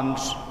command,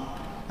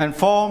 and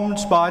formed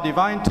by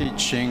divine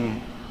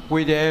teaching,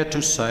 we dare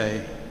to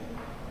say,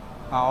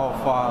 Our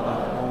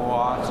Father, who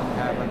art in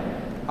heaven,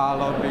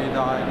 hallowed be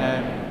thy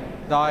name.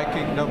 Thy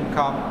kingdom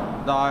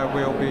come, thy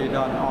will be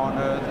done on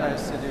earth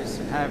as it is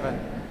in heaven.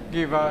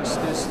 Give us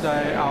this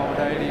day our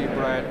daily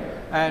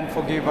bread, and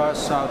forgive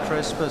us our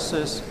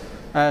trespasses,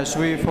 as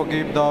we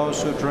forgive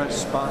those who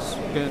trespass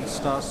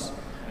against us.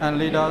 And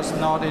lead us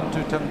not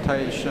into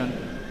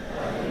temptation.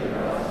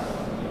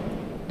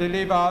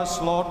 Deliver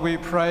us, Lord, we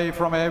pray,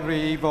 from every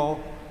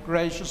evil.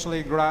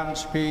 Graciously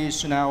grant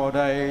peace in our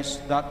days,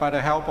 that by the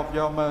help of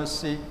your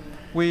mercy,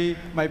 we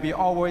may be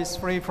always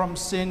free from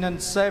sin and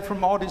safe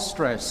from all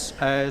distress,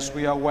 as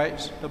we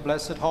await the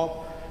blessed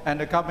hope and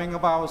the coming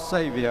of our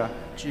Savior,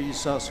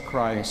 Jesus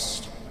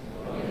Christ.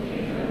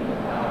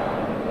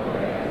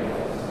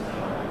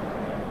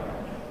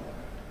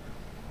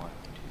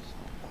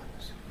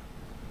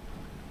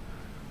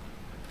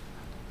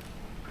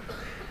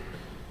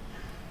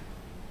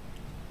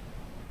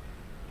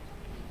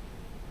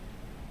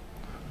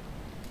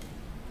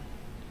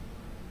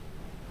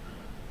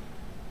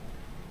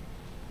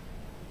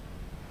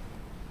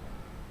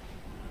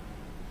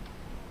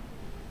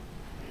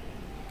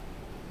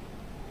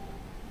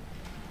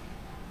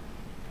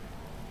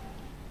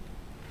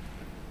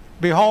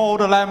 Behold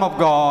the Lamb of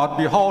God,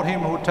 behold him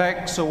who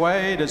takes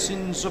away the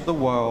sins of the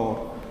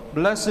world.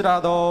 Blessed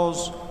are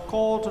those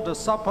called to the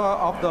supper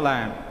of the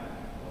Lamb.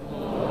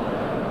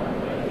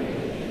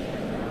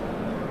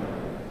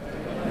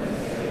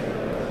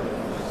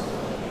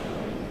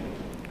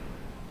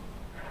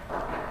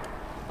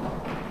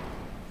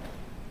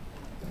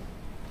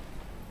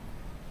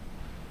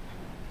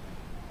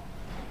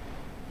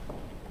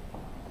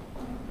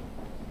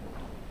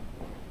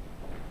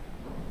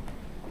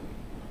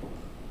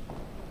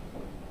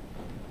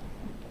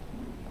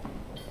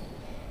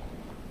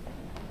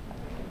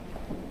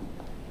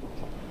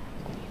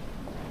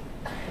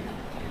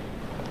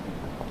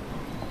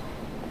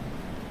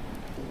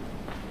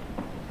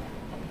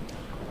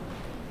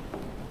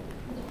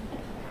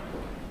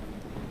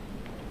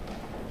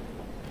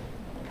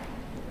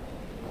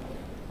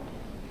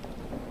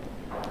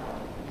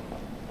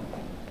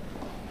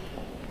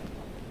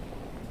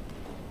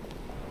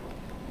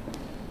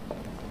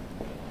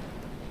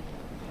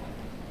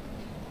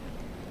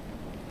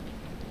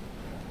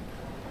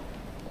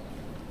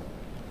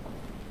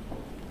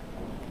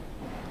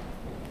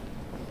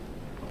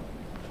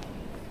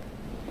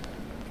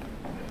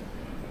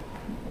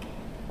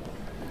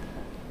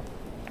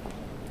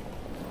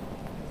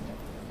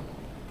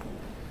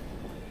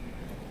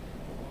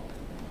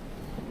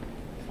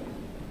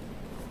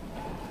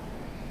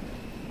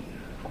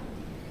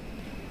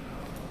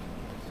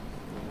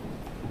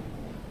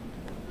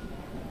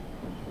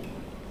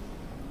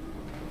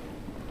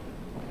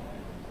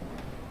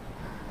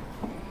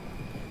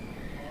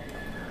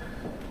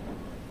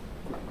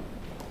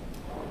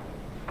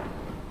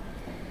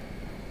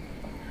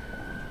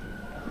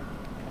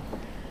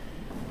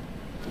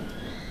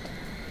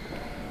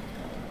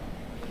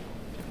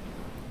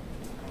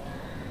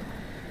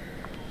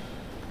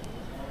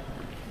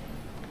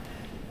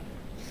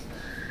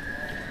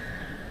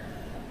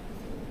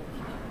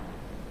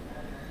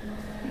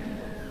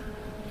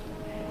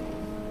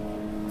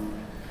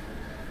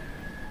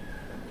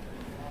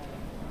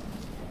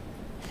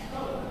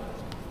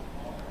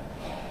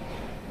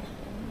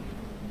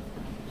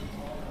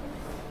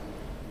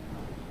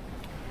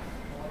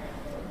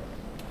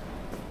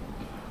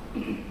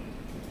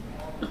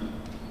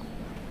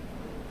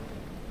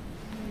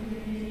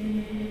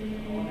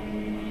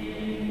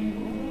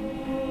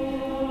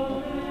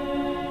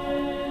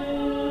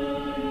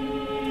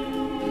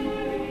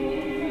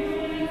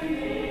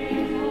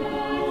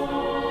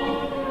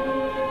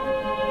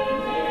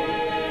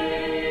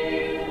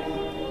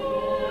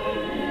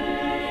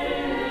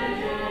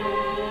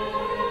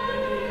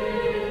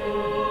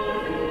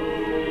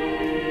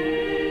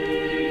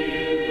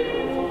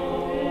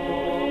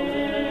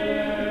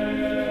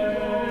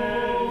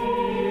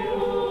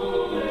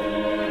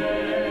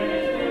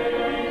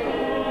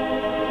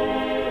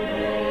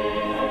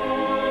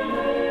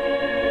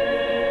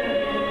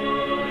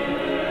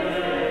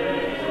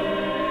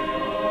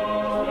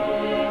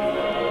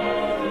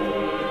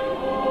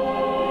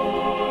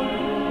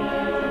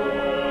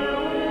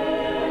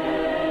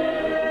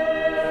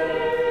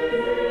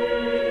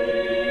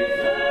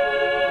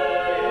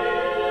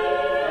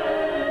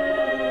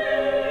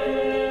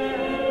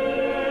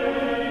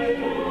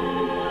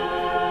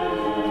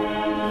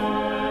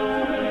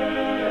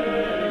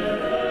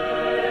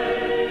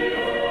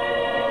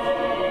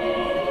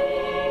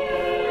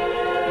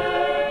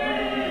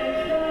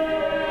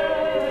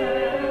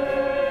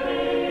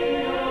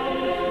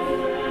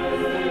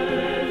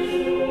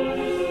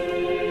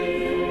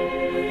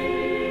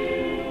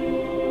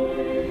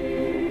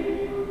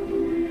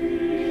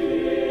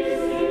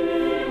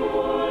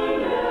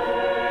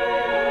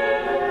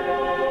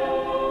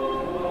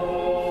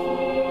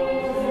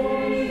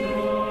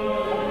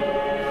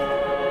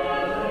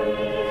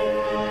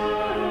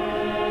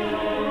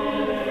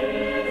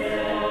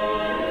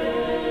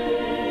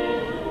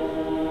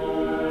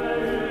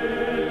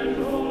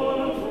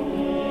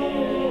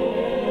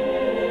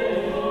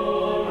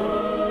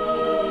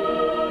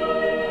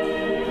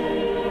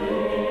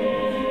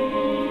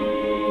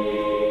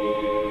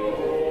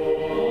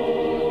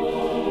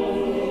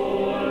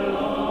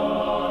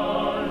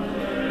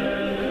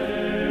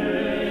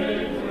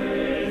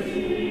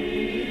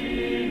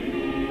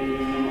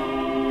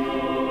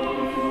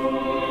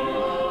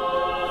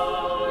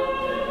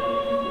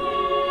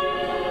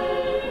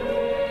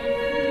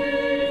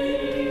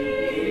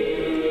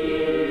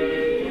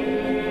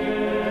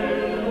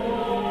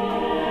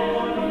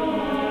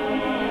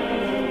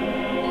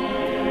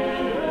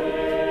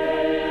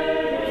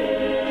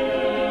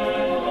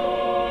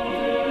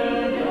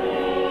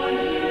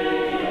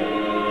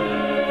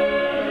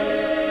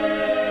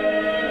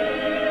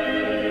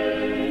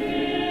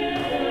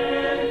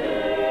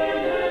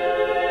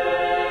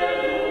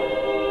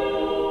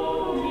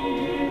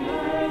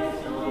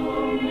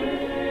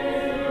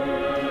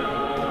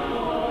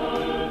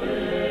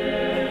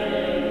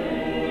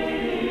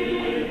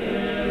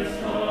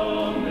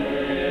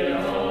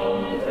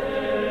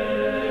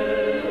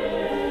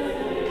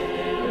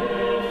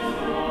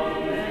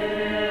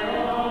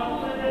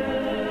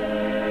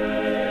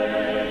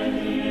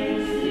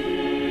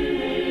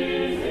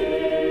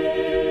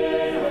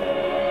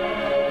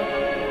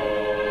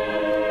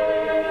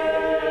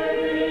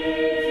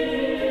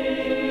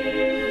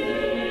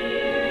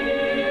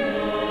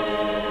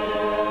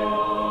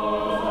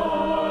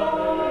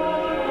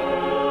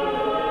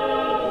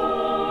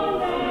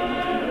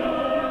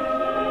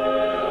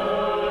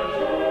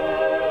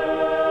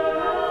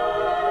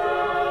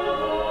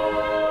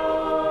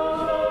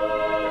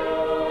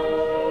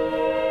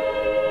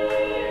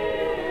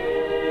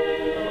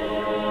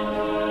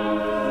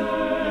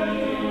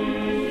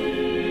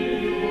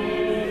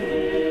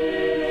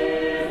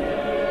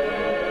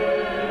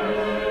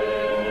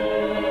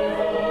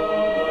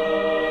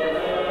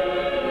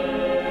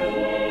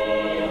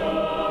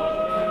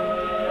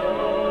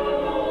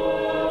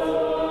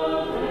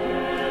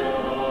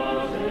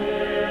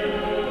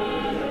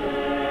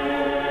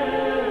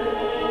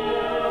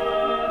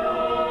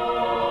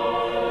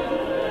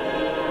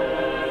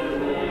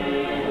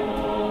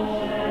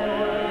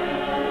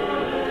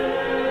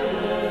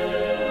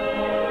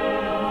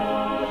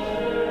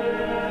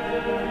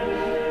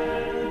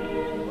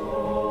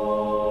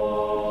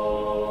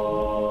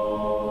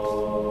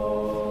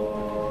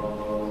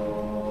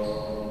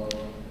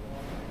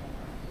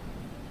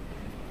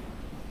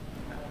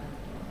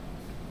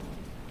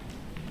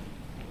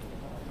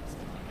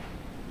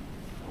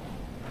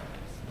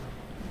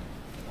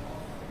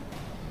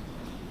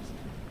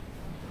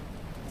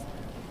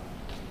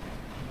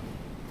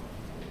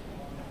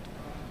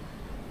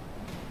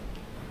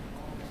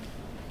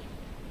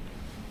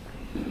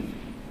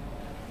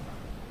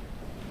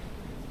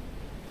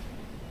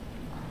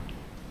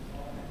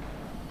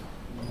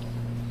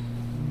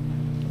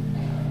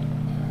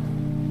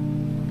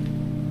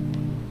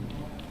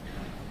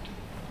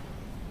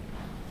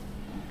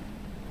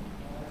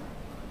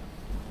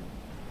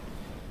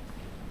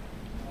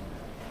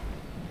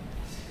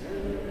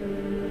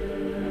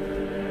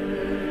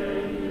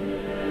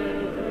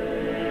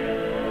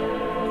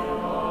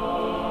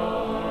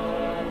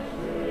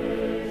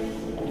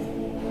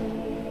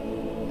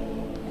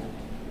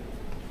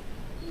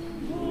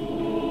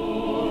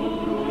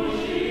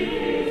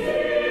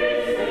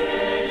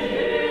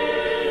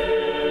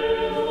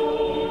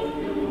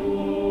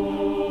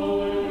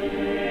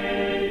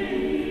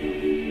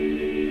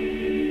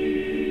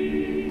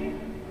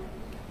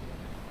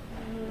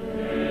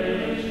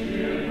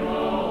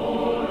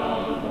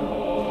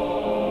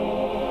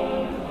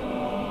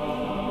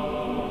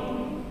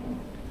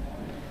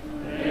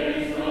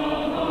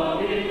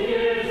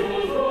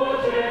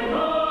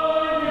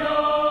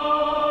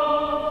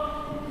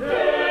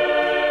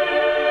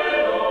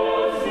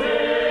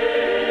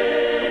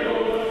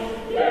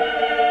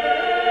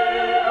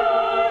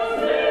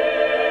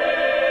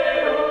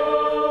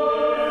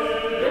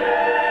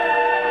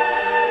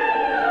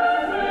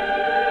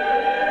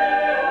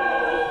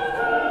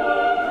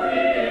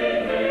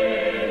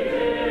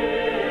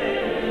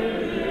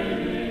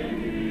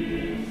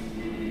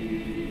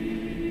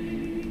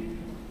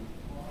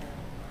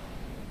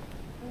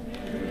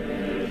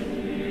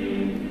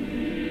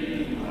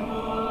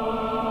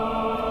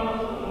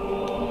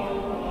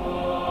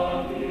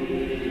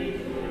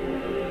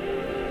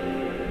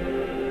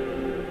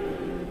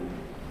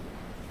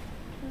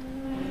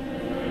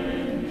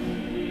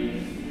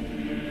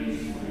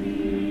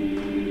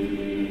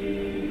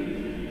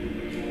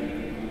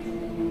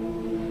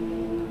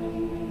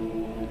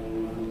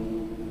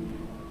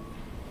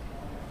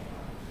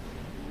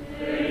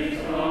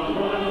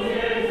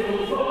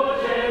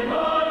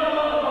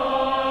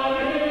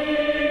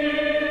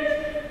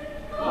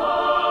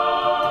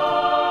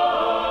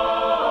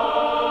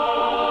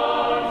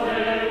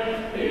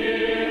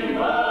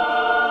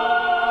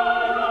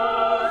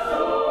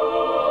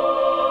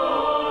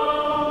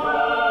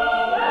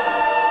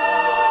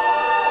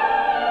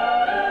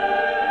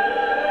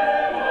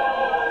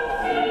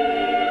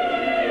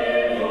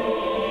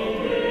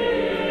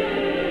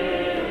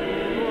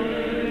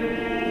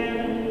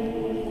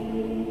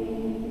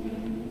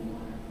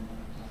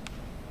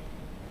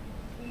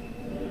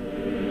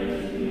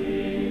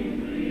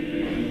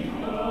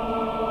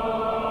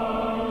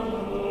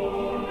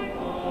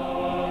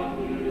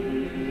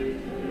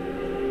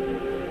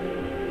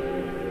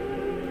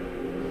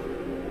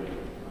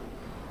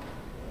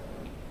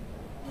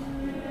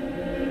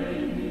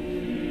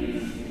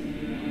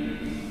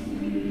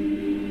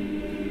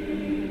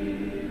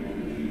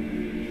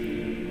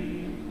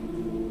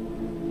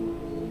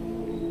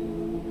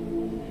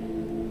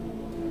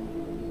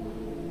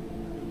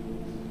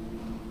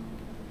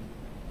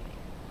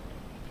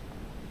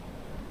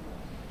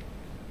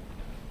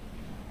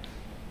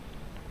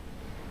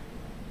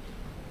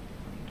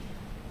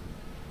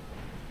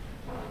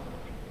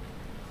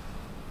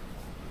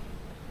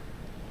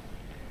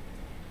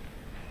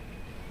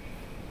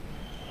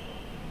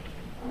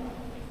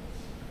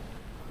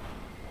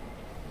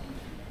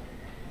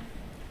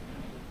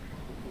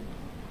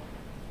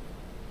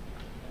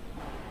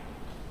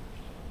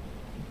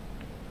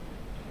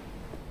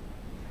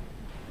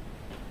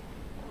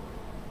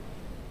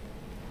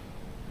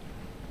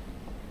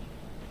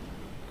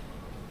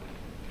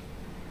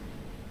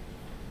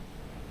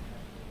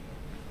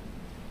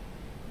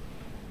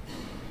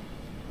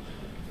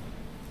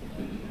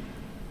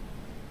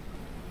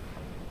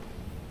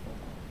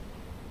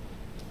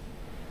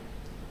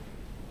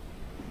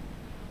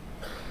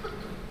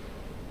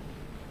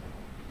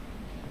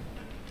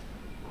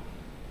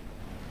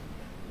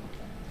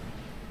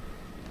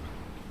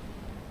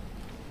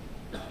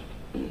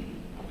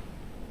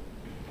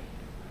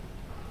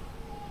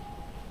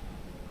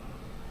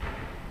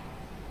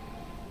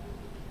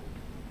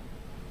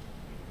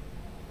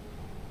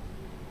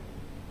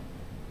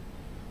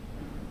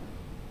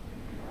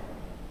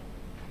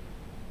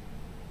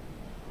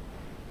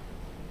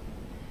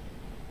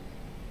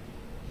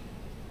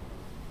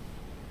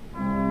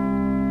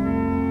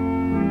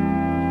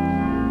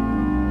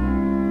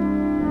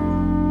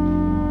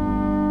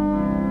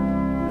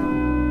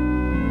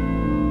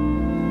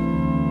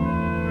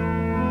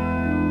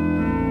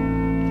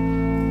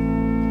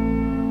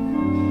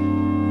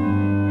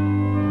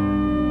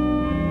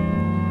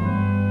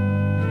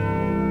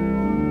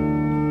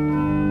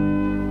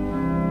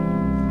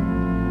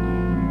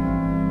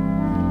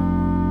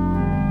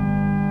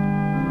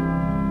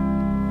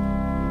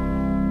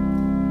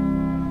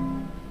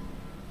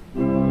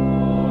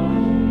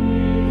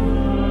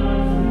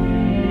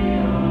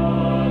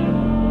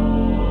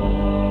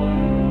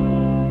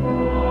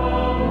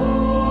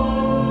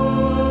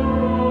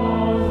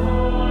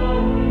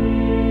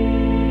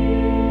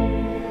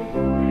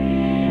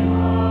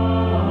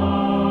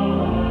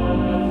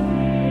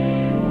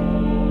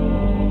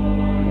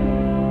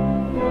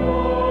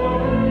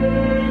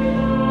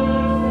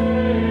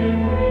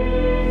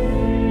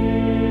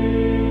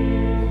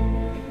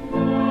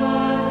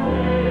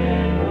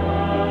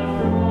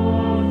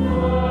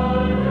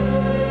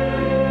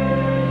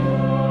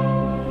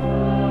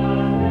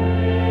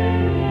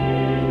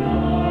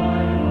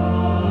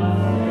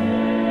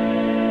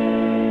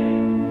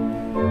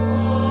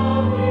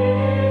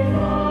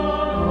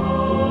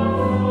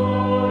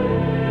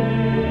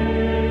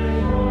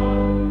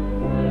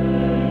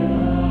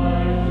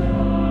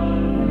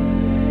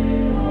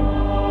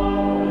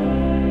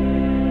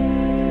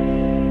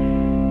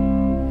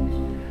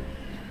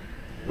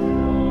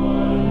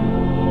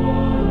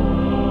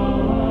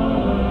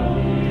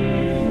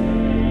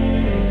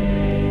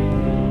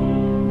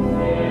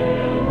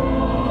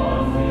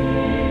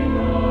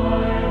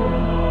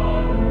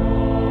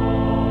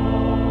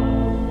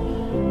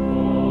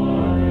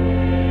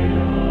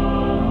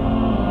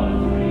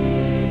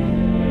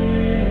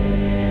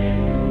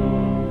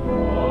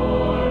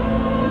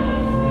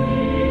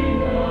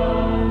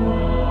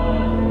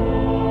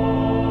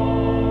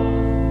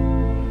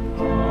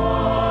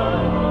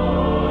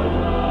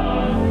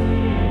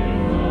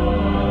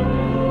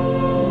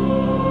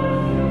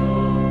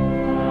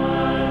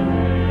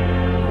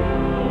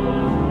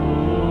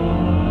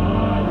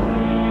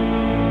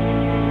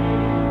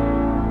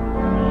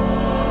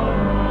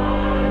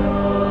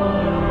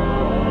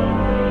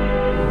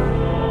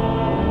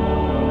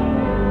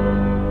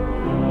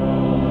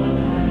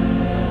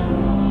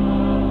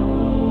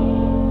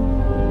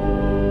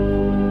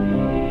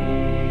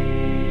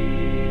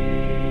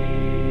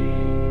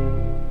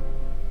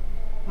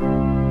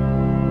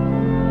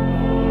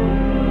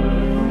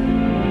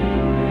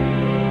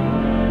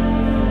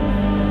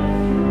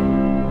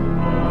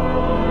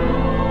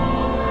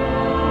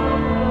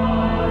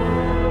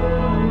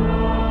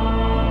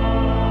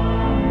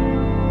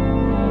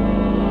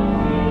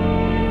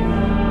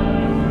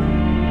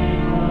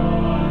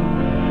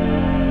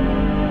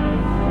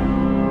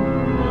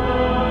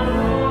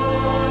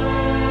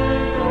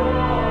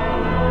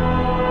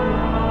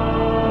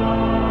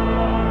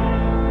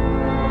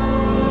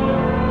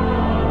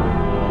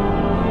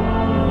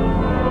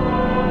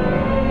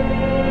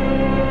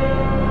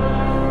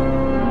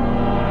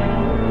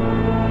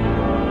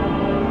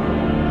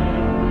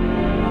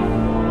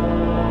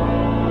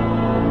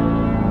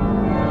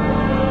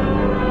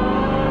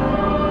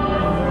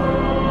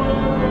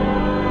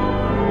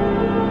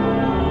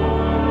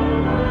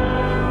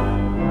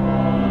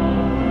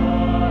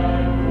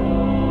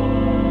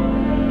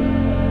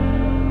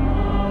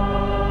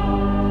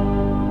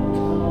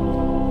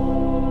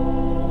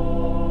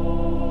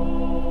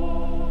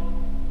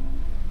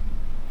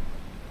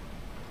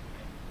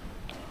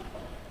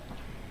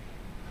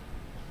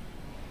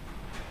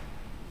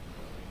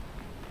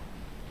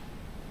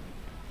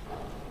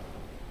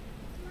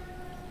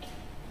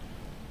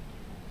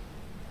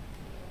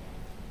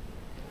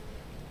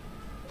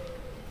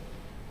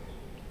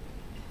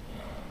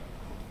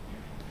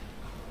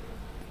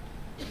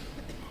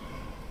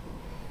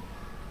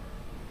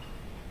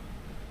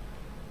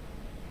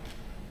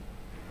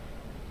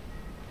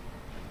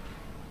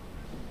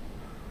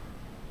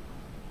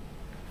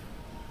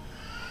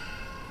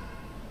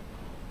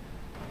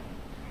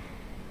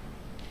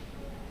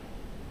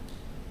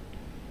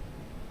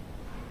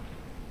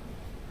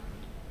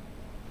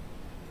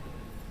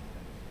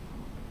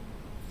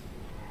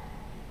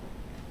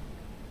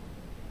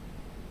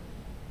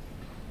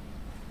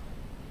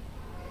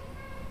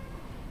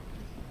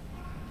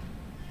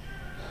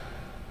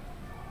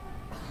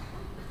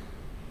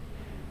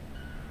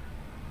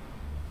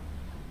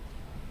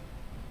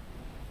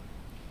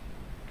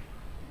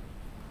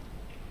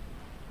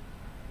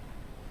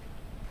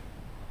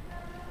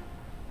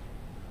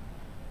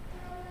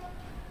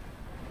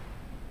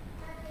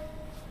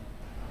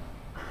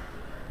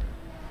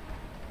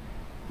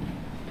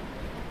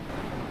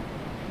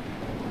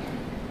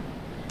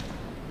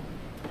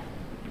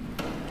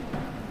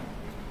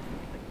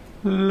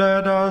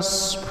 Let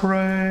us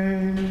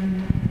pray.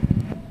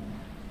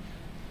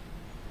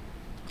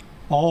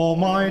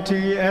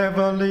 Almighty,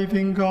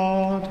 ever-living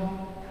God,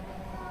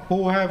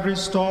 who have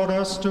restored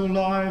us to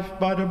life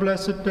by the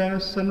blessed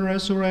death and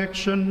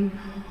resurrection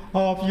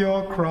of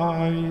your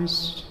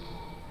Christ,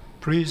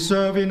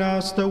 preserve in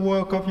us the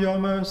work of your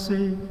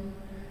mercy,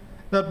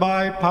 that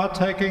by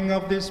partaking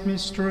of this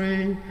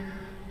mystery,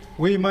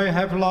 we may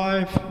have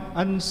life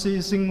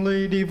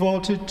unceasingly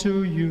devoted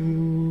to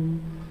you,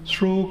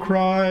 through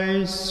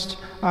Christ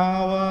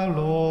our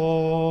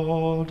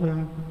Lord.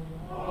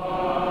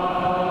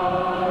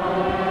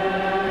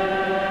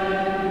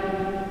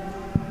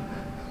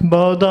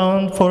 Bow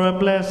down for a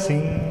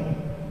blessing.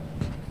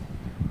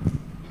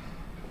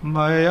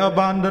 May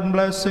abundant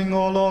blessing,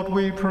 O Lord,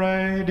 we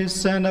pray,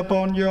 descend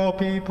upon your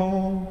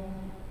people,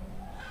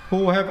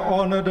 who have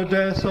honored the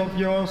death of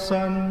your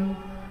Son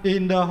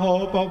in the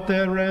hope of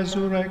their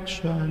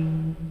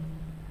resurrection.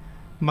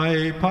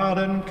 May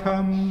pardon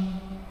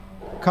come,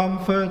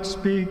 comforts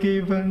be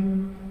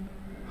given,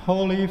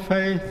 holy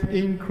faith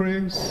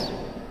increase,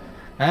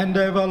 and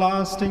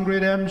everlasting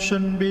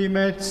redemption be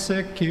made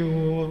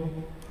secure,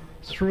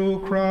 through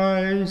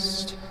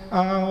Christ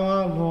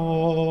our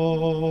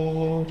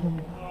Lord.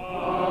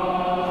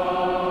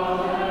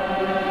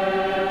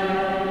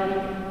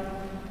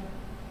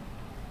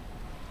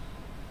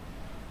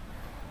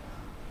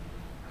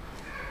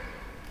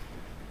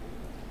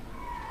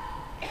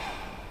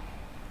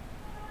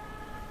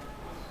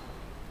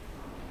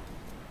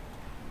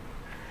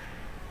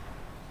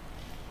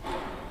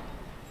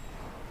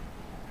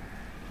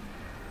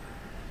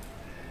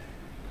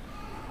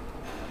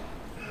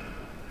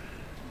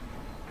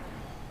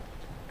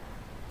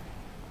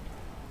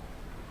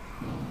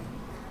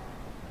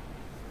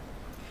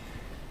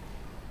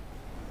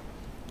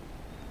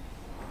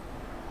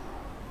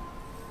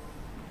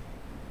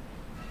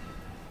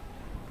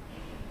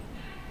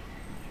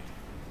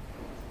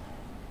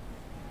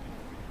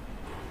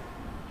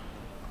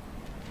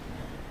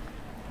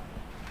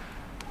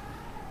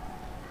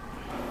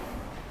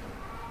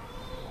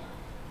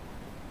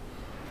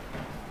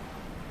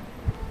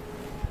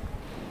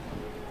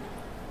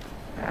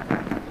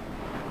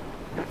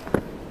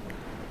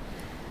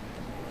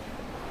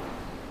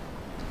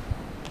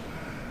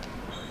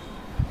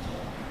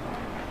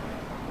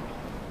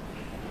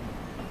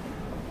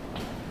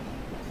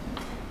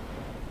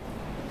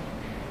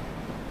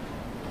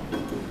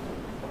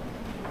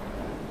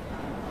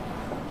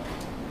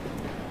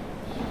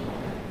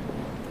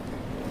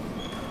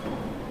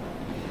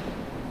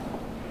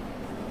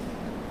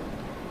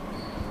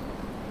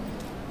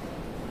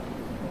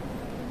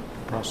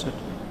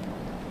 Prosit.